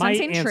 Okay, so my I'm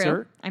saying true.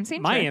 answer, I'm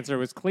saying my true. answer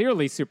was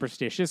clearly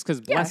superstitious because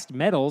blessed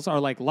metals are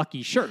like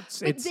lucky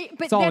shirts. But, It's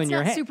but all that's in your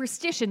not head.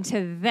 superstition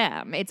to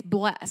them. It's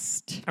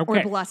blessed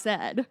Okay. or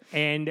blessed.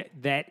 And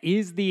that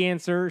is the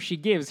answer she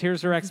gives.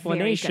 Here's her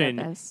explanation.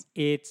 this.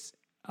 It's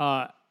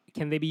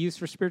can they be used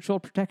for spiritual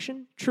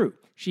protection? True.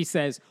 She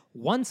says,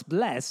 once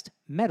blessed,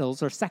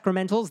 metals are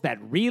sacramentals that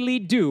really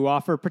do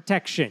offer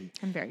protection.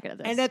 I'm very good at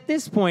this. And at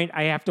this point,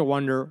 I have to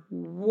wonder,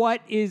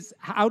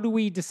 how do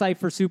we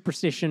decipher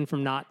superstition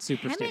from not Damn it,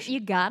 superstition? you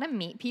gotta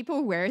meet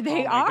people where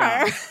they Oh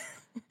my are. God.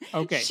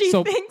 Okay, She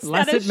so thinks that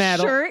blessed a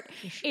metal, shirt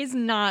is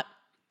not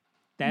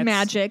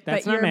magic,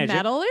 that's but not your magic,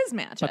 metal is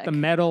magic. But the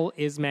metal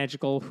is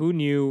magical. Who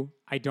knew?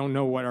 I don't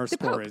know what our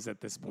score Pope. is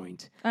at this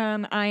point.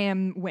 I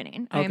am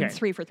winning. I am Okay.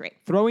 3 for 3.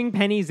 Throwing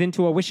pennies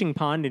into a wishing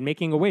pond and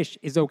making a wish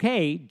is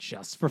okay,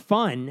 just for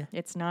fun.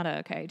 It's not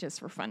okay,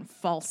 just for fun.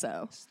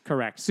 Falso.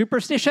 Correct.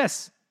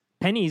 Superstitious.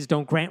 Pennies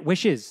don't grant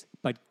wishes,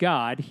 but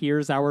God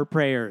hears our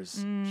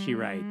prayers, she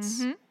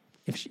writes.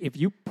 If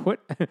you put,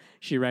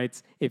 she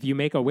writes, if you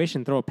make a wish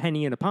and throw a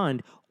penny in a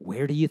pond,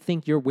 where do you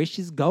think your wish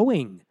is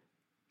going?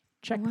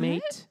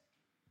 Checkmate. What?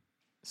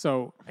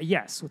 So,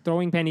 yes,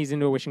 throwing pennies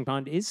into a wishing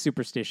pond is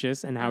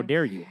superstitious, and how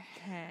dare you?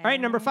 All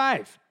right, number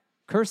 5.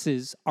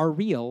 Curses are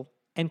real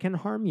and can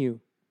harm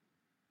you.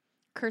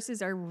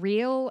 Curses are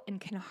real and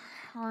can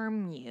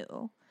harm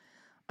you.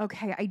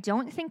 Okay, I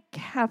don't think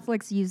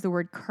Catholics use the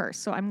word curse,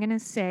 so I'm going to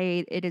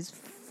say it is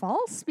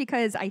false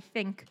because I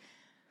think,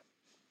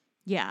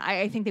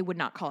 I think they would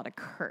not call it a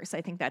curse.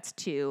 I think that's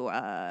too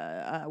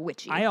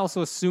witchy. I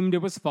also assumed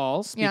it was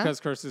false Yeah.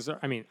 because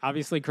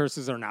obviously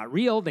curses are not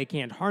real. They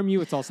can't harm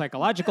you. It's all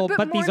psychological. But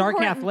But these more are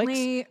Catholics.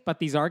 importantly- But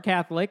these are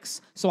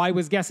Catholics. So I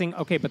was guessing,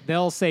 okay, but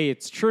they'll say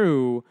it's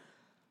true.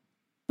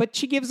 But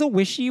she gives a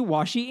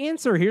wishy-washy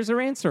answer. Here's her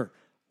answer.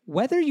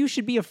 Whether you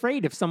should be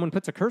afraid if someone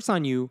puts a curse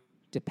on you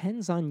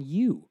depends on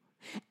you.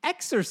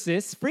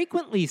 Exorcists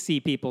frequently see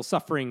people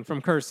suffering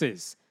from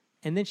curses.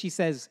 And then she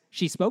says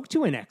she spoke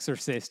to an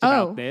exorcist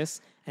about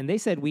this, and they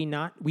said we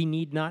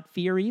need not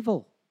fear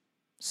evil.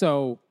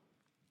 So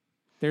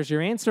there's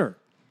your answer.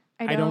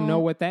 I don't know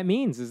what that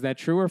means. Is that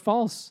true or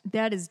false?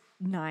 That is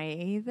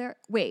neither.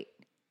 Wait,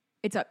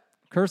 it's a.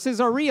 Curses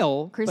are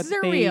real. Curses but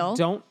are they real.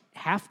 don't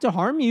have to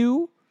harm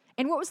you.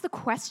 And what was the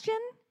question?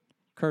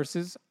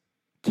 Curses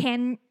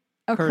Can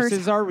a curses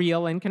curse? are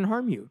real and can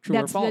harm you. True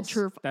That's the or false?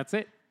 true- That's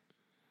it.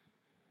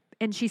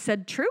 And she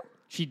said true.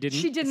 She didn't.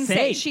 She didn't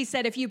say. She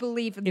said if you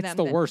believe in It's them.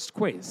 the then- worst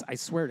quiz. I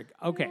swear to.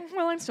 Okay.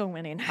 Well, I'm still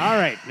winning. All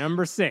right.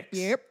 Number 6.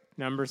 Yep.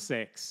 Number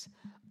 6.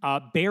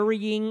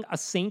 Burying a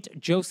Saint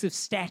Joseph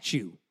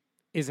statue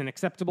is an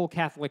acceptable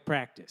Catholic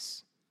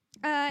practice.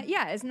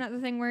 Isn't that the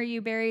thing where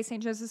you bury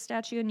St. Joseph's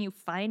statue and you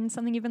find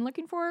something you've been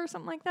looking for or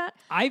something like that?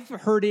 I've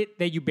heard it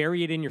that you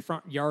bury it in your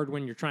front yard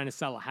when you're trying to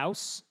sell a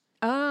house,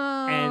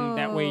 Oh. and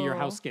that way your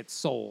house gets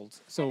sold.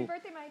 So Happy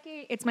birthday,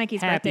 Mikey. It's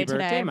Mikey's happy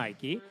birthday today.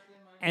 Mikey.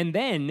 And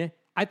then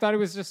I thought it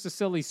was just a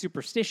silly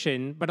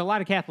superstition, but a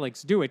lot of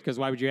Catholics do it because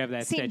why would you have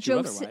that St.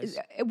 statue Joseph. otherwise?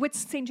 What's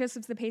St.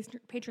 Joseph's the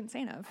patron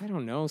saint of? I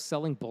don't know,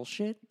 selling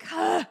bullshit.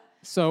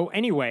 So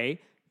anyway,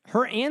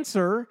 her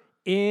answer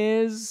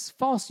is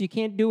false. You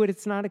can't do it.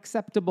 It's not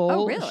acceptable.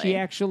 Oh, really? She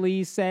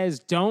actually says,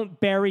 don't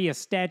bury a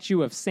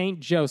statue of Saint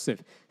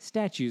Joseph.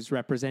 Statues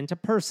represent a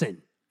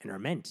person, and are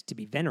meant to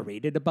be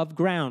venerated above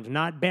ground,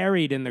 not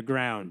buried in the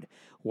ground.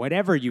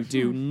 Whatever you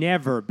do,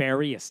 never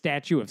bury a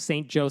statue of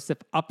St. Joseph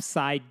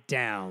upside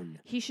down.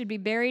 He should be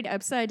buried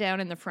upside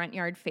down in the front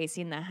yard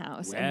facing the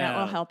house, and that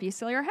will Well, help you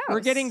sell your house. We're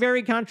getting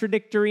very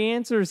contradictory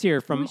answers here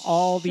from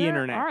all the Sure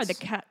internet.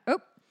 are.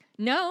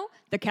 No,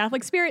 the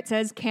Catholic Spirit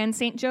says, can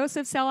St.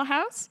 Joseph sell a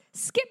house?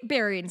 Skip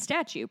burying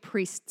statue,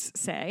 priests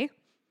say.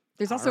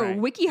 There's also right. a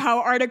WikiHow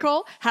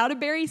article, How to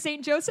Bury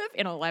St. Joseph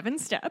in 11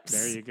 Steps.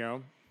 There you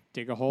go.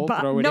 Dig a hole,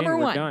 throw it Number in,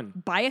 one, we're done.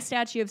 buy a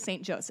statue of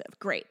St. Joseph.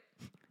 Great.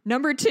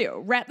 Number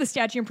two, wrap the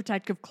statue in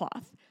protective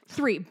cloth.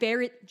 3,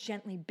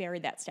 gently bury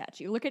that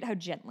statue. Look at how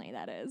gently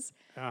that is.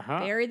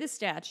 Bury the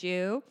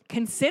statue.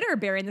 Consider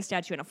burying the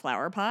statue in a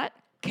flower pot.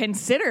 I'm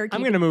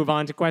going to move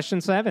on to question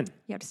 7.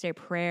 You have to say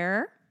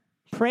prayer.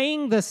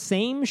 Praying the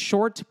same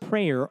short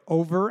prayer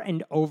over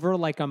and over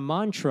like a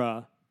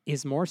mantra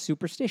is more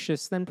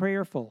superstitious than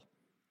prayerful.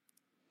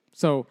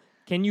 So,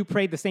 can you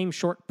pray the same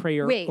short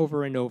prayer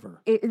over and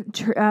over?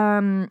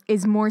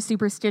 Is more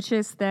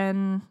superstitious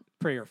than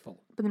Prayerful.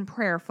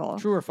 prayerful.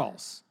 True or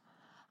false?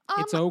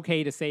 It's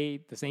okay to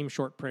say the same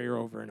short prayer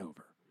over and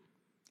over.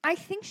 I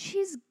think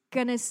she's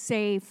gonna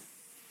say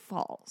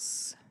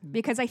false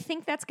because I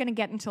think that's gonna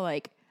get into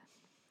like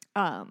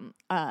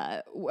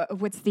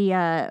what's the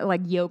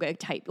like yoga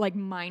type, like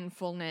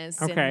mindfulness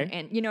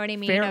and you know what I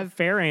mean?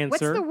 Fair answer.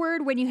 What's the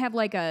word when you have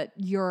like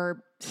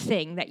your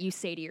thing that you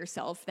say to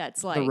yourself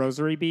that's like the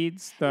rosary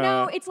beads?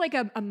 No, it's like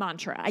a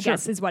mantra, I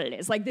guess is what it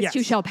is. Like this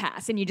too shall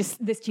pass, and you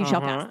just this too shall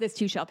pass, this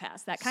too shall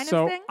pass, that kind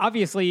of thing. So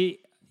obviously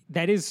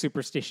that is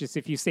superstitious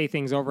if you say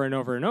things over and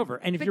over and over.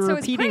 And if you're so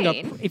repeating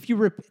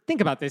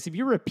think about this, if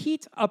you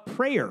repeat a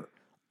prayer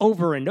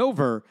over and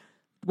over,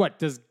 what,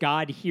 does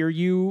God hear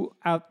you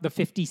out the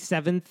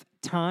 57th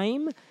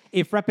time?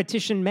 If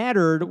repetition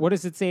mattered, what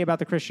does it say about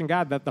the Christian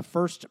God that the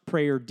first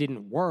prayer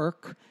didn't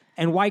work?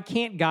 And why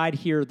can't God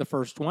hear the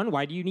first one?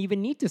 Why do you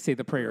even need to say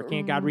the prayer?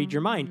 Can't God read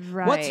your mind?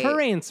 Right. What's her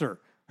answer?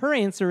 Her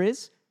answer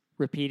is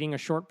repeating a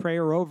short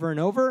prayer over and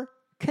over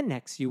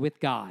connects you with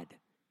God.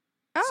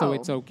 So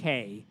it's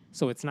okay.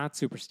 So it's not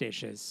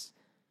superstitious.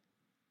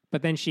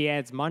 But then she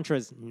adds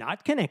mantras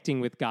not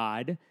connecting with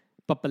God,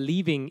 but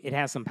believing it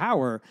has some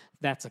power.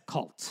 That's a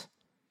cult.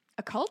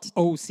 A cult?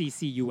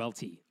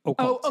 OCCULT. Occult.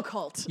 Oh,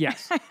 occult.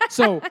 Yes.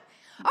 So.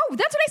 Oh,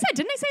 that's what I said.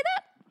 Didn't I say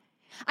that?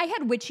 I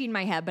had witchy in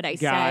my head, but I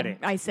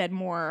said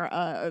more.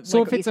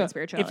 So like if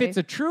spirituality. it's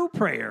a true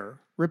prayer,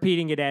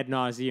 repeating it ad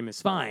nauseum is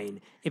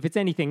fine. If it's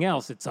anything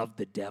else, it's of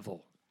the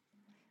devil.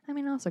 I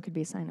mean, it also could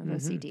be a sign of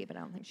OCD, but I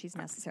don't think she's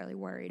necessarily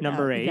worried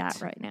Number about 8.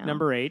 that right now.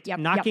 Number 8. Yep,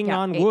 knocking yep,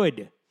 on 8.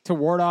 wood to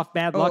ward off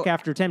bad luck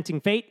after tempting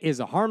fate is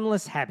a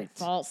harmless habit.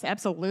 False.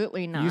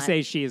 Absolutely not. You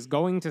say she is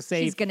going to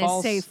say she's going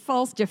to say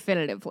false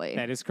definitively.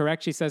 That is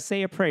correct. She says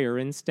say a prayer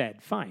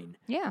instead. Fine.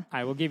 Yeah.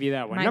 I will give you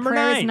that one. My Number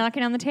prayer 9. is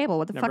knocking on the table.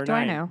 What the Number fuck do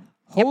 9. I know?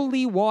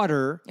 Holy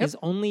water is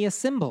only a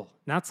symbol,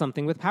 not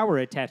something with power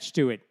attached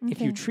to it.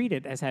 If you treat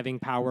it as having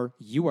power,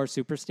 you are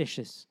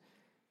superstitious.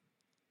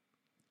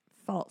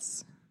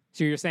 False.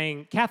 So you're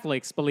saying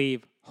Catholics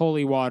believe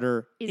holy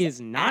water is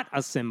not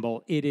a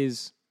symbol. It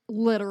is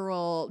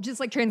literal,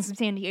 just like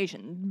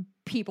transubstantiation.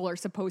 People are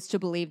supposed to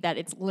believe that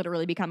it's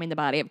literally becoming the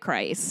body of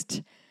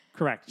Christ.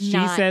 correct. She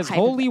Not says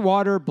holy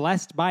water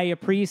blessed by a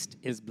priest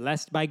is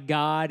blessed by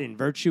God in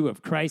virtue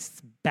of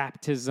Christ's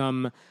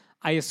baptism.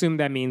 I assume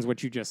that means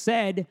what you just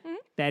said.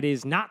 That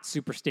is not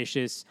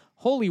superstitious.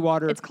 Holy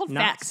water, It's called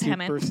not facts,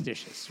 Hammond.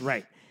 superstitious.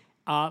 Right.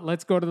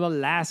 Let's go to the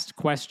last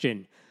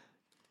question.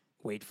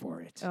 Wait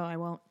for it. Oh, I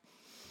won't.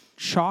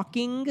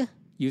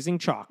 Using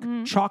chalk.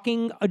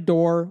 Chalking a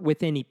door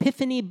with an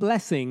epiphany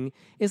blessing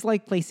is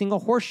like placing a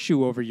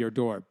horseshoe over your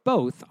door.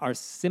 Both are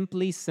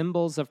simply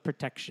symbols of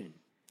protection.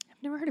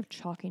 I've never heard of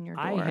chalking your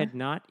door. I had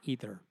not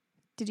either.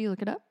 Did you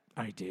look it up?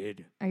 I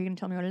did. Are you going to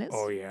tell me what it is?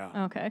 Oh,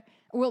 yeah. Okay.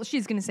 Well,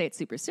 she's going to say it's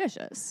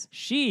superstitious.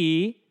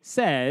 She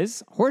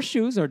says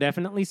horseshoes are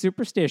definitely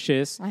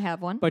superstitious. I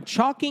have one. But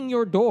chalking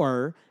your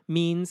door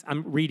means,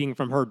 I'm reading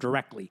from her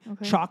directly.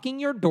 Okay. Chalking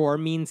your door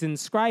means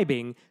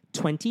inscribing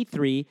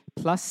 23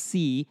 plus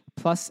C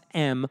plus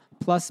M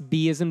plus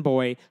B as in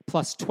boy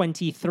plus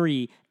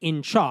 23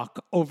 in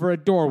chalk over a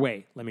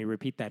doorway. Let me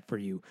repeat that for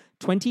you.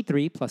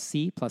 23 plus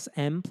C plus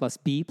M plus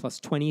B plus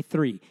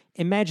 23.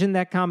 Imagine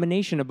that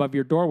combination above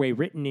your doorway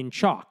written in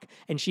chalk.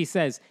 And she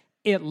says,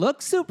 it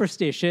looks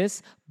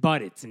superstitious,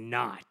 but it's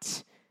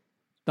not.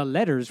 The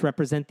letters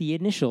represent the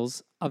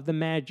initials of the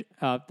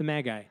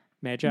Magi.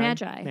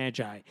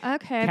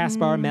 Okay.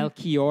 Caspar,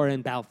 Melchior,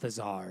 and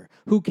Balthazar,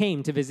 who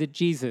came to visit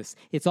Jesus.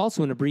 It's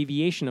also an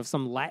abbreviation of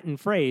some Latin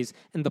phrase,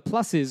 and the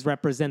pluses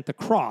represent the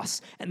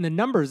cross, and the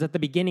numbers at the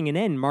beginning and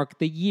end mark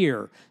the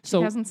year. So,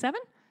 2007?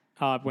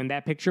 when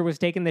that picture was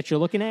taken that you're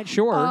looking at,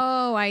 sure.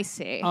 Oh, I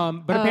see.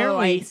 But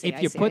apparently,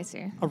 if you put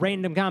a a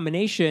random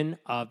combination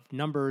of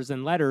numbers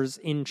and letters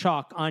in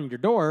chalk on your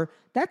door,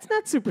 that's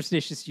not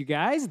superstitious, you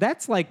guys.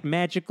 That's like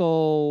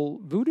magical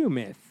voodoo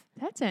myth.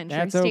 That's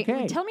interesting.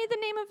 okay. Tell me the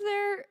name of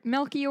their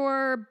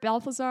Melchior,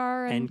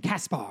 Balthazar, And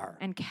Caspar.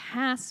 and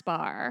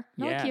Caspar.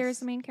 Melchior Yes. is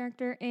the main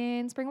character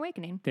in Spring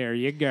Awakening. There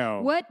you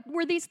go. What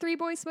were these three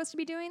boys supposed to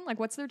be doing? Like,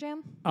 what's their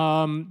jam?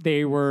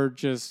 They were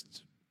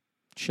just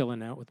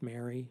chilling out with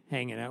Mary,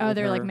 hanging out Oh, with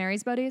they're her. like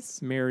Mary's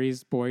buddies?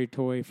 Mary's boy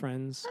toy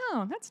friends.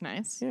 Oh, that's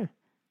nice. Yeah.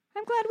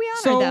 I'm glad we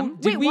honor So, them.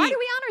 did Wait, why we- do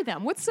we honor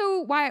them? What's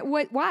so, why?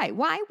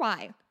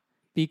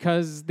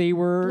 Because they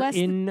were Bless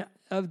the- in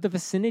the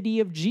vicinity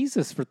of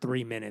Jesus for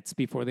 3 minutes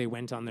before they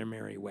went on their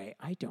merry way.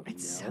 I don't know.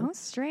 So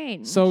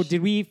strange. So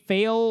did we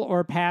fail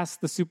or pass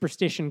the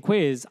superstition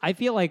quiz? I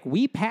feel like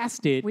we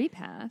passed it, we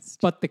passed.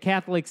 but the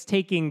Catholics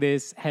taking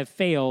this have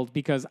failed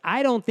because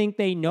I don't think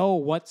they know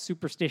what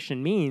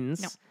superstition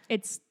means. No,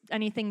 it's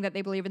anything that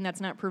they believe in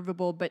that's not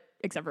provable, but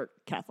except for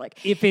Catholic.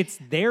 If it's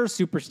their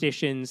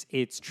superstitions,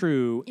 it's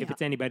true. If Yeah.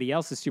 it's anybody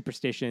else's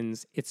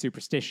superstitions, it's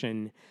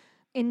superstition.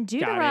 In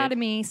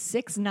Deuteronomy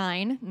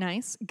 6:9,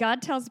 nice,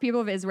 God tells the people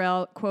of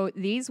Israel, quote,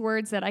 "These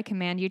words that I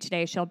command you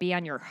today shall be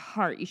on your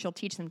heart. You shall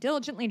teach them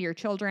diligently to your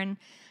children,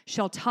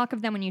 shall talk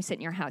of them when you sit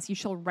in your house. You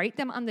shall write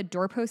them on the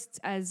doorposts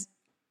as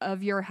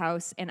of your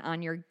house and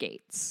on your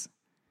gates."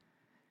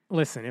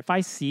 Listen, if I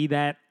see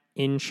that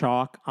in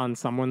chalk on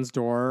someone's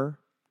door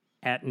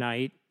at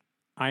night,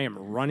 I am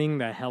running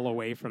the hell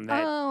away from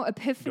that. Oh,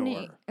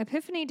 Epiphany. door.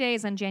 Epiphany Day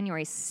is on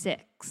January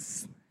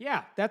 6th.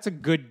 Yeah, that's a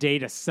good day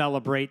to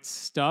celebrate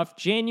stuff.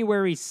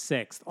 January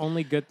 6th,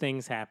 only good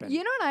things happen. You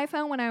know what I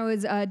found when I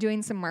was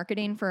doing some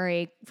marketing for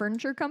a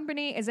furniture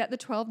company is that the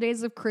 12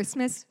 days of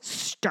Christmas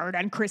start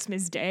on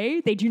Christmas Day.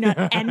 They do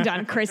not end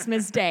on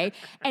Christmas Day.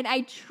 And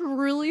I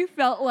truly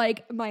felt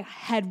like my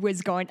head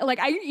was going. Like,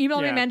 I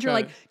emailed my Yeah, manager,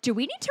 like, do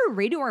we need to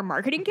redo our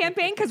marketing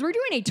campaign? Because we're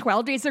doing a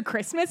 12 days of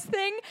Christmas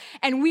thing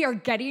and we are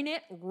getting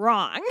it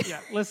wrong. Yeah,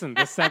 listen,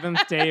 the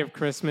 7th day of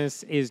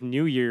Christmas is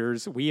New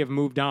Year's. We have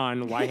moved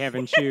on. Why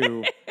haven't you?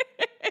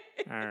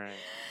 All right.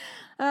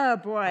 Oh,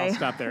 boy. I'll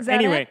stop there. Is that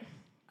Anyway, it?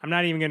 I'm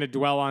not even going to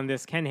dwell on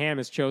this. Ken Ham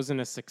has chosen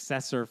a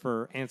successor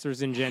for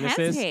Answers in Has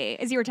Genesis. he?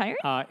 Is he retired?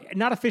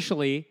 Not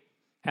officially,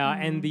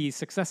 and the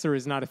successor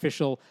is not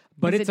official,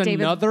 but Is it's it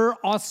David- another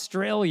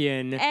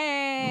Australian who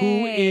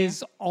Hey.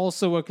 is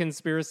also a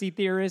conspiracy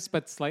theorist,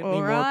 but slightly All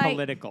more right.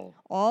 political.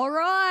 All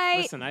right.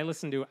 Listen, I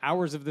listened to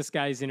hours of this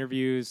guy's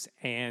interviews,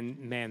 and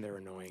man, they're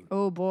annoying.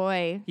 Oh,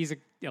 boy. He's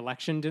an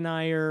election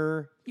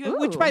denier.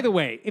 Which, Ooh. by the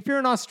way, if you're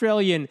an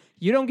Australian,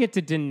 you don't get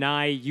to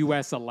deny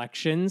U.S.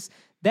 elections.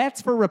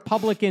 That's for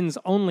Republicans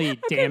only,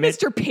 damn it.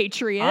 Mr.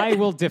 Patriot. I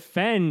will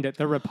defend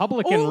the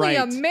Republican Only right.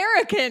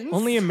 Americans.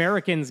 Only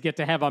Americans get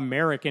to have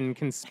American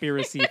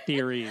conspiracy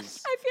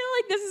theories. I feel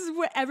like this is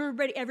what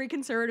every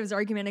conservative's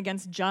argument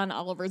against John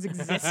Oliver's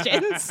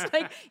existence.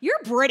 Like, you're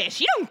British.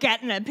 You don't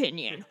get an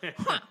opinion.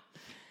 Huh.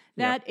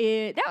 That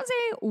was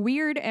a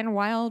weird and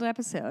wild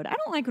episode. I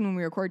don't like when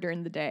we record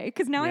during the day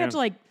because now I Yeah. have to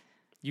like,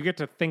 You get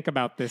to think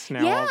about this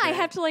now. yeah, all I day.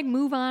 have to like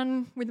move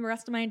on with the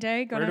rest of my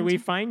day. Go Where do down we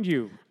to- find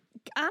you?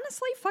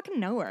 honestly fucking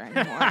nowhere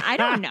anymore. I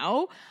don't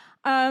know.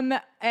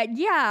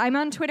 Yeah, I'm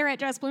on Twitter at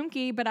Jess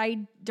Blumke, but I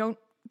don't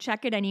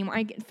check it anymore.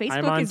 Facebook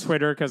I'm on is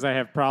Twitter because I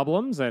have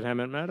problems at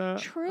Hemant Meta.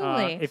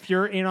 Truly. If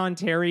you're in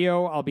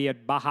Ontario, I'll be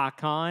at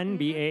BahaCon,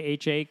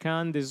 BAHA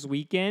Con this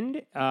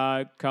weekend.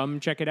 Come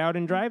check it out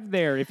and drive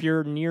there. If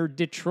you're near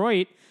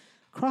Detroit,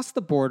 cross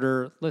the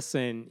border.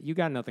 Listen, you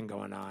got nothing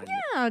going on.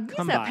 Yeah, use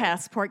Come that by.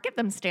 passport. Get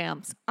them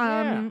stamps.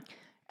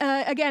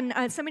 Again,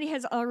 somebody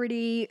has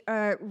already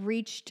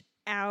reached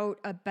out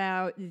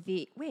about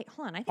the. Wait,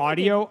 hold on. I think I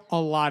did- Audio, a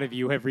lot of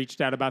you have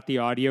reached out about the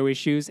audio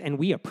issues, and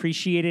we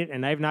appreciate it.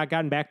 And I've not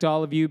gotten back to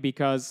all of you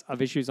because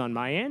of issues on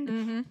my end.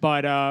 Mm-hmm.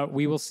 But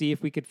we will see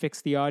if we could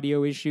fix the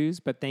audio issues.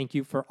 But thank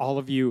you for all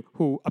of you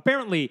who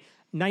apparently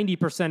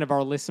 90% of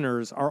our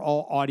listeners are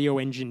all audio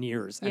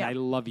engineers. And Yeah. I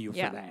love you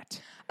Yeah. for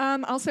that.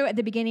 Also, at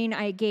the beginning,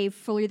 I gave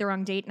fully the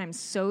wrong date, and I'm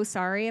so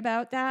sorry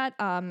about that.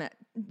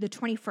 The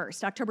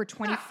 21st, October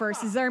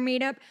 21st is our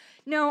meetup.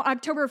 No,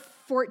 October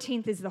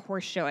 14th is the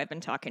horse show I've been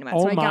talking about.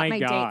 Oh so I got my my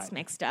God. dates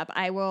mixed up.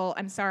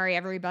 I'm sorry,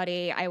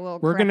 everybody. I will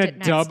We're correct gonna it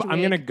next dub. I'm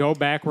week. gonna go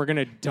back. We're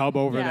gonna dub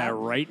over Yeah. that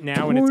right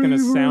now, and it's gonna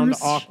sound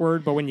Please.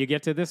 awkward. But when you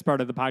get to this part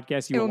of the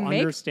podcast, you It'll will make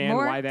understand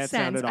more why that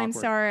sense. sounded awkward. I'm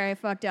sorry I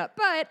fucked up.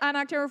 But on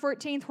October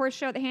 14th, horse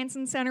show at the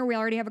Hanson Center. We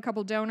already have a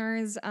couple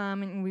donors,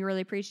 and we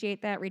really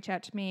appreciate that. Reach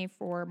out to me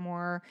for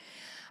more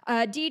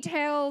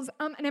details.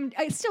 And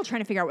I'm still trying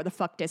to figure out what the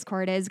fuck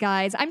Discord is,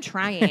 guys. I'm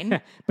trying.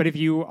 But if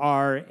you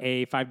are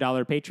a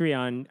 $5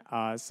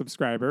 Patreon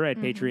subscriber at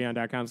Mm-hmm.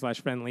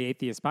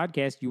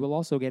 patreon.com/friendlyatheistpodcast, you will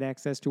also get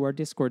access to our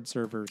Discord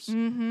servers.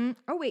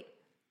 Oh, wait.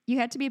 You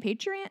had to be a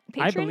patron?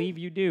 I believe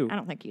you do. I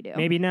don't think you do.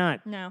 Maybe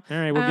not. No. All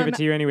right, we'll give it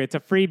to you anyway. It's a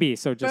freebie,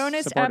 so just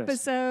Bonus support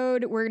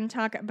episode. We're going to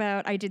talk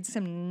about I did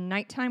some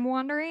nighttime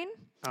wandering.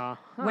 us.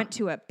 Went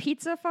to a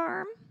pizza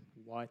farm.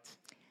 What?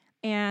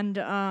 And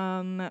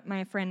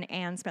my friend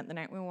Anne spent the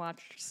night. We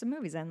watched some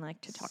movies and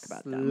like to talk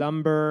about them.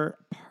 Slumber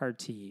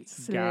party.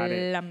 Got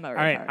it. Slumber All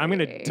right, I'm going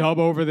to party. dub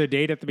over the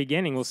date at the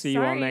beginning. We'll see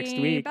you all next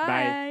Sorry, week.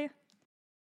 Bye.